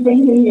up. I'm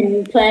thinking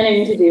and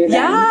planning to do that.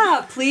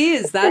 Yeah,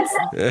 please.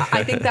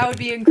 I think that would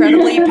be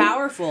incredibly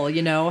powerful.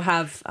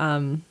 Have,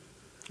 I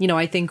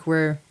think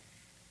we're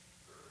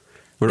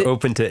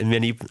open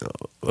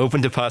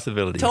to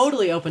possibilities.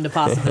 Totally open to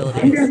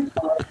possibilities.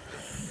 Wonderful.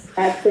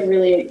 That's a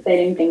really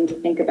exciting thing to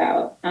think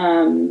about.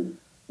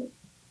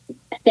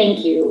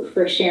 Thank you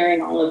for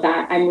sharing all of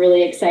that. I'm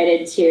really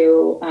excited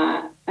to,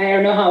 I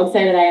don't know how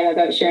excited I am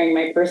about sharing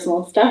my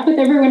personal stuff with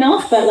everyone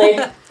else, but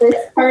this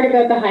part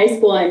about the high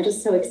school, I'm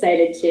just so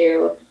excited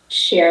to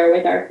share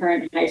with our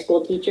current high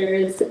school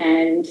teachers.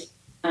 And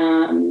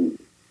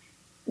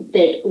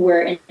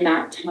we're in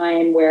that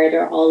time where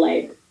they're all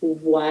like,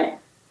 what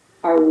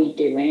are we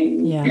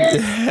doing?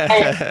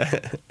 Yeah.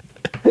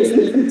 This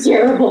is a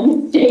terrible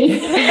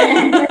mistake.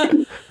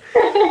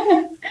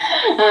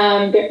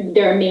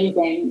 They're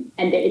amazing,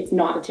 and it's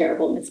not a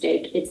terrible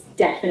mistake. It's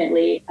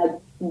definitely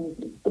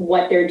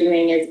what they're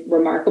doing is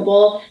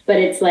remarkable, but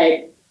it's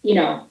like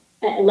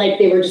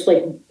they were just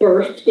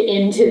birthed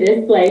into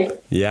this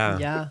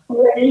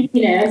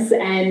readiness,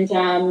 and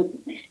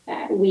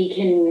we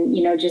can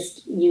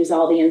just use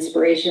all the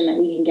inspiration that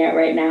we can get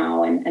right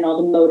now, and all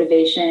the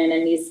motivation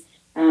and these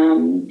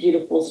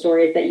beautiful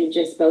stories that you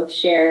just both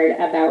shared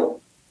about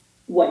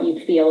what you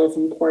feel is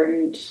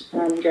important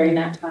during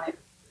that time.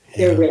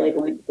 They're really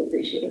going to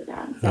appreciate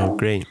that. So. Oh,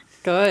 great.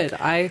 Good.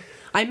 I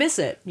miss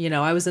it.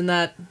 I was in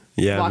that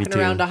walking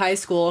around to high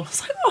school, and I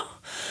was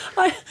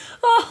like,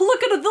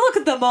 look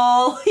at them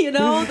all,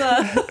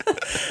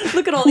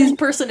 look at all these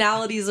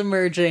personalities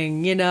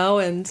emerging,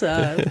 and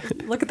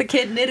look at the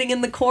kid knitting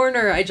in the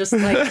corner. I just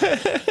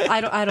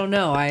I don't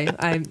know.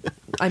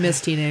 I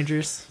miss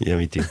teenagers. Yeah,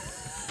 me too.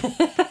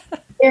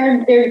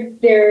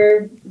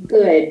 They're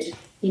good.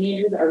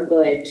 Teenagers are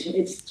good. It's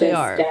just they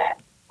are.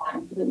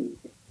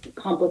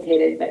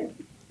 Complicated, but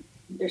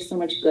there's so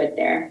much good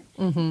there.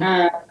 Mm-hmm.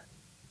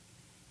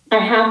 I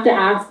have to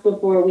ask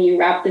before we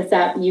wrap this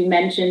up, you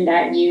mentioned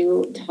that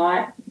you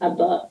taught a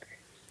book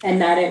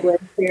and that it was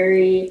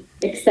very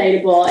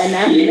excitable, and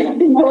now you don't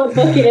know what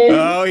book it is.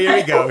 Oh, here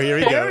we go.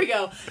 There we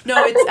go.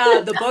 No,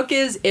 it's the book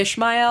is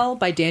Ishmael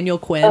by Daniel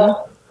Quinn.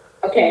 Oh,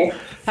 okay.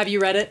 Have you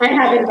read it? I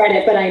haven't read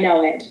it, but I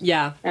know it.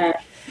 Yeah.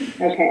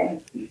 Okay.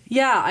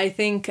 Yeah, I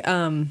think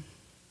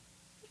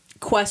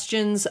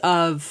questions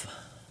of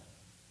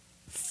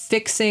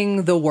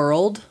fixing the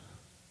world,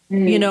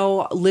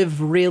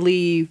 live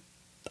really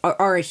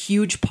are a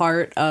huge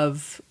part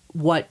of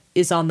what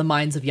is on the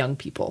minds of young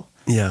people.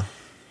 Yeah.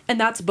 And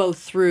that's both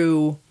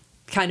through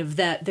kind of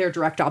their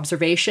direct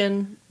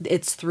observation.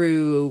 It's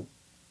through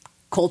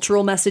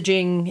cultural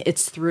messaging.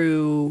 It's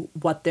through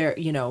what they're,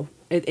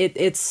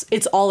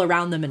 it's all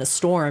around them in a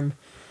storm.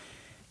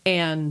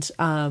 And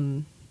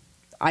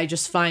I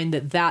just find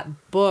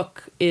that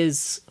book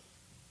is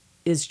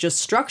just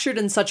structured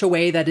in such a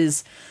way that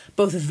is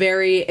both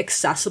very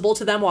accessible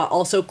to them while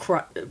also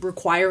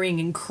requiring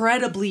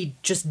incredibly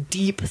just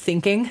deep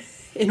thinking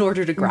in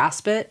order to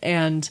grasp it.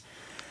 And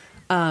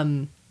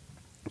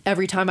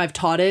every time I've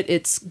taught it,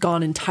 it's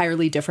gone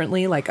entirely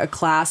differently. Like a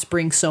class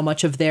brings so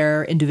much of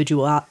their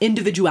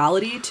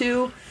individuality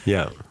to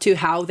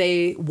how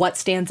what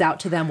stands out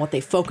to them, what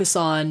they focus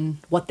on,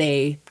 what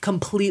they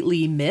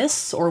completely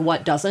miss, or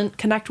what doesn't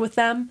connect with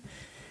them.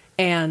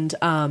 And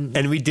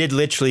we did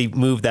literally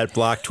move that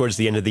block towards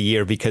the end of the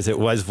year because it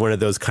was one of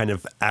those kind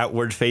of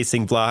outward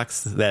facing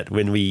blocks that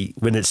when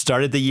it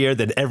started the year,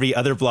 then every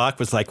other block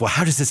was like, well,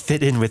 how does this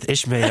fit in with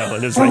Ishmael?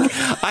 And it's like,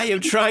 I am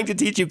trying to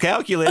teach you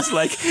calculus.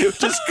 Like,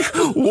 just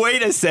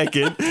wait a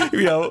second,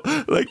 anyway.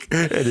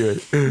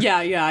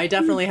 Yeah. I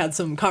definitely had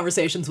some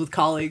conversations with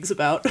colleagues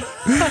about,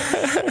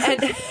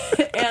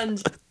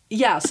 and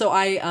yeah, so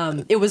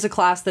it was a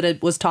class that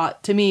it was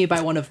taught to me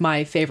by one of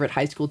my favorite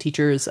high school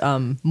teachers,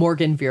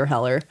 Morgan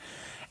Vierheller.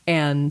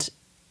 And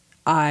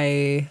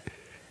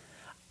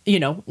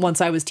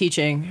once I was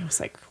teaching, I was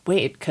like,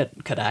 wait,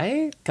 could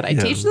I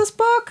teach this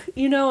book?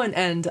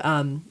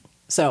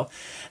 So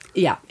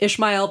yeah,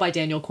 Ishmael by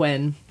Daniel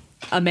Quinn.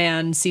 A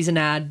man sees an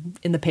ad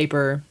in the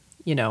paper,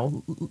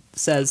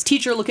 says,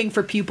 teacher looking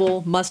for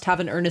pupil, must have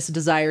an earnest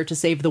desire to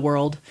save the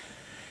world.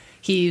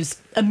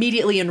 He's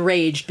immediately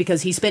enraged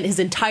because he spent his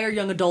entire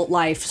young adult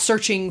life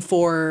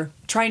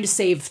trying to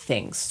save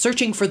things,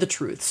 searching for the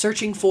truth,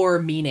 searching for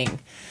meaning,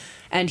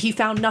 and he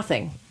found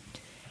nothing.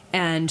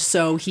 And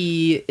so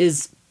he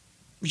is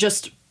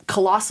just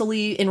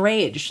colossally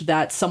enraged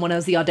that someone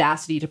has the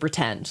audacity to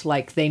pretend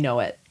like they know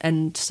it.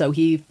 And so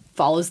he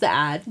follows the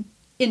ad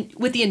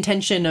with the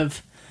intention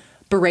of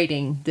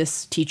berating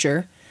this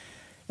teacher.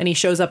 And he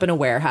shows up in a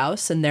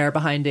warehouse, and there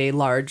behind a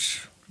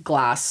large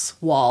glass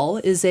wall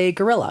is a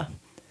gorilla.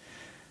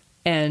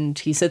 And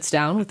he sits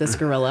down with this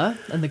gorilla,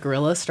 and the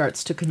gorilla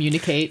starts to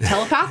communicate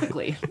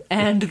telepathically,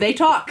 and they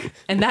talk,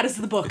 and that is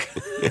the book.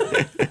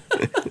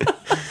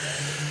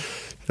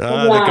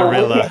 Wow, the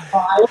gorilla. Okay.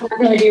 Well, I will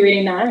definitely be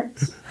reading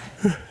that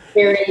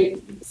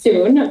very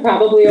soon,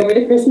 probably over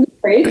the Christmas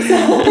break.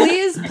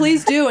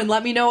 Please do, and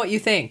let me know what you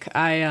think.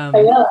 I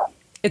will.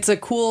 It's a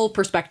cool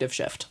perspective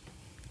shift.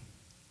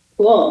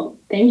 Cool.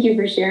 Thank you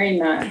for sharing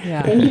that.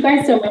 Yeah. Thank you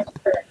guys so much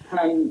for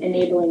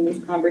enabling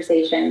these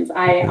conversations.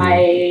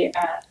 I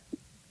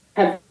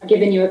have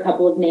given you a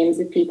couple of names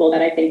of people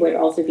that I think would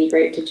also be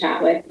great to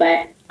chat with,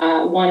 but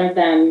one of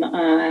them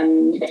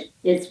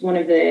is one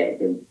of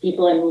the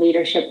people in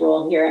leadership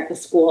role here at the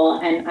school,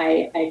 and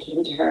I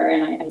came to her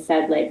and I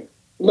said, like,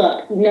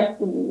 look, no,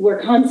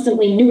 we're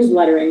constantly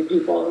newslettering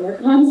people, and we're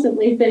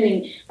constantly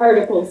sending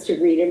articles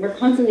to read, and we're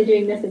constantly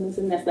doing this and this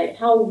and this. Like,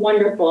 how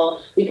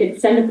wonderful we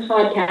could send a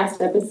podcast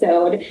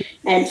episode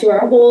and to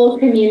our whole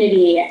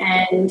community,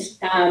 and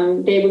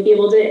they would be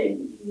able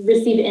to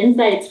receive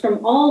insights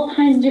from all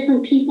kinds of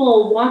different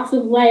people, walks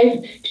of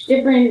life,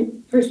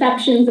 different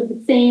perceptions of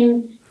the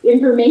same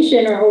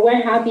information or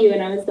what have you.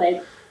 And I was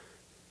like,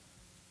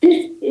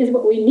 this is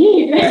what we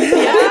need.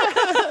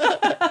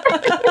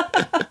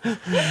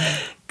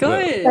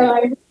 Good.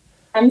 So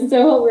I'm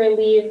so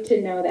relieved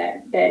to know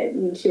that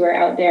you two are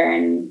out there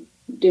and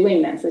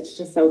doing this. It's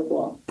just so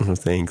cool. Oh,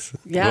 thanks.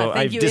 Yeah, well,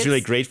 thank I'm you. just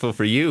really grateful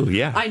for you.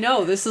 Yeah. I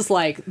know. This is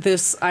like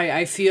this.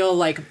 I feel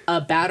like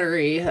a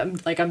battery.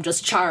 I'm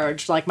just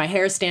charged. Like my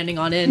hair's standing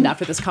on end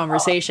after this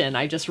conversation.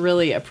 I just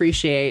really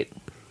appreciate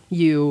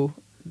you,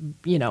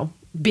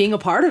 being a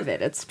part of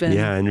it. It's been.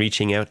 Yeah, and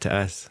reaching out to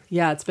us.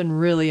 Yeah, it's been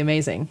really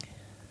amazing.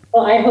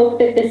 Well, I hope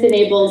that this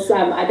enables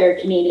other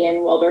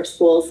Canadian Waldorf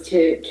schools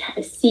to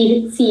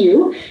see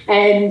you,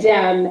 and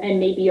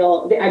maybe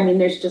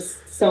there's just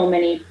so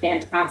many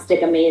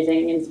fantastic,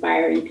 amazing,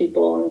 inspiring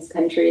people in this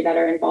country that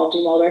are involved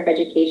in Waldorf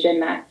education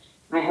that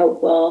I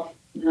hope will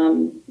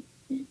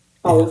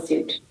follow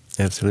suit.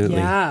 Absolutely.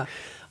 Yeah.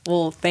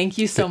 Well, thank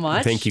you so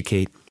much. Thank you,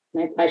 Cait.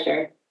 My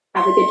pleasure.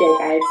 Have a good day,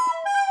 guys.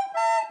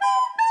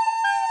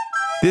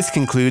 This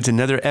concludes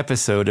another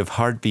episode of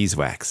Hard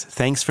Beeswax.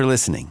 Thanks for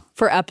listening.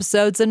 For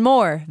episodes and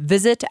more,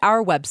 visit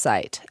our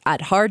website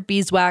at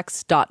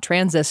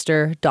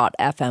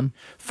hardbeeswax.transistor.fm.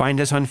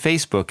 Find us on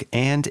Facebook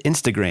and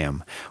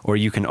Instagram, or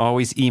you can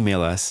always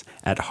email us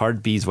at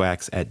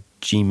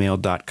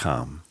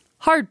hardbeeswax@gmail.com.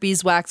 Hard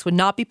Beeswax would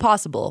not be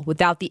possible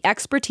without the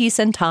expertise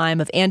and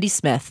time of Andy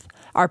Smith,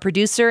 our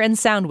producer and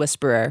sound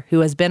whisperer,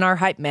 who has been our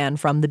hype man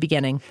from the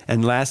beginning.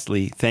 And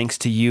lastly, thanks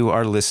to you,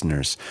 our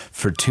listeners,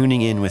 for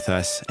tuning in with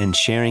us and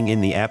sharing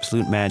in the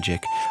absolute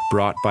magic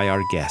brought by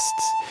our guests.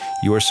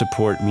 Your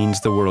support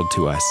means the world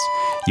to us.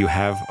 You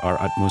have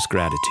our utmost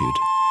gratitude.